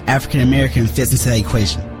me where African American fits into that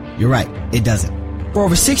equation. You're right, it doesn't. For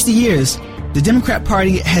over 60 years, the Democrat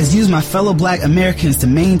Party has used my fellow black Americans to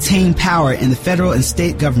maintain power in the federal and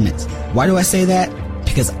state governments. Why do I say that?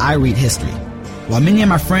 Because I read history. While many of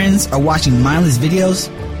my friends are watching mindless videos,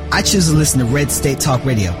 I choose to listen to Red State Talk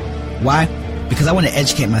Radio. Why? Because I want to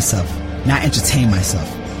educate myself, not entertain myself.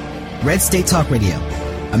 Red State Talk Radio,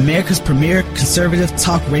 America's premier conservative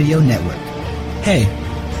talk radio network. Hey,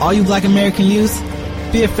 all you black American youth,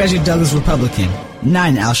 be a Frederick Douglass Republican, not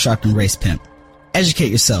an Al Sharpton race pimp.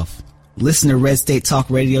 Educate yourself. Listen to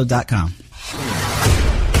RedStateTalkRadio.com.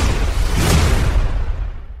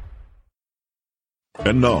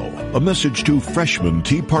 And now, a message to freshman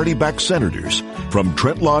Tea Party-backed senators from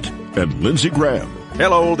Trent Lott and Lindsey Graham.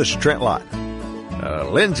 Hello, this is Trent Lott.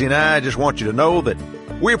 Lindsey and I just want you to know that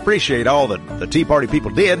we appreciate all that the Tea Party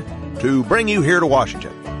people did to bring you here to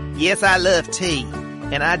Washington. Yes, I love tea,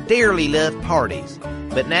 and I dearly love parties.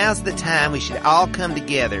 But now's the time we should all come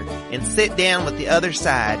together and sit down with the other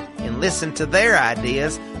side and listen to their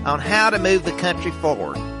ideas on how to move the country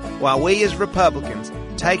forward, while we as Republicans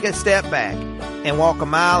take a step back and walk a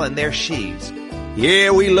mile in their shoes.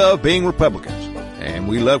 Yeah, we love being Republicans, and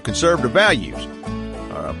we love conservative values.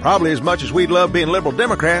 Probably as much as we'd love being liberal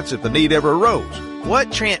Democrats if the need ever arose.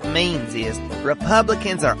 What Trent means is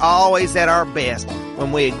Republicans are always at our best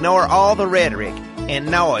when we ignore all the rhetoric and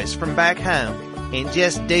noise from back home and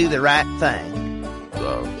just do the right thing.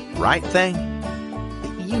 The right thing?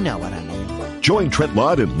 You know what I mean. Join Trent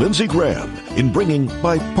Lott and Lindsey Graham in bringing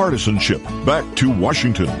bipartisanship back to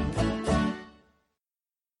Washington.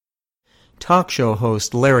 Talk show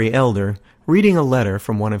host Larry Elder reading a letter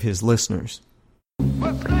from one of his listeners.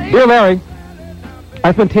 Dear Larry,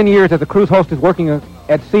 I spent 10 years as a cruise hostess working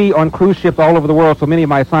at sea on cruise ships all over the world, so many of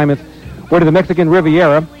my assignments were to the Mexican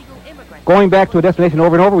Riviera. Going back to a destination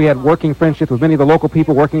over and over, we had working friendships with many of the local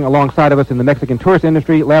people working alongside of us in the Mexican tourist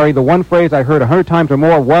industry. Larry, the one phrase I heard 100 times or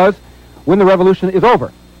more was, when the revolution is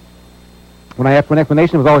over. When I asked for an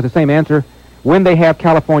explanation, it was always the same answer, when they have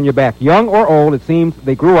California back. Young or old, it seems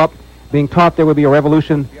they grew up being taught there would be a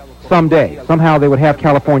revolution someday. Somehow they would have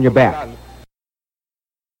California back.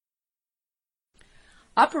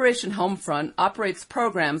 Operation Homefront operates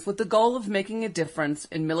programs with the goal of making a difference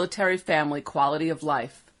in military family quality of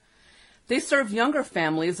life. They serve younger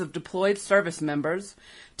families of deployed service members,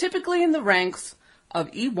 typically in the ranks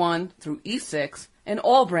of E1 through E6 in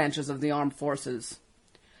all branches of the armed forces.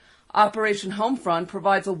 Operation Homefront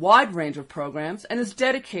provides a wide range of programs and is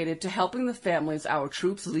dedicated to helping the families our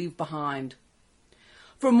troops leave behind.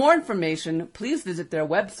 For more information, please visit their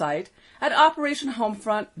website at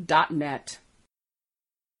operationhomefront.net.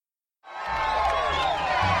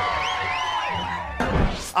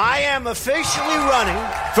 I am officially running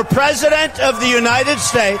for President of the United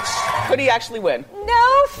States. Could he actually win?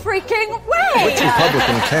 No freaking way! Which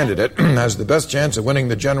Republican candidate has the best chance of winning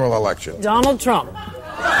the general election? Donald Trump.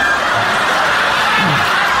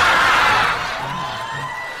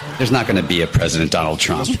 There's not going to be a President Donald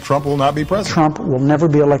Trump. Trump will not be president. Trump will never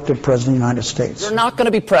be elected president of the United States. You're not going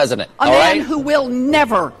to be president. A man who will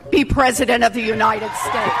never be president of the United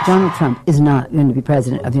States. Donald Trump is not going to be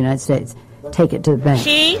president of the United States. Take it to the bank.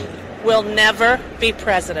 He will never be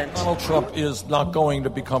president. Donald Trump is not going to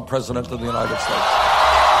become president of the United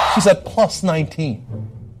States. She's at plus 19.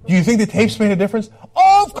 Do you think the tapes made a difference?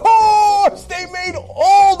 Of course! They made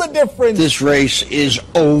all the difference! This race is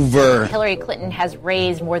over. Hillary Clinton has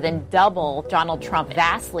raised more than double Donald Trump,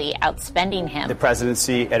 vastly outspending him. The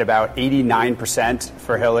presidency at about 89%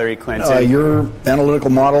 for Hillary Clinton. Your analytical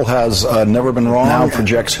model has never been wrong. Now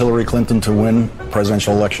projects Hillary Clinton to win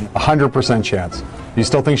presidential election. 100% chance. You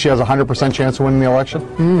still think she has a 100% chance of winning the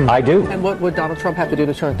election? I do. And what would Donald Trump have to do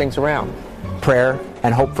to turn things around? Prayer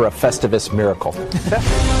and hope for a Festivus miracle.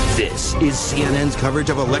 This is CNN's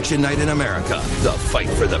coverage of Election Night in America, the fight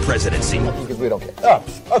for the presidency. Because we don't care. Oh,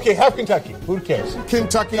 okay, have Kentucky. Who cares?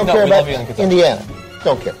 Kentucky. Don't care about Indiana.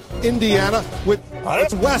 Don't care. Indiana with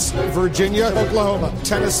West Virginia, Oklahoma,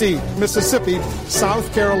 Tennessee, Mississippi,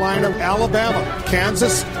 South Carolina, Alabama,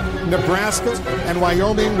 Kansas, Nebraska, and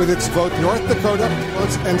Wyoming with its vote, North Dakota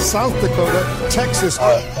and South Dakota, Texas.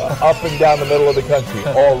 Up and down the middle of the country,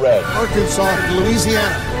 all red. Arkansas,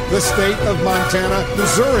 Louisiana, the state of Montana,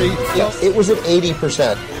 Missouri. It was at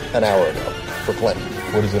 80% an hour ago for Clinton.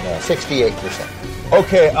 What is it now? 68%.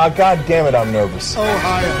 Okay, God damn it, I'm nervous.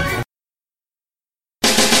 Ohio.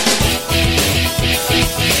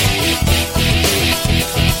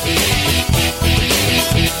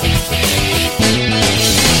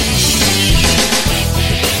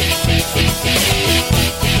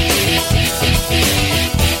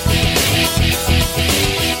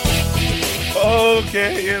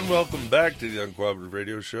 Okay, and welcome back to the Uncooperative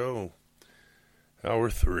Radio Show, Hour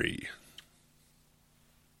 3.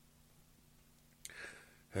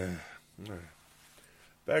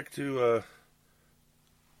 Back to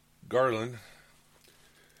Garland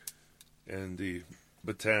and the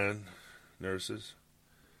Bataan nurses.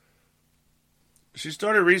 She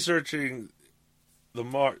started researching the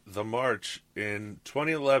march in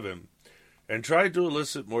 2011 and tried to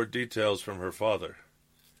elicit more details from her father.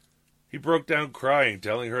 He broke down crying,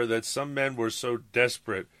 telling her that some men were so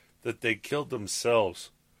desperate that they killed themselves.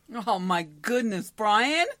 Oh, my goodness,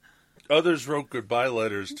 Brian. Others wrote goodbye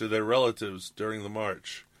letters to their relatives during the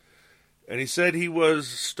march. And he said he was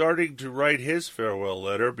starting to write his farewell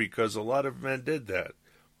letter because a lot of men did that.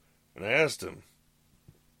 And I asked him,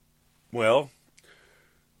 well,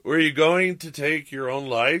 were you going to take your own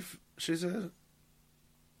life? She said.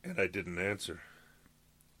 And I didn't answer.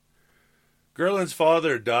 Gerland's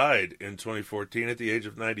father died in 2014 at the age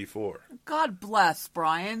of 94. God bless,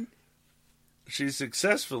 Brian. She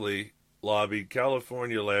successfully lobbied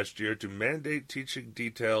California last year to mandate teaching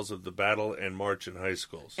details of the battle and march in high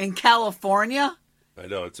schools. In California? I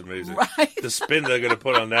know, it's amazing. Right? The spin they're going to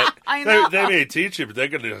put on that. I know. They may teach it, but they're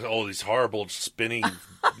going to have all these horrible spinning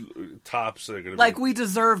tops. That are going to like we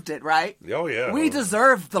deserved it, right? Oh, yeah. We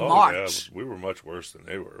deserved the march. Yeah. We were much worse than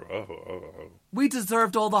they were. We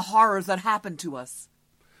deserved all the horrors that happened to us.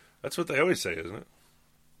 That's what they always say, isn't it?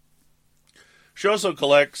 She also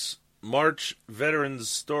collects March veterans'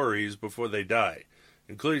 stories before they die,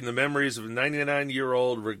 including the memories of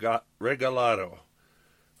 99-year-old Regalado,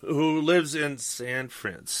 who lives in San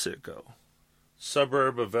Francisco,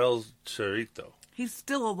 suburb of El Cerrito. He's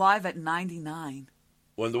still alive at 99.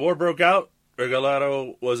 When the war broke out,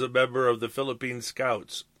 Regalado was a member of the Philippine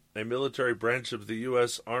Scouts, a military branch of the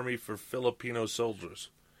U.S. Army for Filipino soldiers.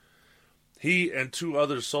 He and 2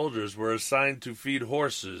 other soldiers were assigned to feed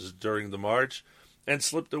horses during the march and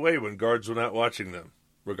slipped away when guards were not watching them,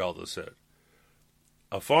 Regalado said.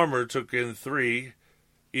 A farmer took in 3,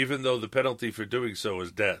 even though the penalty for doing so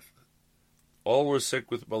was death. All were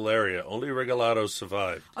sick with malaria. Only Regalado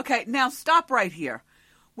survived. Okay, now stop right here.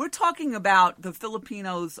 We're talking about the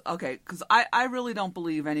Filipinos, okay, because I really don't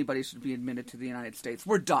believe anybody should be admitted to the United States.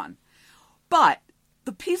 We're done. But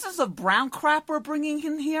the pieces of brown crap we're bringing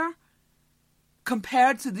in here,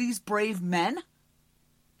 compared to these brave men?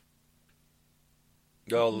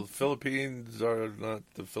 No, the Philippines are not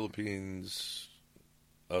the Philippines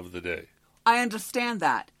of the day. I understand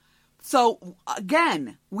that. So,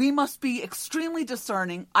 again, we must be extremely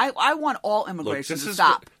discerning. I want all immigration to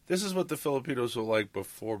stop. This is what the Filipinos were like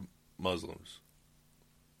before Muslims.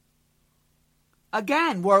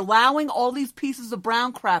 Again, we're allowing all these pieces of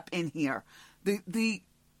brown crap in here.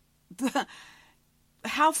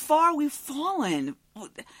 How far we've fallen.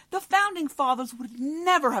 The founding fathers would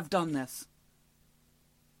never have done this.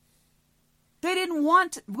 They didn't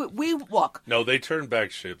want... Look. No, they turned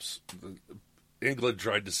back ships. England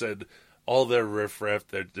tried to send all their riffraff,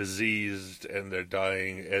 they're diseased and they're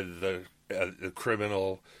dying, and the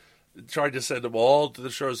criminal... Tried to send them all to the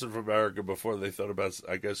shores of America before they thought about,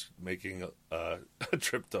 I guess, making a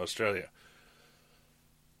trip to Australia.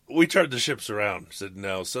 we turned the ships around, said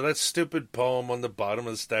no. So that stupid poem on the bottom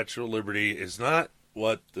of the Statue of Liberty is not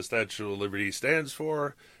what the Statue of Liberty stands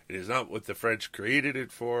for. It is not what the French created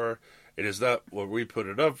it for. It is not what we put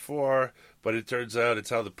it up for. But it turns out it's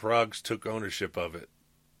how the Progs took ownership of it.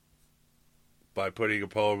 By putting a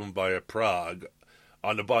poem by a Prague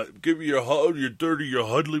on the bottom. Give me your hug, you're dirty, you're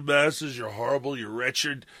huddly masses, you're horrible, you're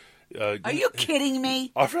wretched. Are you kidding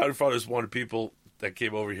me? Our founding fathers wanted people that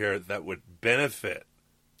came over here that would benefit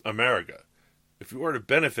America. If you were to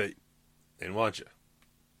benefit, they didn't want you.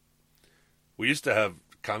 We used to have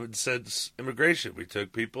common sense immigration. We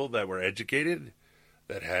took people that were educated,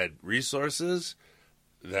 that had resources,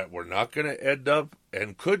 that were not going to end up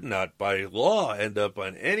and could not, by law, end up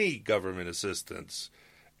on any government assistance.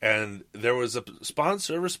 And there was a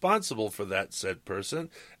sponsor responsible for that said person.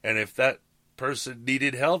 And if that person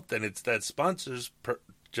needed help, then it's that sponsor's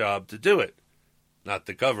job to do it, not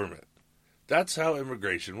the government. That's how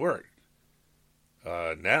immigration worked.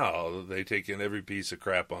 Now they take in every piece of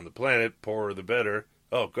crap on the planet, poorer the better.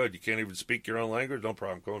 Oh, good, you can't even speak your own language? No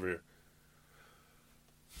problem, come over here.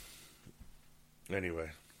 Anyway.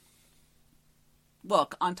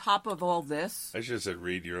 Look, on top of all this... I should have said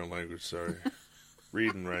read your own language, sorry.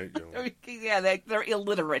 Read and write. Yeah, they're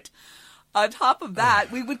illiterate. On top of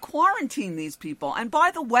that, we would quarantine these people. And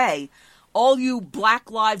by the way, all you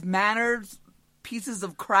Black Lives Matter pieces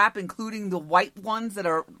of crap, including the white ones that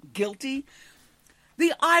are guilty,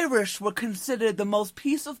 the Irish were considered the most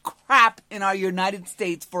piece of crap in our United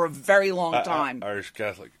States for a very long time. Irish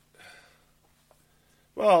Catholic.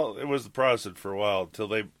 Well, it was the Protestant for a while until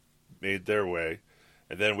they made their way,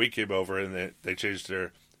 and then we came over and they changed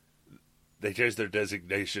their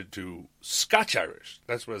designation to Scotch Irish.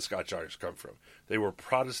 That's where the Scotch Irish come from. They were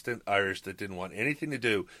Protestant Irish that didn't want anything to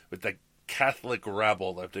do with the Catholic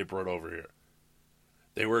rabble that they brought over here.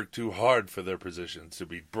 They worked too hard for their positions to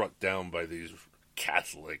be brought down by these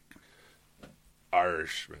Catholic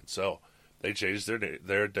Irishmen. So they changed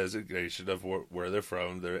their designation of where they're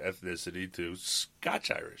from, their ethnicity, to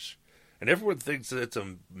Scotch Irish. And everyone thinks that it's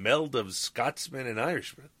a meld of Scotsmen and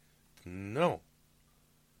Irishmen. No.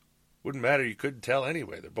 Wouldn't matter. You couldn't tell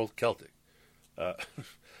anyway. They're both Celtic.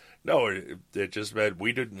 No, it just meant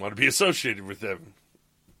we didn't want to be associated with them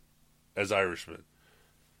as Irishmen.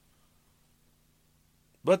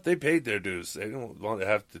 But they paid their dues. They didn't want to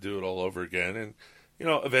have to do it all over again. And,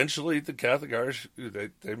 eventually the Catholic Irish,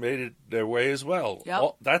 they made it their way as well.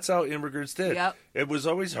 Yep. That's how immigrants did. Yep. It was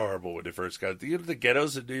always horrible when they first got there. The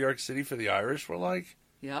ghettos in New York City for the Irish were like?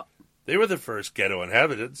 Yep. They were the first ghetto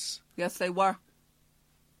inhabitants. Yes, they were.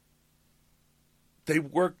 They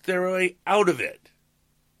worked their way out of it.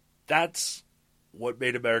 That's what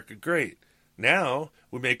made America great. Now,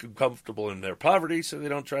 we make them comfortable in their poverty so they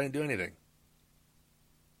don't try and do anything.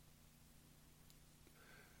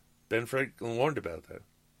 Ben Franklin warned about that.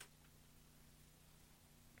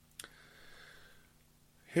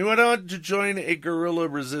 He went on to join a guerrilla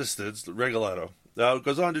resistance, Regalado.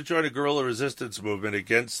 Goes on to join a guerrilla resistance movement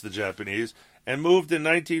against the Japanese and moved in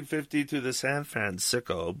 1950 to the San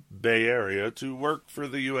Francisco Bay Area to work for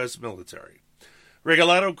the U.S. military.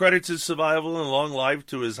 Regalado credits his survival and long life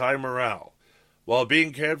to his high morale. While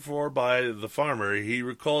being cared for by the farmer, he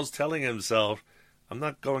recalls telling himself, "I'm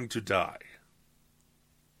not going to die."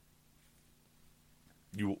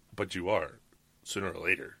 But you are, sooner or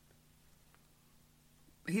later.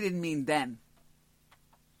 He didn't mean then.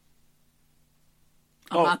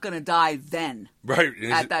 I'm not going to die then. Right.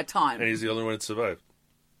 At that time. And he's the only one that survived.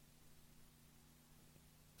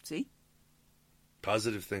 See?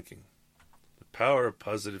 Positive thinking. The power of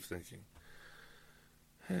positive thinking.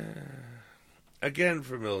 Again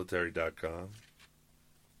from military.com.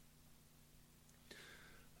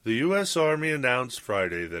 The U.S. Army announced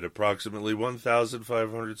Friday that approximately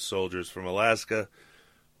 1,500 soldiers from Alaska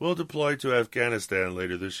will deploy to Afghanistan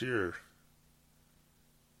later this year.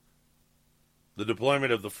 The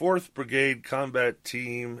deployment of the 4th Brigade Combat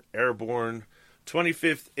Team Airborne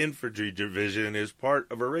 25th Infantry Division is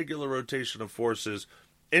part of a regular rotation of forces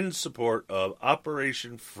in support of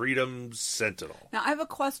Operation Freedom Sentinel. Now, I have a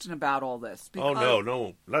question about all this. Because,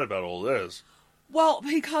 no, not about all this. Well,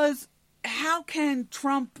 because how can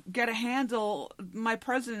Trump get a handle, my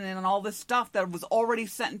president, and all this stuff that was already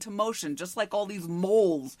set into motion, just like all these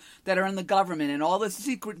moles that are in the government and all this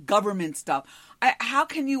secret government stuff? How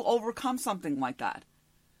can you overcome something like that?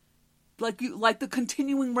 Like the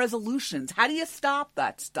continuing resolutions. How do you stop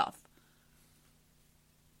that stuff?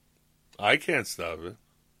 I can't stop it.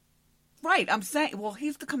 Right, I'm saying, well,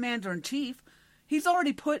 he's the commander-in-chief. He's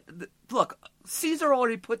already look, Caesar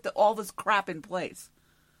already put all this crap in place.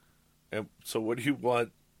 And so what do you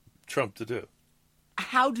want Trump to do?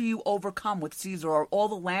 how do you overcome with Caesar or all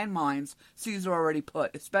the landmines Caesar already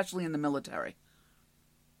put, especially in the military?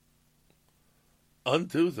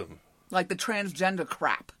 Undo them. Like the transgender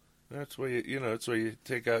crap. That's where that's where you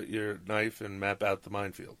take out your knife and map out the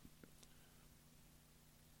minefield.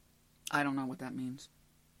 I don't know what that means.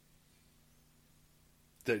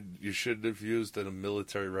 That you shouldn't have used in a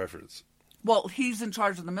military reference. Well, he's in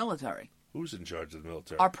charge of the military. Who's in charge of the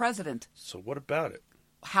military? Our president. So what about it?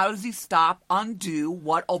 How does he undo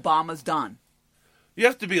what Obama's done? You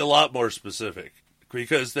have to be a lot more specific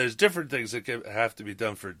because there's different things that have to be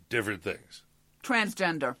done for different things.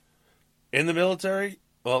 Transgender. In the military,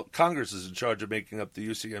 well, Congress is in charge of making up the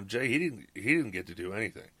UCMJ. He didn't get to do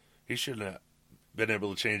anything. He shouldn't have been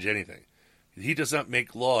able to change anything. He does not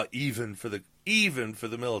make law even for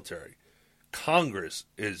the military. Congress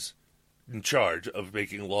is in charge of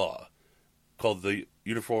making law, called the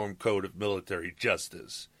Uniform Code of Military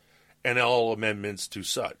Justice, and all amendments to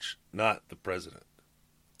such, not the president.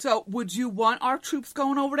 So, would you want our troops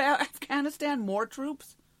going over to Afghanistan? More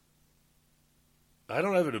troops? I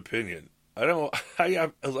don't have an opinion. I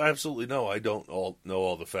absolutely know I don't know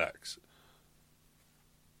all the facts.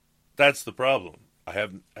 That's the problem. I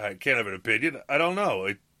can't have an opinion. I don't know.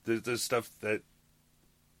 There's stuff that,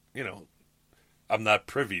 I'm not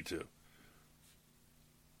privy to.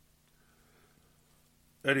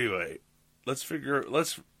 Anyway, let's figure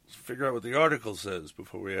out what the article says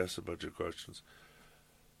before we ask a bunch of questions.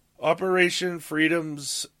 Operation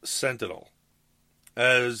Freedom's Sentinel.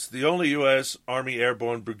 As the only U.S. Army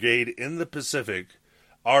Airborne Brigade in the Pacific,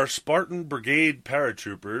 our Spartan Brigade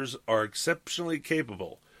paratroopers are exceptionally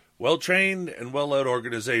capable, well-trained, and well-led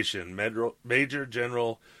organization. Major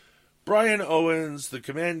General Brian Owens, the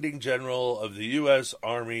commanding general of the U.S.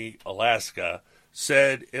 Army Alaska,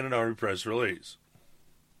 said in an Army press release.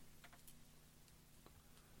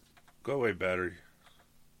 Go away, battery.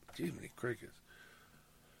 Gee, many crickets.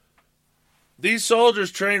 These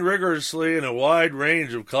soldiers train rigorously in a wide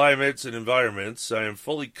range of climates and environments. I am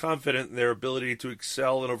fully confident in their ability to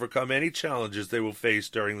excel and overcome any challenges they will face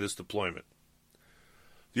during this deployment.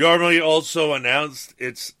 The Army also announced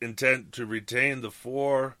its intent to retain the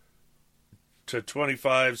 4 to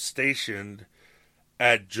 25 stationed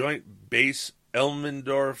at Joint Base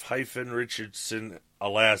Elmendorf-Richardson,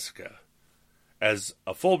 Alaska, as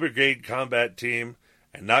a full brigade combat team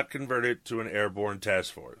and not convert it to an airborne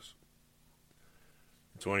task force.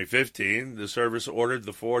 In 2015, the service ordered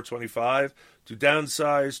the 425 to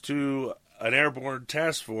downsize to an airborne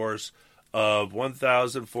task force of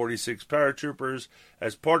 1,046 paratroopers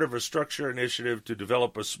as part of a structure initiative to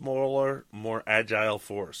develop a smaller, more agile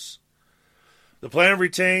force. The plan to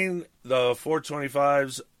retain the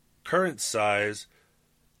 425's current size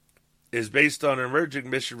is based on emerging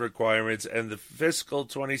mission requirements, and the fiscal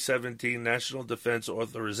 2017 National Defense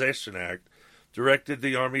Authorization Act directed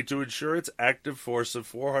the Army to ensure its active force of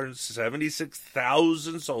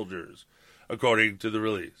 476,000 soldiers, according to the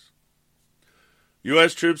release.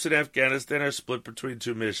 U.S. troops in Afghanistan are split between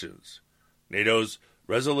two missions: NATO's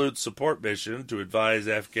Resolute Support Mission to advise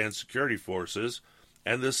Afghan security forces,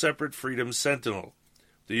 and the separate Freedom Sentinel,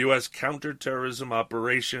 the U.S. counterterrorism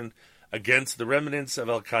operation against the remnants of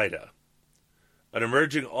al-Qaeda, an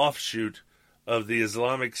emerging offshoot of the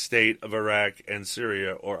Islamic State of Iraq and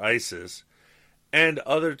Syria, or ISIS, and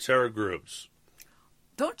other terror groups.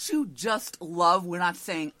 Don't you just love we're not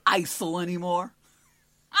saying ISIL anymore?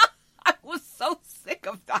 I was so sick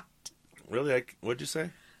of that. Really? What'd you say?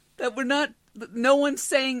 That no one's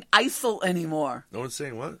saying ISIL anymore. No one's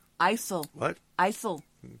saying what? ISIL. What? ISIL.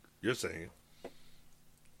 You're saying it.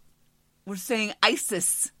 We're saying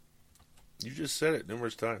ISIS. You just said it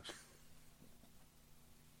numerous times.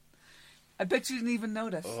 I bet you didn't even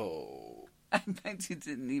notice. Oh. I bet you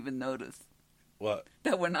didn't even notice. What?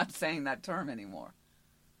 That we're not saying that term anymore.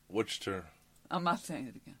 Which term? I'm not saying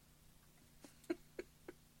it again.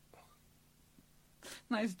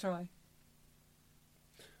 Nice try.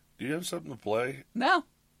 Do you have something to play? No.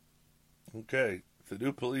 Okay. The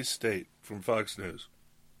new police state from Fox News.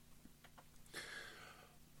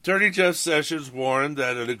 Attorney Jeff Sessions warned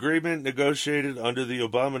that an agreement negotiated under the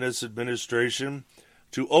Obama administration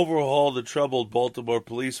to overhaul the troubled Baltimore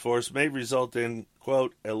police force may result in,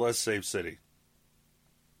 quote, a less safe city.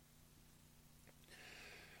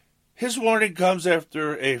 His warning comes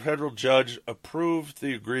after a federal judge approved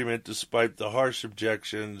the agreement despite the harsh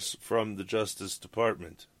objections from the Justice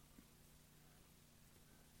Department.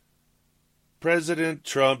 President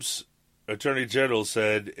Trump's Attorney General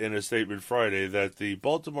said in a statement Friday that the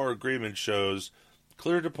Baltimore agreement shows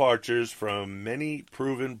clear departures from many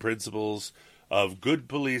proven principles of good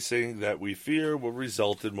policing that we fear will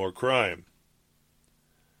result in more crime.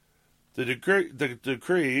 The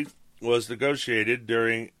decree was negotiated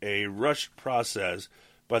during a rushed process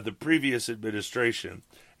by the previous administration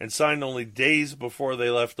and signed only days before they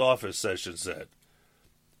left office, Sessions said.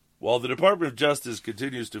 While the Department of Justice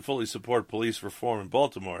continues to fully support police reform in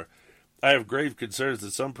Baltimore, I have grave concerns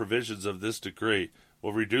that some provisions of this decree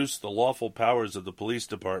will reduce the lawful powers of the police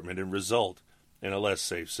department and result in a less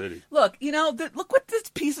safe city. Look, look what these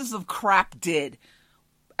pieces of crap did.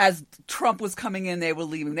 As Trump was coming in, they were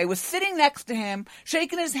leaving. They were sitting next to him,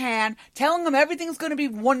 shaking his hand, telling him everything's going to be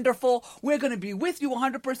wonderful. We're going to be with you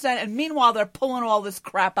 100%. And meanwhile, they're pulling all this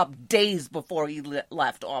crap up days before he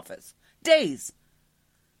left office. Days.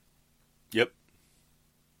 Yep.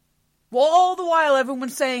 Well, all the while,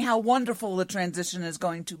 everyone's saying how wonderful the transition is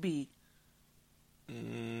going to be.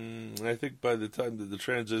 I think by the time that the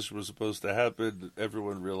transition was supposed to happen,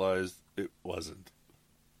 everyone realized it wasn't.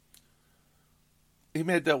 He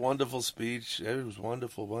made that wonderful speech. It was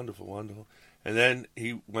wonderful, wonderful, wonderful. And then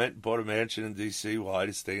he went and bought a mansion in D.C. Well, I had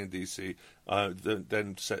to stay in D.C.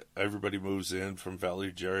 Then everybody moves in from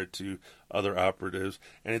Valerie Jarrett to other operatives.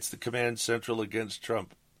 And it's the command central against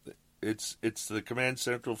Trump. It's the command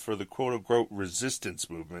central for the quote-unquote resistance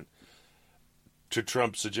movement to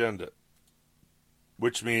Trump's agenda.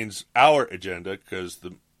 Which means our agenda, because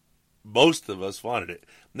most of us wanted it.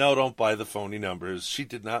 No, don't buy the phony numbers. She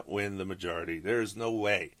did not win the majority. There is no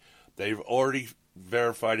way. They've already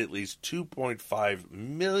verified at least 2.5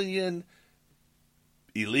 million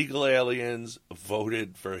illegal aliens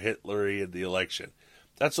voted for Hillary in the election.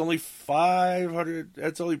 That's only 500.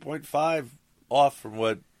 That's only 0.5 off from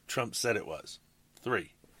what Trump said it was.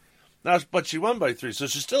 3. Now, but she won by 3, so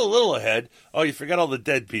she's still a little ahead. Oh, you forgot all the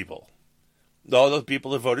dead people. All those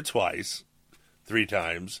people that voted twice, 3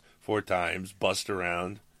 times, 4 times, bust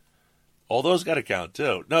around. All those got to count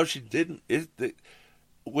too. No, she didn't.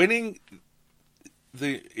 Winning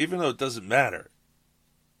even though it doesn't matter,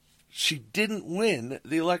 she didn't win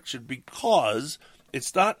the election because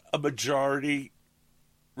it's not a majority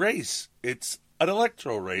race. It's an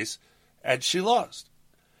electoral race, and she lost.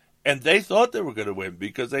 And they thought they were going to win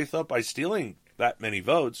because they thought by stealing that many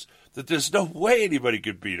votes that there's no way anybody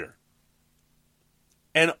could beat her.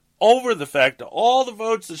 And over the fact that all the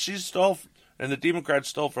votes that she stole and the Democrats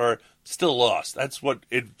stole for her still lost. That's what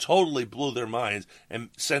it totally blew their minds and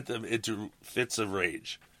sent them into fits of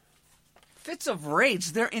rage. Fits of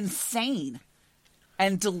rage? They're insane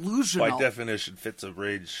and delusional. By definition, fits of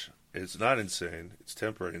rage is not insane. It's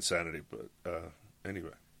temporary insanity, but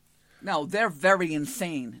anyway. No, they're very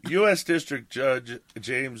insane. U.S. District Judge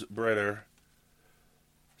James Bretter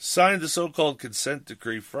signed the so-called consent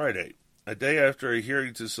decree Friday, a day after a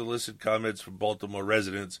hearing to solicit comments from Baltimore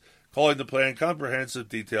residents, calling the plan comprehensive,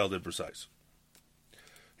 detailed, and precise.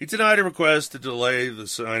 He denied a request to delay the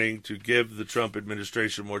signing to give the Trump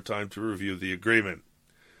administration more time to review the agreement.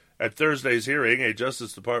 At Thursday's hearing, a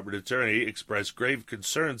Justice Department attorney expressed grave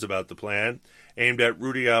concerns about the plan aimed at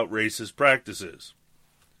rooting out racist practices.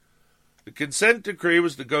 The consent decree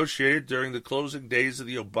was negotiated during the closing days of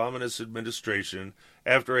the Obama administration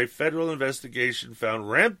after a federal investigation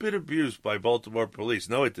found rampant abuse by Baltimore police.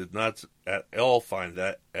 No, it did not at all find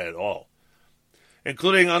that at all,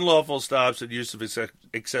 including unlawful stops and use of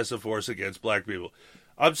excessive force against black people.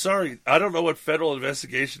 I'm sorry, I don't know what federal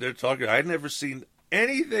investigation they're talking about. I've never seen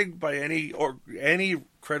anything by any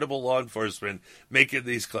credible law enforcement making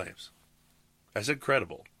these claims. I said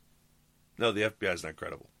credible. No, the FBI is not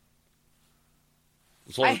credible.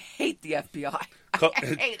 I hate the FBI. I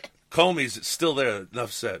hate it. Comey's still there.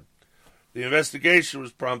 Enough said. The investigation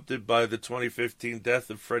was prompted by the 2015 death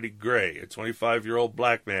of Freddie Gray, a 25-year-old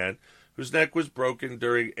black man whose neck was broken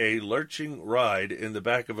during a lurching ride in the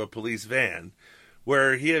back of a police van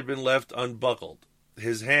where he had been left unbuckled,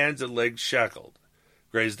 his hands and legs shackled.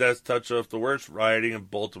 Gray's death touched off the worst rioting in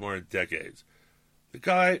Baltimore in decades. The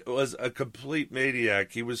guy was a complete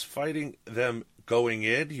maniac. He was fighting them going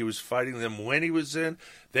in. He was fighting them when he was in.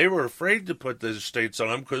 They were afraid to put the states on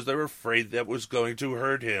him because they were afraid that was going to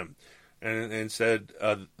hurt him. And instead,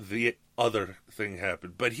 the other thing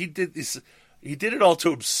happened. But he did this. He did it all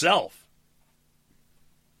to himself.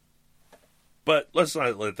 But let's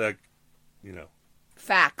not let that,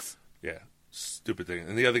 Facts. Yeah, stupid thing.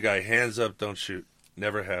 And the other guy, hands up, don't shoot.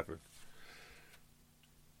 Never happened.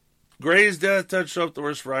 Gray's death touched off the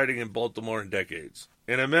worst rioting in Baltimore in decades.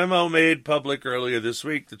 In a memo made public earlier this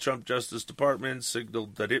week, the Trump Justice Department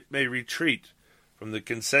signaled that it may retreat from the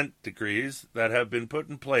consent decrees that have been put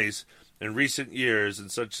in place in recent years in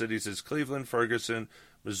such cities as Cleveland, Ferguson,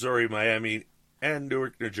 Missouri, Miami, and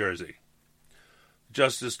Newark, New Jersey. The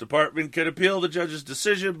Justice Department can appeal the judge's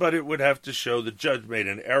decision, but it would have to show the judge made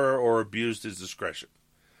an error or abused his discretion.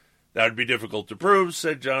 That would be difficult to prove,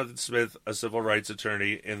 said Jonathan Smith, a civil rights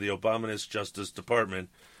attorney in the Obama's Justice Department,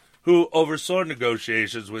 who oversaw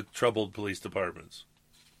negotiations with troubled police departments.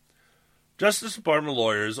 Justice Department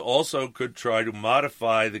lawyers also could try to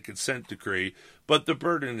modify the consent decree, but the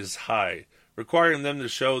burden is high, requiring them to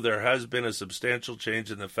show there has been a substantial change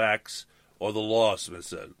in the facts or the law, Smith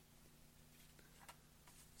said.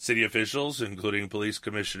 City officials, including Police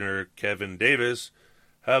Commissioner Kevin Davis,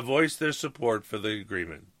 have voiced their support for the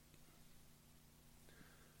agreement.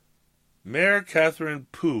 Mayor Catherine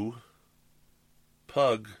Pugh,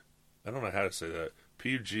 I don't know how to say that,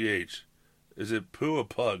 P-U-G-H. Is it Pugh or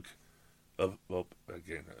Pug?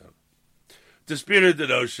 Disputed the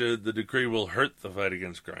notion the decree will hurt the fight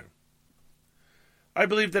against crime. I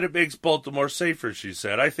believe that it makes Baltimore safer, she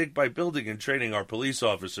said. I think by building and training our police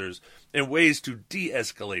officers in ways to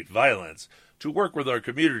de-escalate violence, to work with our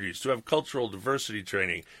communities, to have cultural diversity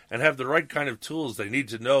training, and have the right kind of tools they need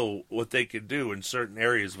to know what they can do in certain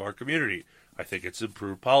areas of our community. I think it's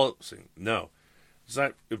improved policing. No, it's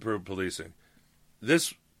not improved policing.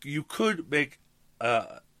 You could make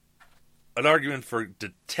an argument for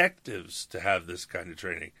detectives to have this kind of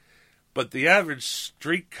training, but the average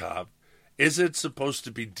street cop isn't supposed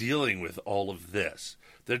to be dealing with all of this.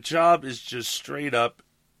 Their job is just straight up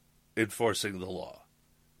enforcing the law.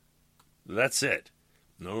 That's it.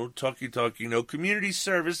 No talky-talky, no community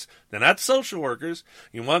service. They're not social workers.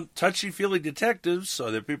 You want touchy-feely detectives so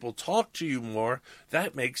that people talk to you more.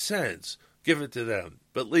 That makes sense. Give it to them.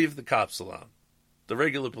 But leave the cops alone. The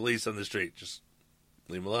regular police on the street, just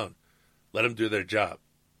leave them alone. Let them do their job.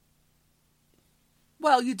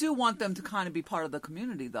 Well, you do want them to kind of be part of the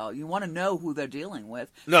community, though. You want to know who they're dealing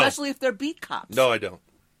with, no. Especially if they're beat cops. No, I don't.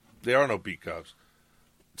 There are no beat cops.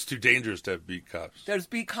 It's too dangerous to have beat cops. There's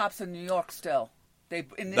beat cops in New York still.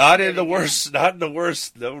 Not in the worst.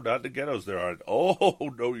 No, not in the ghettos there aren't.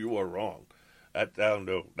 Oh, no, you are wrong.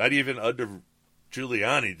 No. Not even under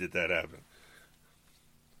Giuliani did that happen.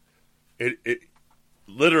 It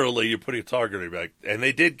literally, you put a target on your back. And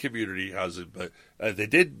they did community housing, but they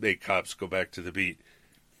did make cops go back to the beat.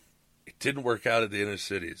 It didn't work out at the inner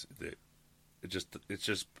cities. It's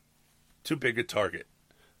just too big a target.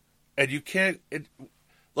 And you can't...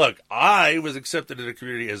 Look, I was accepted in the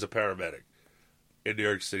community as a paramedic in New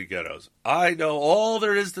York City ghettos. I know all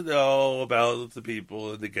there is to know about the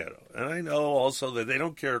people in the ghetto. And I know also that they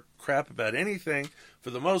don't care crap about anything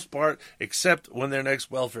for the most part, except when their next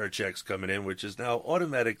welfare check's coming in, which is now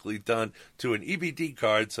automatically done to an EBT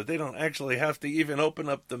card, so they don't actually have to even open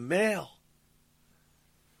up the mail.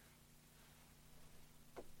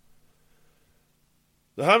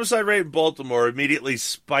 The homicide rate in Baltimore immediately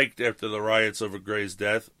spiked after the riots over Gray's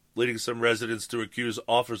death, leading some residents to accuse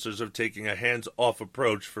officers of taking a hands-off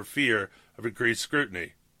approach for fear of increased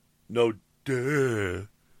scrutiny. No duh.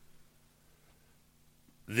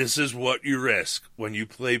 This is what you risk when you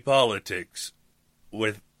play politics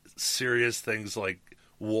with serious things like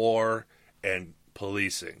war and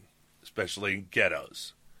policing, especially in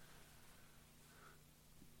ghettos.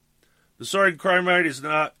 The soaring crime rate is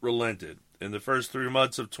not relented. In the first 3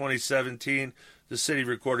 months of 2017, the city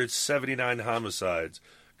recorded 79 homicides,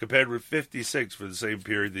 compared with 56 for the same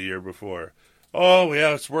period the year before. Oh,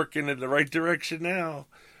 yeah, it's working in the right direction now.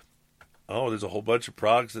 Oh, there's a whole bunch of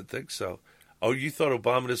progs that think so. Oh, you thought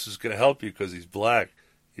Obama was going to help you because he's black.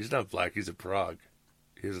 He's not black, he's a prog.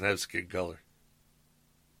 He doesn't have skin color.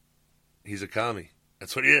 He's a commie.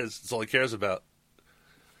 That's what he is. That's all he cares about.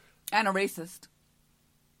 And a racist.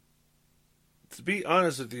 To be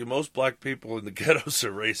honest with you, most black people in the ghettos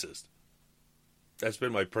are racist. That's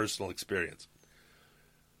been my personal experience.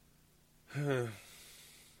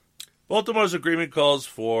 Baltimore's agreement calls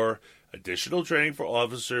for additional training for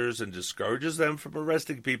officers and discourages them from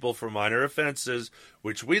arresting people for minor offenses,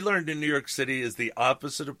 which we learned in New York City is the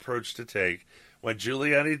opposite approach to take. When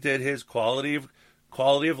Giuliani did his quality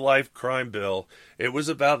of life crime bill, it was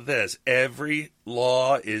about this. Every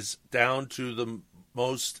law is down to the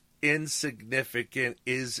most insignificant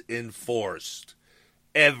is enforced.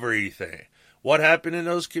 Everything. What happened in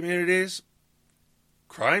those communities?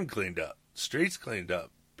 Crime cleaned up. Streets cleaned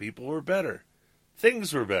up. People were better.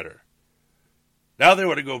 Things were better. Now they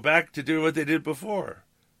want to go back to do what they did before.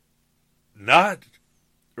 Not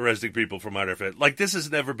arresting people for minor offense. Like, this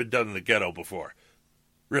has never been done in the ghetto before.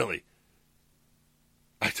 Really.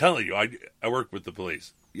 I'm telling you, I work with the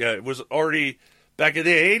police. Yeah, it was already back in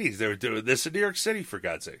the 80s. They were doing this in New York City, for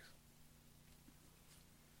God's sake.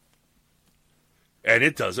 And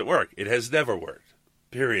it doesn't work. It has never worked.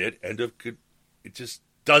 Period. It just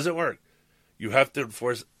doesn't work. You have to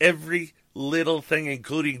enforce every little thing,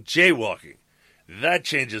 including jaywalking. That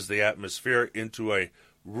changes the atmosphere into a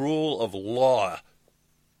rule of law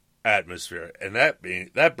atmosphere, and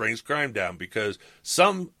that brings crime down, because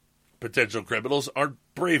some potential criminals aren't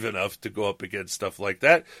brave enough to go up against stuff like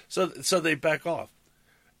that, so they back off.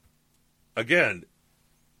 Again,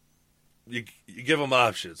 you give them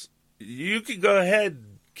options. You can go ahead,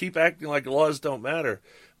 keep acting like laws don't matter,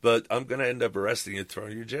 but I'm going to end up arresting you and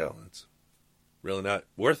throwing you in jail. It's really not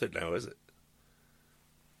worth it now, is it?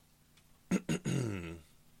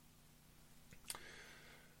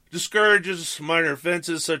 Discourages minor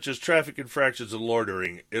offenses such as traffic infractions and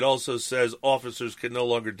loitering. It also says officers can no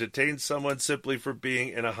longer detain someone simply for being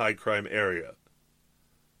in a high-crime area.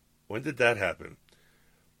 When did that happen?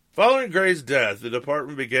 Following Gray's death, the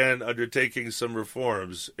department began undertaking some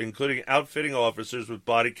reforms, including outfitting officers with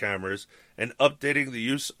body cameras and updating the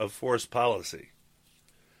use of force policy.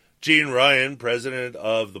 Gene Ryan, president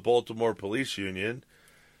of the Baltimore Police Union,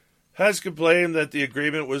 has complained that the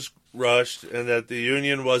agreement was rushed and that the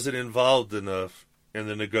union wasn't involved enough in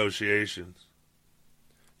the negotiations.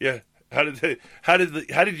 Yeah, how did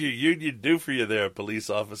your union do for you there, police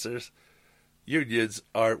officers? Unions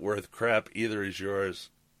aren't worth crap, either is yours.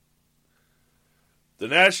 The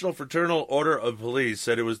National Fraternal Order of Police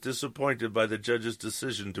said it was disappointed by the judge's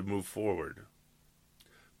decision to move forward.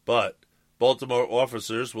 But Baltimore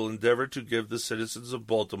officers will endeavor to give the citizens of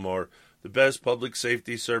Baltimore the best public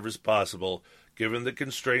safety service possible, given the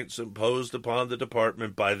constraints imposed upon the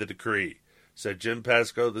department by the decree, said Jim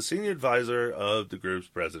Pascoe, the senior advisor of the group's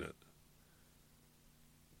president.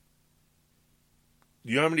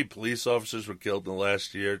 Do you know how many police officers were killed in the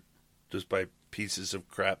last year just by pieces of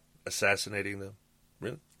crap assassinating them?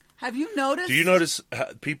 Really? Have you noticed? Do you notice how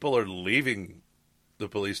people are leaving the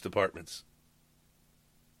police departments?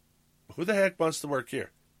 Who the heck wants to work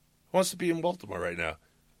here? Who wants to be in Baltimore right now?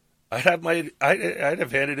 I'd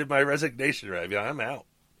have handed in my resignation. Right? I'm out.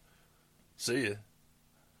 See ya.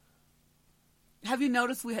 Have you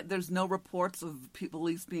noticed there's no reports of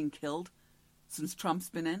police being killed since Trump's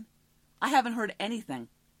been in? I haven't heard anything.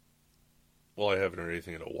 Well, I haven't heard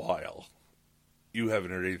anything in a while. You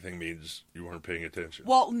haven't heard anything means you weren't paying attention.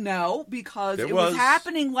 Well, no, because it was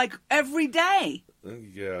happening like every day.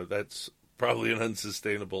 Yeah, that's probably an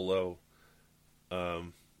unsustainable low.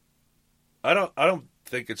 I don't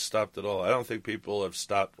think it's stopped at all. I don't think people have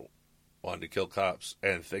stopped wanting to kill cops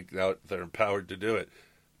and think now they're empowered to do it.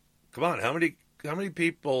 Come on, how many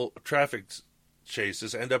people traffic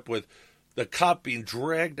chases end up with the cop being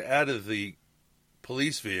dragged out of the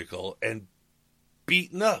police vehicle and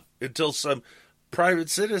beaten up until some private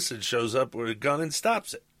citizen shows up with a gun and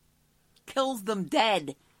stops it? Kills them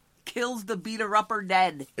dead. Kills the beater-upper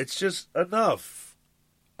dead. It's just enough.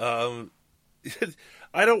 I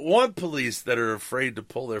don't want police that are afraid to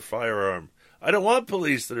pull their firearm. I don't want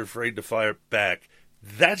police that are afraid to fire back.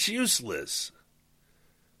 That's useless.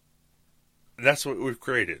 That's what we've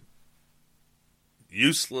created.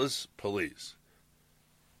 Useless police.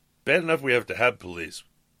 Bad enough we have to have police.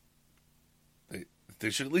 They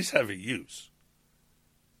should at least have a use.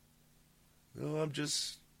 No, I'm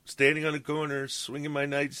just standing on a corner, swinging my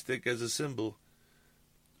nightstick as a symbol.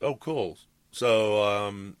 Oh, cool.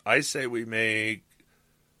 So I say we make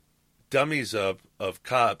dummies up of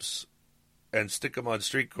cops and stick them on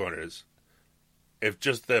street corners if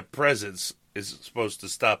just their presence is supposed to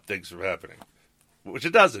stop things from happening, which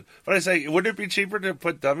it doesn't. But I say, wouldn't it be cheaper to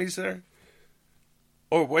put dummies there?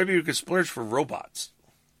 Or maybe you could splurge for robots.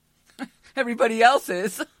 Everybody else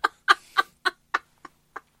is.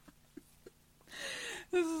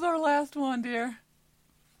 This is our last one, dear.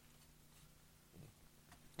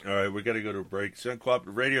 All right, we got to go to a break. It's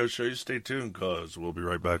Uncooperative Radio Show. You stay tuned, because we'll be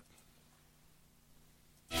right back.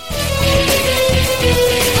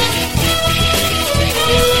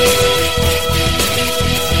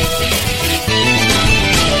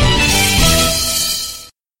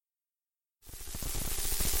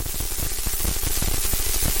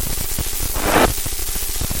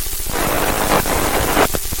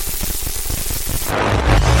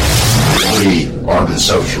 We are the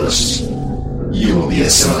socialists. You will be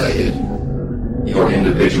assimilated. Your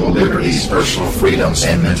individual liberties, personal freedoms,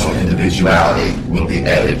 and mental individuality will be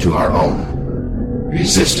added to our own.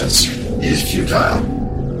 Resistance is futile.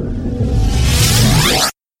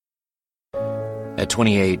 At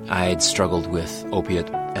 28, I had struggled with opiate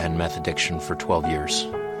and meth addiction for 12 years.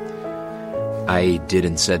 I did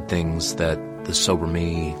and said things that the sober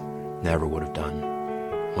me never would have done.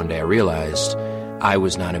 One day I realized I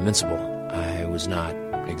was not invincible. I was not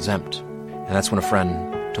exempt. And that's when a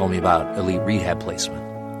friend told me about elite rehab placement.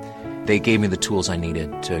 They gave me the tools I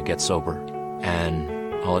needed to get sober, and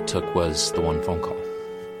all it took was the one phone call.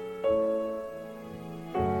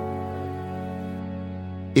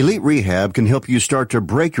 Elite Rehab can help you start to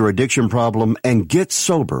break your addiction problem and get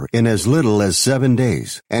sober in as little as 7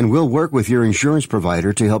 days. And we'll work with your insurance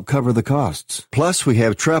provider to help cover the costs. Plus, we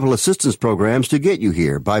have travel assistance programs to get you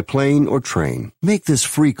here by plane or train. Make this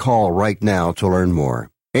free call right now to learn more.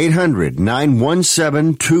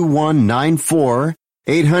 800-917-2194.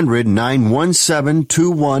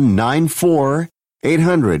 800-917-2194.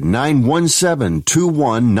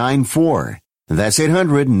 800-917-2194. That's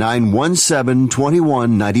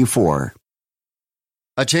 800-917-2194.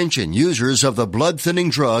 Attention users of the blood-thinning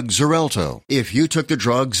drug Xarelto. If you took the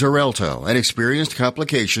drug Xarelto and experienced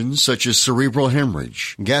complications such as cerebral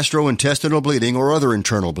hemorrhage, gastrointestinal bleeding or other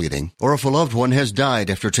internal bleeding, or if a loved one has died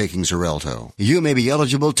after taking Xarelto, you may be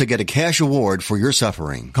eligible to get a cash award for your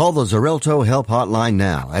suffering. Call the Xarelto Help Hotline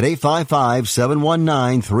now at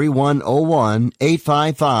 855-719-3101,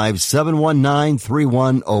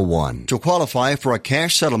 855-719-3101. To qualify for a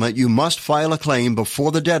cash settlement, you must file a claim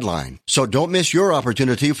before the deadline, so don't miss your opportunity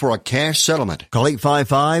for a cash settlement. Call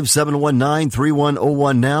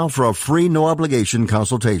 855-719-3101 now for a free no-obligation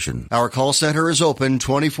consultation. Our call center is open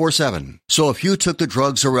 24/7. So if you took the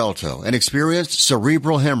drug Xarelto and experienced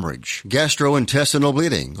cerebral hemorrhage, gastrointestinal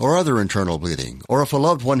bleeding, or other internal bleeding, or if a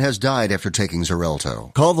loved one has died after taking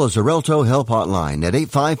Xarelto, call the Xarelto Help Hotline at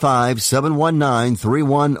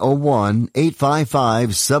 855-719-3101,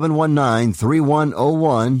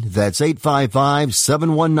 855-719-3101. That's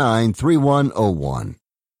 855-719-3101.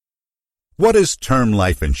 What is term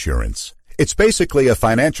life insurance? It's basically a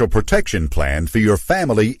financial protection plan for your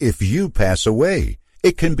family if you pass away.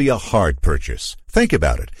 It can be a hard purchase. Think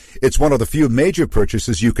about it. It's one of the few major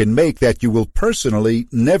purchases you can make that you will personally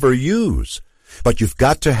never use. But you've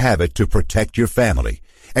got to have it to protect your family.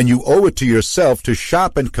 And you owe it to yourself to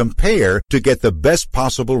shop and compare to get the best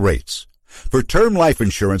possible rates. For term life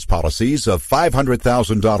insurance policies of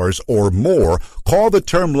 $500,000 or more, call the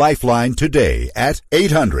Term Lifeline today at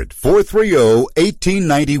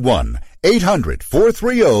 800-430-1891.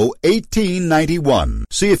 800-430-1891.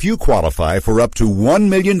 See if you qualify for up to $1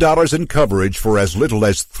 million in coverage for as little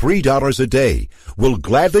as $3 a day. We'll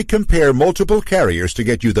gladly compare multiple carriers to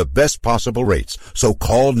get you the best possible rates. So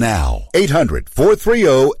call now.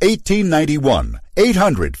 800-430-1891.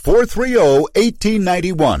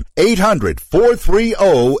 800-430-1891.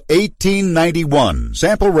 800-430-1891.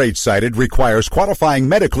 Sample rate cited requires qualifying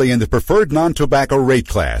medically in the preferred non-tobacco rate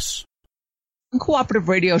class. Uncooperative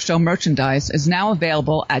Radio Show merchandise is now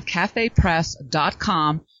available at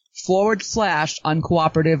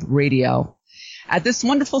cafepress.com/uncooperative radio. At this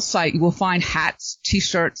wonderful site, you will find hats,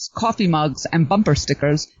 t-shirts, coffee mugs, and bumper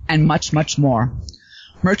stickers, and much, much more.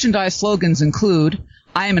 Merchandise slogans include,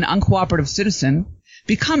 I am an uncooperative citizen,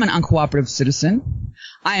 become an uncooperative citizen,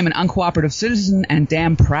 I am an uncooperative citizen and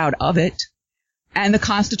damn proud of it, and the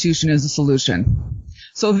Constitution is the solution.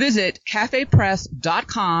 So visit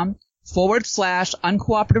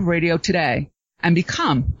cafepress.com/uncooperative radio today and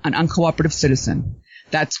become an uncooperative citizen.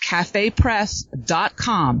 That's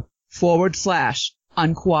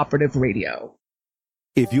cafepress.com/uncooperative radio.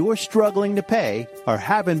 If you're struggling to pay or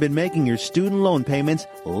haven't been making your student loan payments,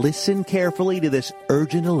 listen carefully to this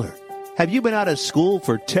urgent alert. Have you been out of school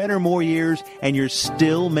for 10 or more years and you're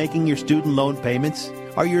still making your student loan payments?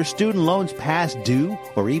 Are your student loans past due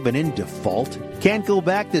or even in default? Can't go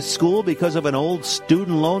back to school because of an old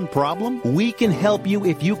student loan problem? We can help you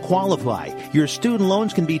if you qualify. Your student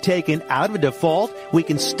loans can be taken out of default. We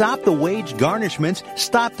can stop the wage garnishments,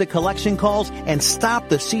 stop the collection calls, and stop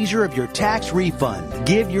the seizure of your tax refund.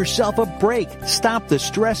 Give yourself a break. Stop the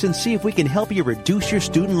stress and see if we can help you reduce your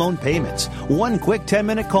student loan payments. One quick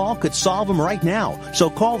 10-minute call could solve them right now. So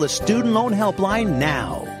call the Student Loan Helpline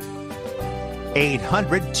now.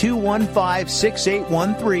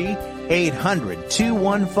 800-215-6813.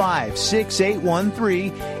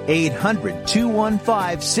 800-215-6813.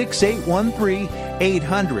 800-215-6813.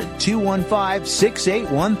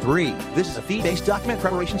 800-215-6813. This is a fee-based document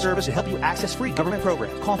preparation service to help you access free government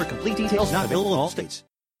programs. Call for complete details. Not available in all states.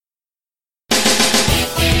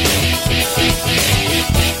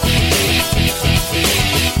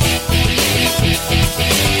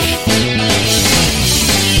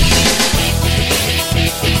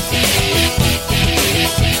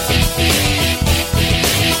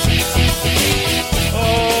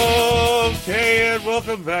 Okay, and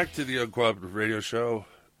welcome back to the Uncooperative Radio Show,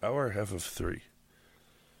 our half of 3.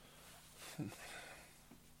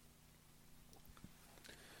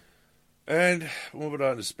 And moving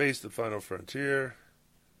on to Space, the Final Frontier,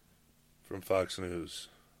 from Fox News.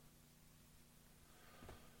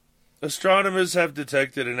 Astronomers have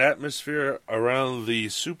detected an atmosphere around the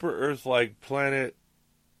super-Earth-like planet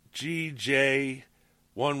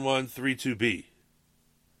GJ1132b.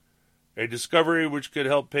 a discovery which could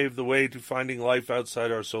help pave the way to finding life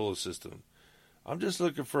outside our solar system. I'm just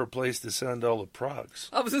looking for a place to send all the progs.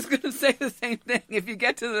 I was just going to say the same thing. If you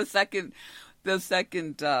get to the second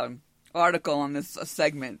article on this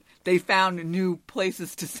segment, they found new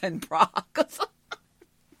places to send progs.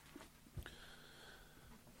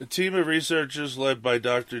 A team of researchers led by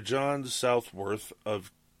Dr. John Southworth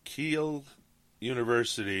of Kiel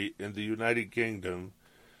University in the United Kingdom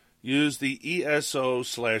used the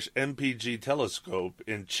ESO/MPG telescope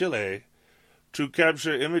in Chile to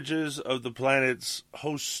capture images of the planet's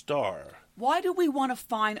host star. Why do we want to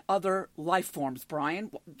find other life forms, Brian?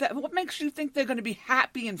 What makes you think they're going to be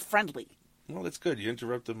happy and friendly? Well, that's good. You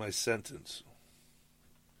interrupted my sentence.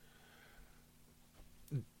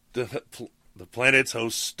 The planet's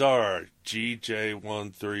host star,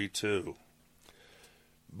 GJ132.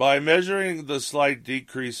 By measuring the slight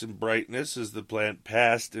decrease in brightness as the planet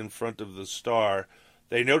passed in front of the star,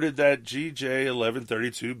 they noted that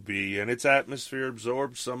GJ1132b and its atmosphere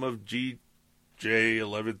absorbed some of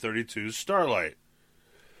GJ1132's starlight.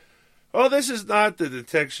 Well, this is not the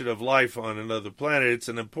detection of life on another planet. It's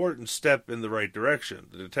an important step in the right direction.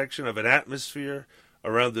 The detection of an atmosphere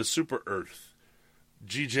around the super-Earth,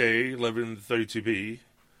 GJ1132b,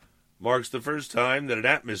 marks the first time that an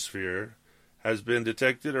atmosphere has been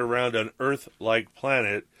detected around an Earth-like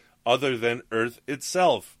planet other than Earth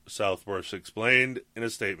itself, Southworth explained in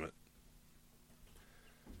a statement.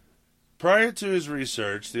 Prior to his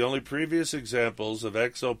research, the only previous examples of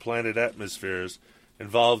exoplanet atmospheres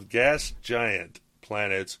involved gas giant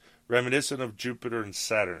planets reminiscent of Jupiter and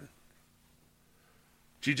Saturn.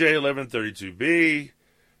 GJ1132b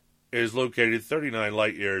is located 39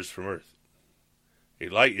 light-years from Earth. A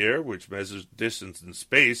light-year, which measures distance in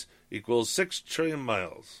space, equals 6 trillion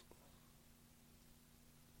miles.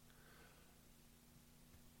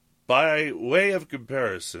 By way of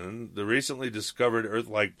comparison, the recently discovered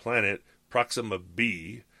Earth-like planet Proxima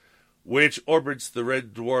b, which orbits the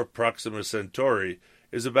red dwarf Proxima Centauri,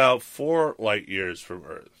 is about 4 light-years from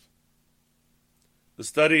Earth. The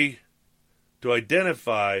study to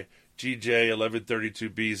identify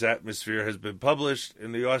GJ1132b's atmosphere has been published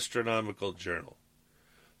in the Astronomical Journal.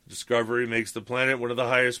 The discovery makes the planet one of the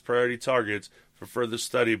highest priority targets for further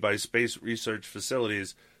study by space research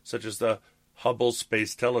facilities such as the Hubble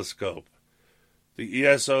Space Telescope, the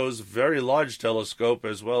ESO's Very Large Telescope,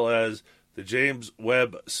 as well as the James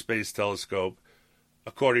Webb Space Telescope,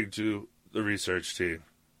 according to the research team.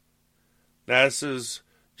 NASA's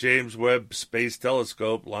James Webb Space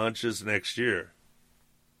Telescope launches next year.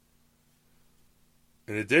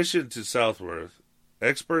 In addition to Southworth,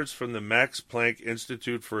 experts from the Max Planck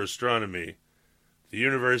Institute for Astronomy, the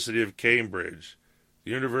University of Cambridge,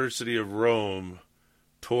 the University of Rome,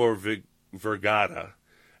 Tor Vergata,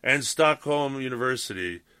 and Stockholm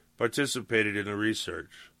University participated in the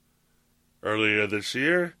research. Earlier this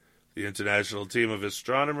year, the international team of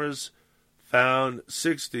astronomers found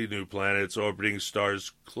 60 new planets orbiting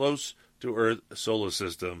stars close to Earth's solar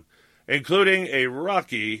system, including a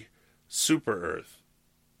rocky super-Earth.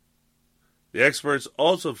 The experts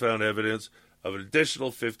also found evidence of an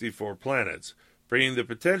additional 54 planets, bringing the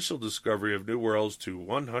potential discovery of new worlds to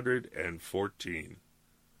 114.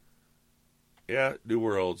 Yeah, new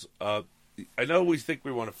worlds. I know we think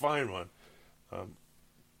we want to find one,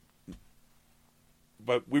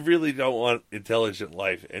 but we really don't want intelligent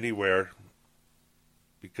life anywhere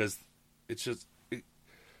because it's just...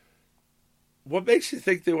 what makes you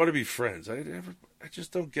think they want to be friends? I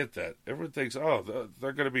just don't get that. Everyone thinks, oh,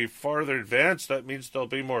 they're going to be farther advanced. That means they'll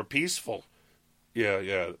be more peaceful.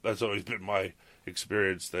 Yeah, that's always been my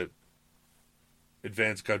experience, that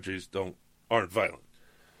advanced countries aren't violent.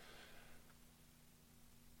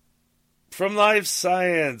 From life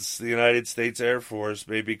science, the United States Air Force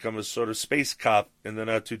may become a sort of space cop in the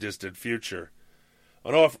not-too-distant future.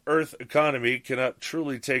 An off-Earth economy cannot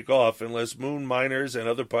truly take off unless moon miners and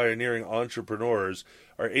other pioneering entrepreneurs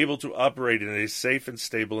are able to operate in a safe and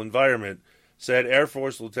stable environment, said Air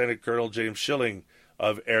Force Lieutenant Colonel James Schilling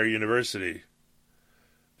of Air University.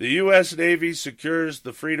 The U.S. Navy secures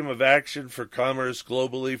the freedom of action for commerce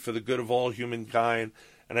globally for the good of all humankind,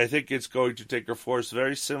 and I think it's going to take a force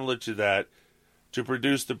very similar to that to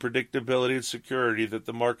produce the predictability and security that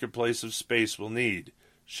the marketplace of space will need,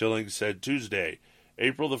 Schilling said Tuesday,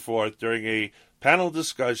 April the 4th, during a panel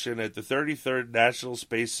discussion at the 33rd National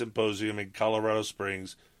Space Symposium in Colorado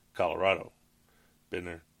Springs, Colorado. Been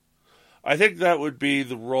there. I think that would be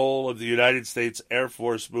the role of the United States Air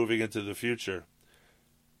Force moving into the future.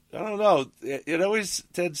 I don't know. It always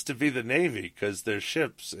tends to be the Navy because their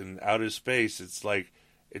ships in outer space, it's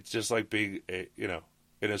just like being, in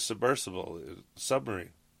a submersible submarine.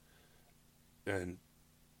 and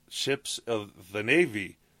ships of the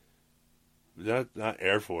Navy, not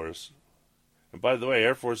Air Force. And by the way,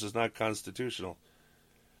 Air Force is not constitutional.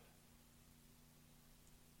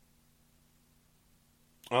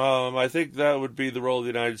 I think that would be the role of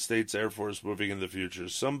the United States Air Force moving in the future.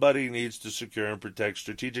 Somebody needs to secure and protect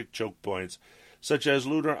strategic choke points, such as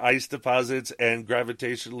lunar ice deposits and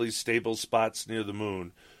gravitationally stable spots near the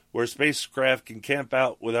moon, where spacecraft can camp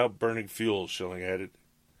out without burning fuel, Schilling added.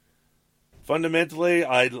 Fundamentally,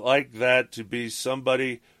 I'd like that to be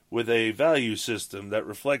somebody with a value system that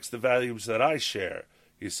reflects the values that I share,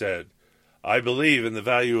 he said. I believe in the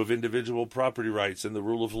value of individual property rights and the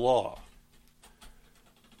rule of law.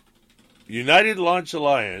 United Launch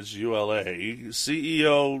Alliance, ULA,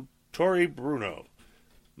 CEO Tori Bruno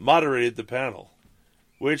moderated the panel,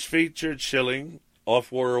 which featured Schilling,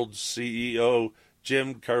 Off-World CEO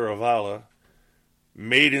Jim Caravala,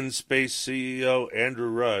 Maiden Space CEO Andrew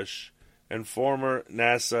Rush, and former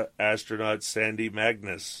NASA astronaut Sandy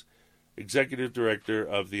Magnus, Executive Director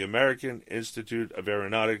of the American Institute of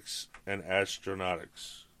Aeronautics and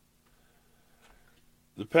Astronautics.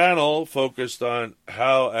 The panel focused on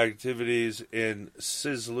how activities in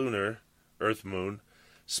cislunar, Earth-Moon,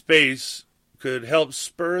 space could help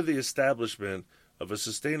spur the establishment of a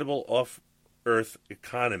sustainable off-Earth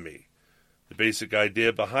economy, the basic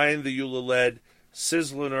idea behind the ULA-led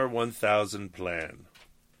Cislunar 1000 plan.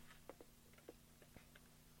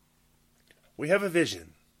 We have a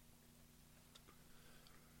vision.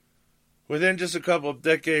 Within just a couple of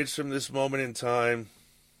decades from this moment in time,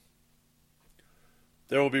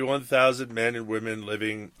 there will be 1,000 men and women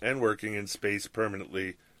living and working in space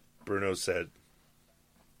permanently, Bruno said.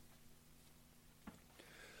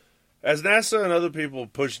 As NASA and other people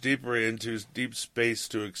push deeper into deep space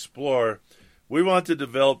to explore, we want to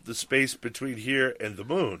develop the space between here and the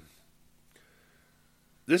moon.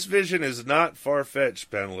 This vision is not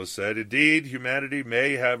far-fetched, panelists said. Indeed, humanity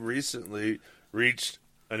may have recently reached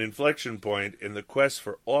an inflection point in the quest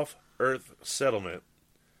for off-Earth settlement,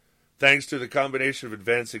 thanks to the combination of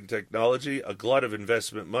advancing technology, a glut of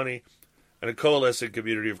investment money, and a coalescing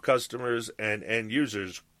community of customers and end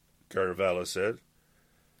users, Caravala said.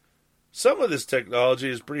 Some of this technology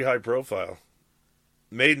is pretty high profile.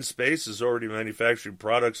 Maiden Space is already manufacturing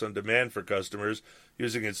products on demand for customers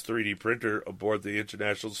using its 3D printer aboard the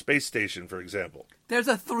International Space Station, for example. There's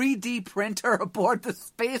a 3D printer aboard the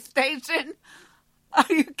space station? Are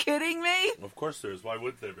you kidding me? Of course there is. Why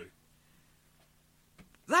wouldn't there be?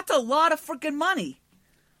 That's a lot of freaking money.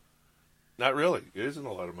 Not really. It isn't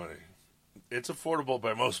a lot of money. It's affordable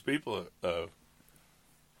by most people.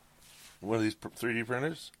 One of these 3D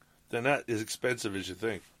printers, they're not as expensive as you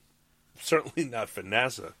think. Certainly not for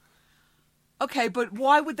NASA. Okay, but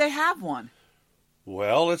why would they have one?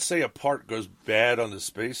 Well, let's say a part goes bad on the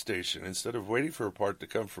space station. Instead of waiting for a part to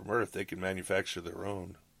come from Earth, they can manufacture their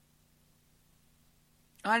own.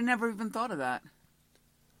 I never even thought of that.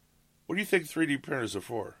 What do you think 3D printers are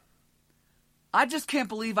for? I just can't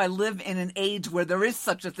believe I live in an age where there is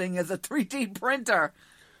such a thing as a 3D printer.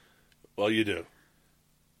 Well, you do.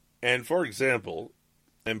 And for example,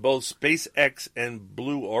 and both SpaceX and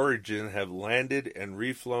Blue Origin have landed and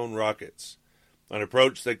reflown rockets, an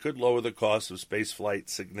approach that could lower the cost of spaceflight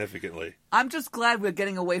significantly. I'm just glad we're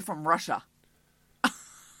getting away from Russia.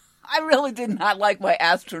 I really did not like my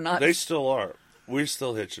astronauts. They still are. We're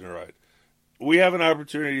still hitching a ride. We have an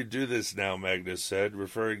opportunity to do this now, Magnus said,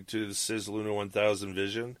 referring to the Cislunar 1000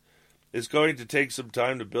 vision. It's going to take some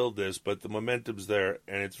time to build this, but the momentum's there,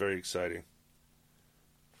 and it's very exciting.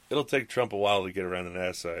 It'll take Trump a while to get around to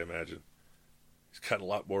NASA, I imagine. He's got a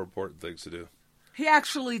lot more important things to do. He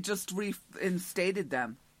actually just reinstated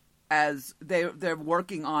them as they're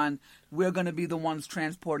working on, we're going to be the ones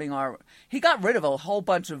transporting our... He got rid of a whole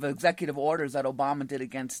bunch of executive orders that Obama did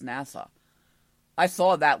against NASA. I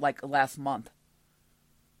saw that like last month.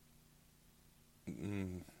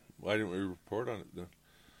 Why didn't we report on it then?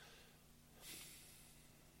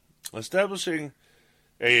 Establishing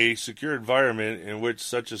a secure environment in which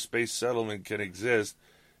such a space settlement can exist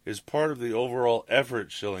is part of the overall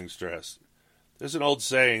effort, Schilling stressed. There's an old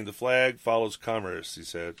saying, the flag follows commerce, he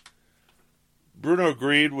said. Bruno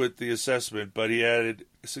agreed with the assessment, but he added,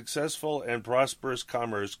 successful and prosperous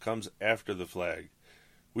commerce comes after the flag.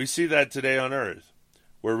 We see that today on Earth.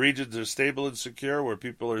 Where regions are stable and secure, where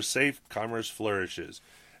people are safe, commerce flourishes.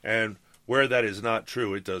 And where that is not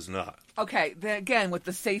true, it does not. Okay, then again, with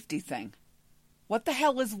the safety thing. What the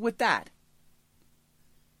hell is with that?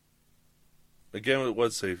 Again, with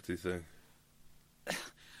what safety thing?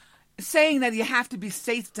 Saying that you have to be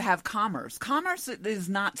safe to have commerce. Commerce is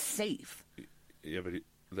not safe. Yeah, but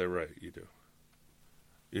they're right, you do.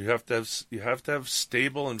 You have to have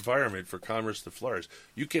stable environment for commerce to flourish.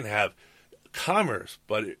 You can have commerce,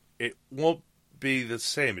 but it won't be the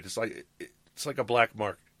same. It's like a black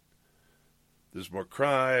market. There's more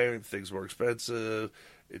crime, things more expensive,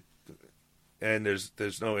 and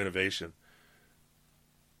there's no innovation.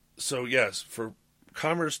 So yes, for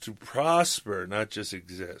commerce to prosper, not just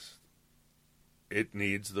exist, it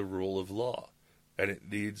needs the rule of law, and it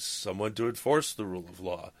needs someone to enforce the rule of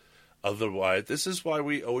law. Otherwise, this is why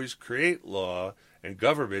we always create law and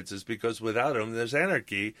governments, is because without them, there's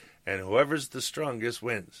anarchy, and whoever's the strongest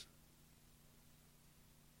wins.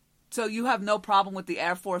 So you have no problem with the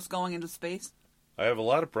Air Force going into space? I have a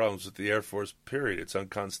lot of problems with the Air Force, period. It's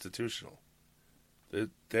unconstitutional.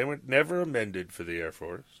 They were never amended for the Air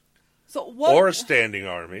Force. Or a standing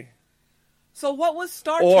army. So what was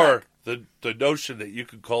Star Trek? Or the notion that you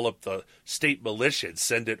could call up the state militia and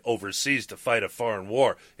send it overseas to fight a foreign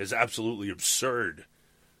war is absolutely absurd.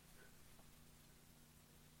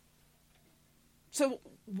 So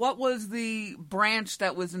what was the branch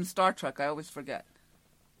that was in Star Trek? I always forget.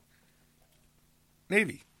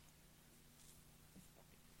 Navy.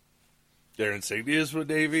 Their insignias were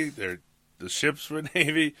Navy. The ships were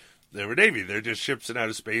Navy. They were Navy. They're just ships in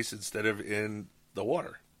outer space instead of in the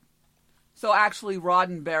water. So actually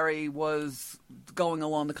Roddenberry was going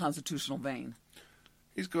along the constitutional vein.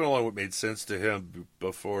 He's going along what made sense to him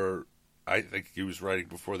before. I think he was writing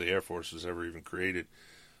before the Air Force was ever even created.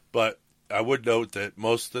 But I would note that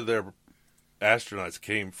most of their astronauts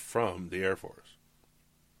came from the Air Force.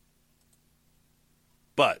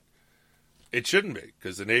 But it shouldn't be,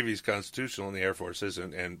 because the Navy's constitutional and the Air Force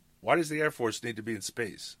isn't. And why does the Air Force need to be in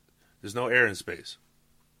space? There's no air in space.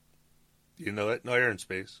 Do you know that? No air in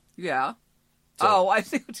space. Yeah. So, I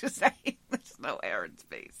see what you're saying. There's no air in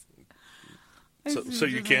space. So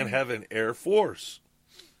you can't have an Air Force.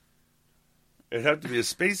 It'd have to be a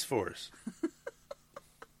Space Force.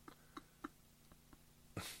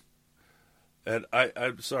 And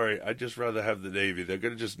I'm sorry, I'd just rather have the Navy. They're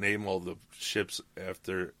going to just name all the ships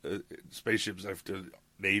after, spaceships after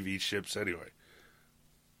Navy ships anyway.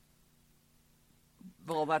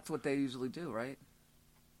 Well, that's what they usually do, right?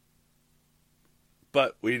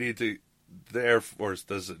 But the Air Force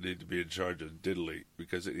doesn't need to be in charge of diddly,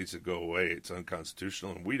 because it needs to go away. It's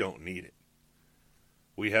unconstitutional, and we don't need it.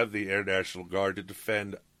 We have the Air National Guard to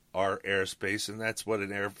defend our airspace, and that's what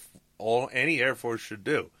any Air Force should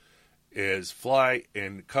do, is fly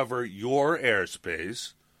and cover your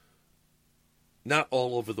airspace, not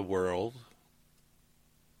all over the world.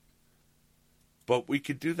 But we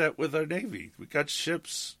could do that with our Navy. We got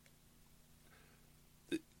ships.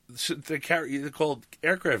 They're called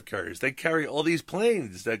aircraft carriers. They carry all these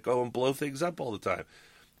planes that go and blow things up all the time.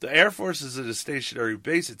 The Air Force is at a stationary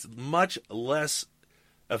base. It's much less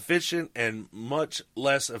efficient and much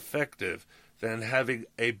less effective than having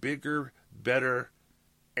a bigger, better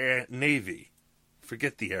Navy.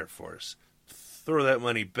 Forget the Air Force. Throw that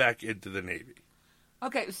money back into the Navy.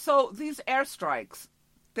 Okay, so these airstrikes,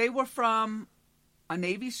 they were from a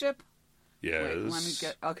Navy ship? Yes. Wait, let me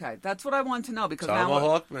get. Okay, that's what I want to know, because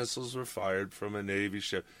Tomahawk missiles were fired from a Navy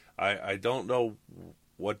ship. I don't know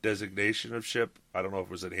what designation of ship. I don't know if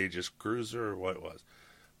it was an Aegis cruiser or what it was.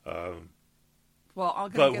 Well,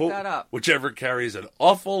 I'm going to get that up. Whichever carries an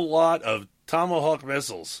awful lot of Tomahawk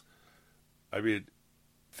missiles. I mean,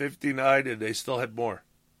 59, and they still had more.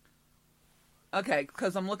 Okay,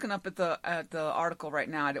 because I'm looking up at the article right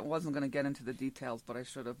now. I wasn't going to get into the details, but I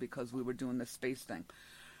should have, because we were doing this space thing.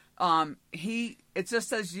 It just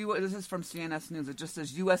says this is from CNS News. It just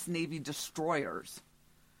says U.S. Navy destroyers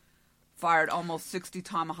fired almost 60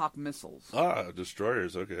 Tomahawk missiles. Ah,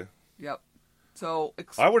 destroyers. Okay. Yep. So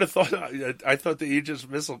I would have thought. I thought the Aegis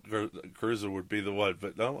missile cruiser would be the one,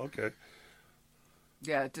 but no. Okay.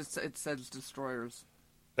 Yeah, it says destroyers.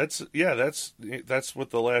 That's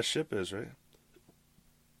what the last ship is, right?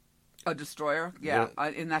 A destroyer. Yeah.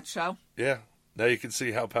 In that show. Yeah. Now you can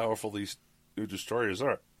see how powerful these new destroyers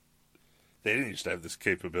are. They didn't used to have this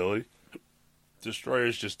capability.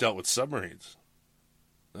 Destroyers just dealt with submarines.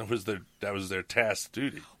 That was their task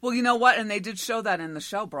duty. Well, you know what? And they did show that in the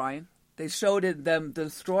show, Brian. They showed the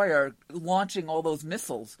destroyer launching all those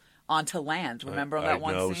missiles onto land. Remember that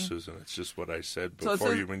one scene? I know, Susan. It's just what I said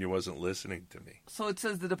before when you wasn't listening to me. So it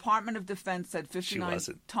says the Department of Defense said 59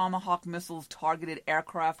 Tomahawk missiles targeted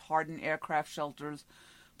aircraft, hardened aircraft shelters,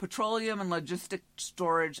 petroleum and logistic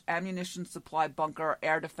storage, ammunition supply bunker,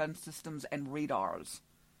 air defense systems, and radars.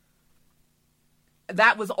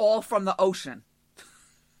 That was all from the ocean.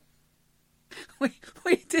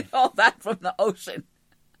 we did all that from the ocean.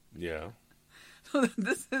 Yeah.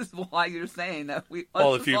 This is why you're saying that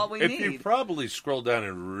Well, if you probably scroll down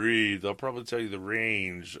and read, they'll probably tell you the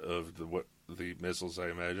range of the missiles, I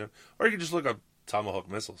imagine. Or you can just look up Tomahawk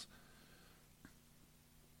missiles.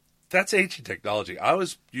 That's ancient technology. I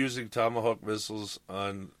was using Tomahawk missiles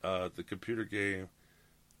on the computer game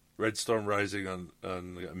Red Storm Rising on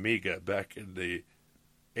the Amiga back in the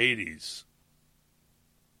 80s.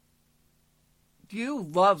 You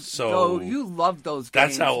loved those games.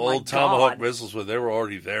 That's how old Tomahawk missiles were. They were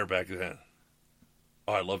already there back then.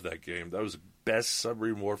 Oh, I love that game. That was the best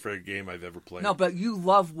submarine warfare game I've ever played. No, but you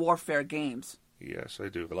love warfare games. Yes, I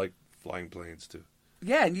do. I like flying planes, too.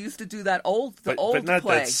 Yeah, and you used to do that old but not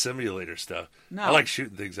play. that simulator stuff. No. I like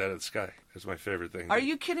shooting things out of the sky. That's my favorite thing. Are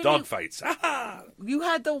you kidding? Dogfights. You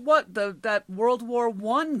had that World War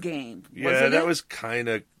I game. Yeah, that was kind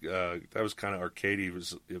of arcadey.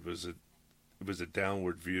 It was a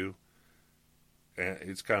downward view, and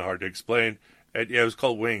it's kind of hard to explain. And yeah, it was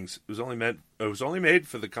called Wings. It was only made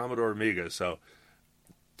for the Commodore Amiga. So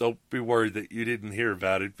don't be worried that you didn't hear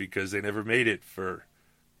about it because they never made it for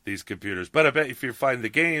these computers. But I bet if you find the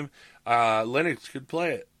game, Linux could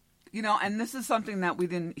play it. And this is something that we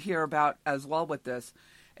didn't hear about as well with this.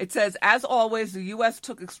 It says, as always, the U.S.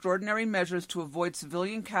 took extraordinary measures to avoid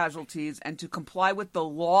civilian casualties and to comply with the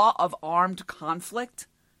law of armed conflict.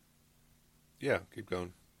 Yeah, keep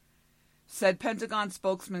going. Said Pentagon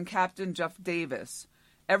spokesman Captain Jeff Davis.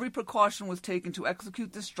 Every precaution was taken to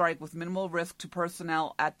execute the strike with minimal risk to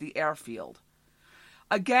personnel at the airfield.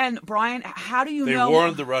 Again, Brian, how do you know? They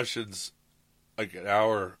warned the Russians like an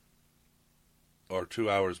hour or 2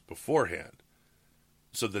 hours beforehand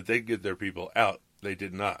so that they'd get their people out. They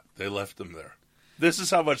did not. They left them there. This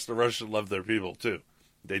is how much the Russians love their people, too.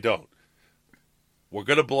 They don't. We're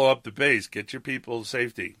going to blow up the base. Get your people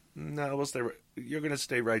safety. No, you're going to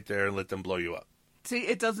stay right there and let them blow you up. See,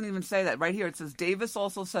 it doesn't even say that. Right here it says, Davis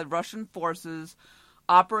also said Russian forces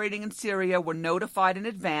operating in Syria were notified in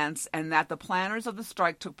advance and that the planners of the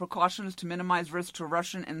strike took precautions to minimize risk to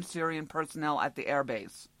Russian and Syrian personnel at the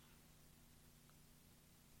airbase.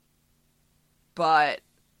 But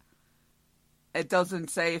it doesn't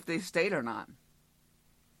say if they stayed or not.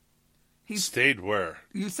 Stayed where?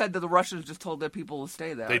 You said that the Russians just told their people to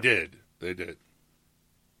stay there. They did.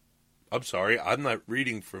 I'm sorry. I'm not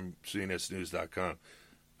reading from CNSnews.com.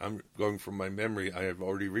 I'm going from my memory I have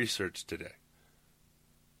already researched today.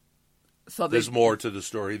 So there's more to the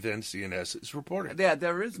story than CNS is reporting. Yeah,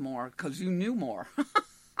 there is more, because you knew more.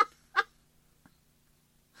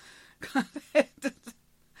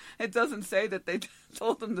 It doesn't say that they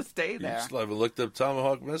told them to stay there. You just haven't looked up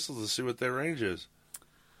Tomahawk missiles to see what their range is.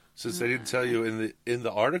 Since they didn't tell you in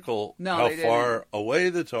the article how far away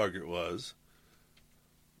the target was.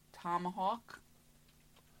 Tomahawk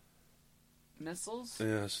missiles?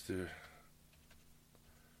 Yes, dear.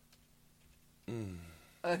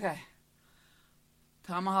 Okay.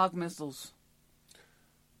 Tomahawk missiles.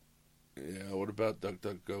 Yeah, what about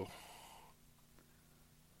DuckDuckGo?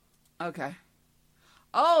 Okay.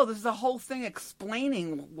 Oh, this is a whole thing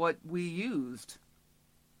explaining what we used.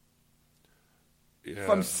 Yeah.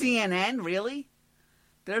 From CNN, really?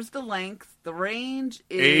 There's the length. The range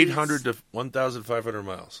is 800 to 1,500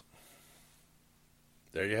 miles.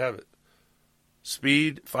 There you have it.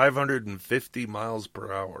 Speed 550 miles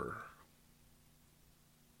per hour.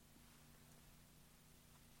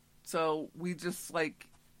 So we just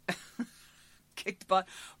kicked butt.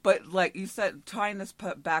 But like you said, tying this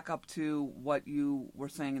back up to what you were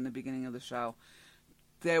saying in the beginning of the show,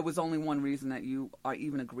 there was only one reason that you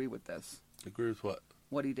even agree with this. Agree with what?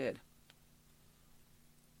 What he did.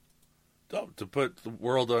 Oh, to put the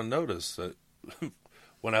world on notice that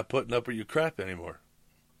we're not putting up with your crap anymore.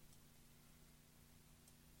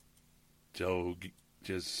 Joe,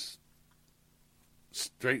 just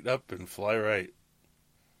straighten up and fly right.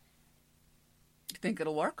 You think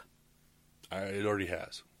it'll work? It already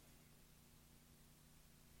has.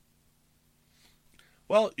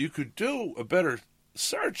 Well, you could do a better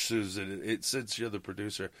search, Susan. Since you're the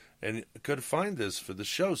producer, and could find this for the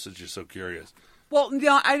show since you're so curious. Well,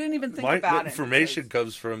 I didn't even think about it. My information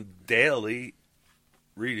comes from daily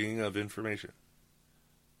reading of information.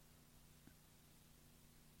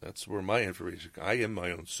 That's where my information. I am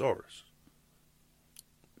my own source.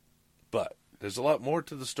 But there's a lot more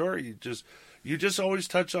to the story. You just always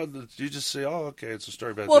touch on you just say, "Oh, okay, it's a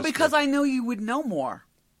story about." Well, this because guy. I know you would know more.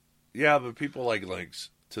 Yeah, but people like links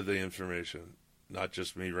to the information, not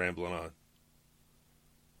just me rambling on.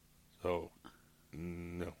 So,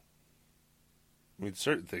 no. I mean,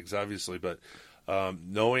 certain things, obviously, but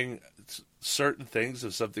knowing certain things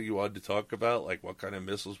of something you wanted to talk about, like what kind of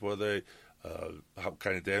missiles were they, how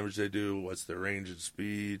kind of damage they do, what's their range and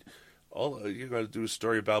speed. You're going to do a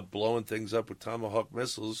story about blowing things up with Tomahawk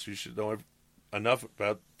missiles. You should know enough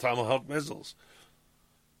about Tomahawk missiles.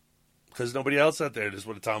 Because nobody else out there knows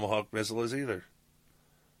what a Tomahawk missile is either.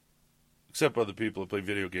 Except other people that play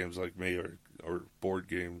video games like me or board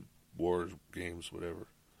game, war games, whatever.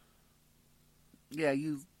 Yeah,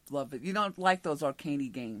 you love it. You don't like those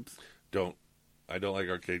arcade games. I don't like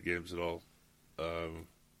arcade games at all.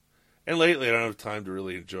 And lately I don't have time to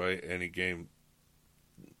really enjoy any game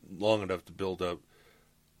long enough to build up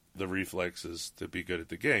the reflexes to be good at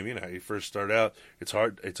the game. You know, you first start out, it's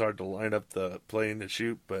hard to line up the plane and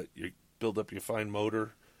shoot, but you build up your fine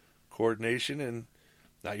motor coordination, and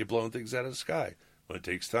now you're blowing things out of the sky. When it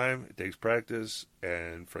takes time, it takes practice,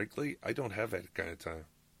 and frankly, I don't have that kind of time.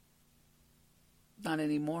 Not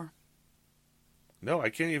anymore. No, I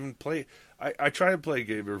can't even play. I try to play a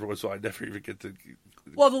game every once in a while. I never even get to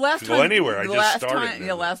go anywhere. I just started.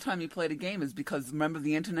 The last time you played a game is because, remember,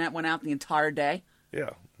 the internet went out the entire day?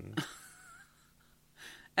 Yeah.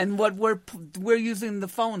 And what we're using the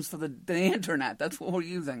phones for the internet. That's what we're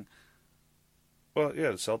using. Well,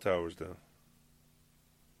 yeah, the cell tower's down.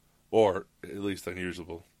 Or at least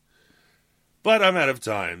unusable. But I'm out of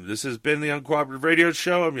time. This has been the Uncooperative Radio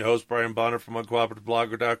Show. I'm your host, Brian Bonner from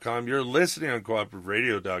UncooperativeBlogger.com. You're listening on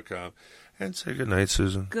UncooperativeRadio.com. And say goodnight,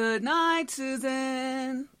 Susan. Good night,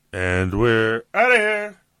 Susan. And we're out of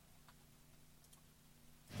here.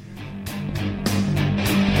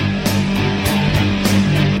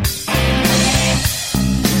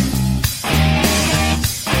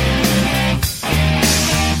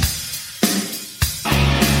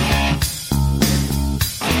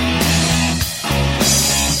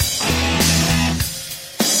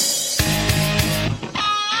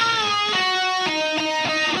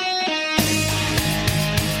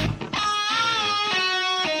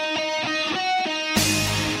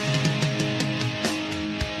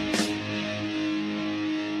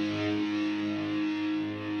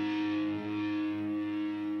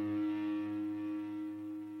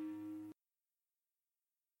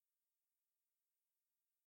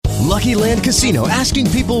 Lucky Land Casino, asking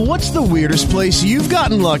people, what's the weirdest place you've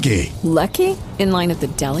gotten lucky? Lucky? In line at the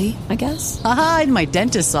deli, I guess? Aha, in my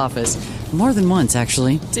dentist's office. More than once,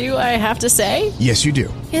 actually. Do I have to say? Yes, you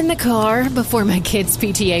do. In the car before my kids'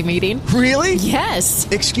 PTA meeting. Really? Yes.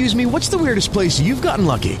 Excuse me, what's the weirdest place you've gotten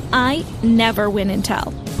lucky? I never win and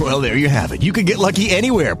tell. Well, there you have it. You can get lucky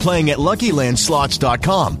anywhere, playing at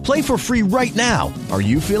LuckyLandSlots.com. Play for free right now. Are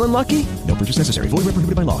you feeling lucky? No purchase necessary. Void where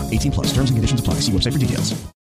prohibited by law. 18+. Terms and conditions apply. See website for details.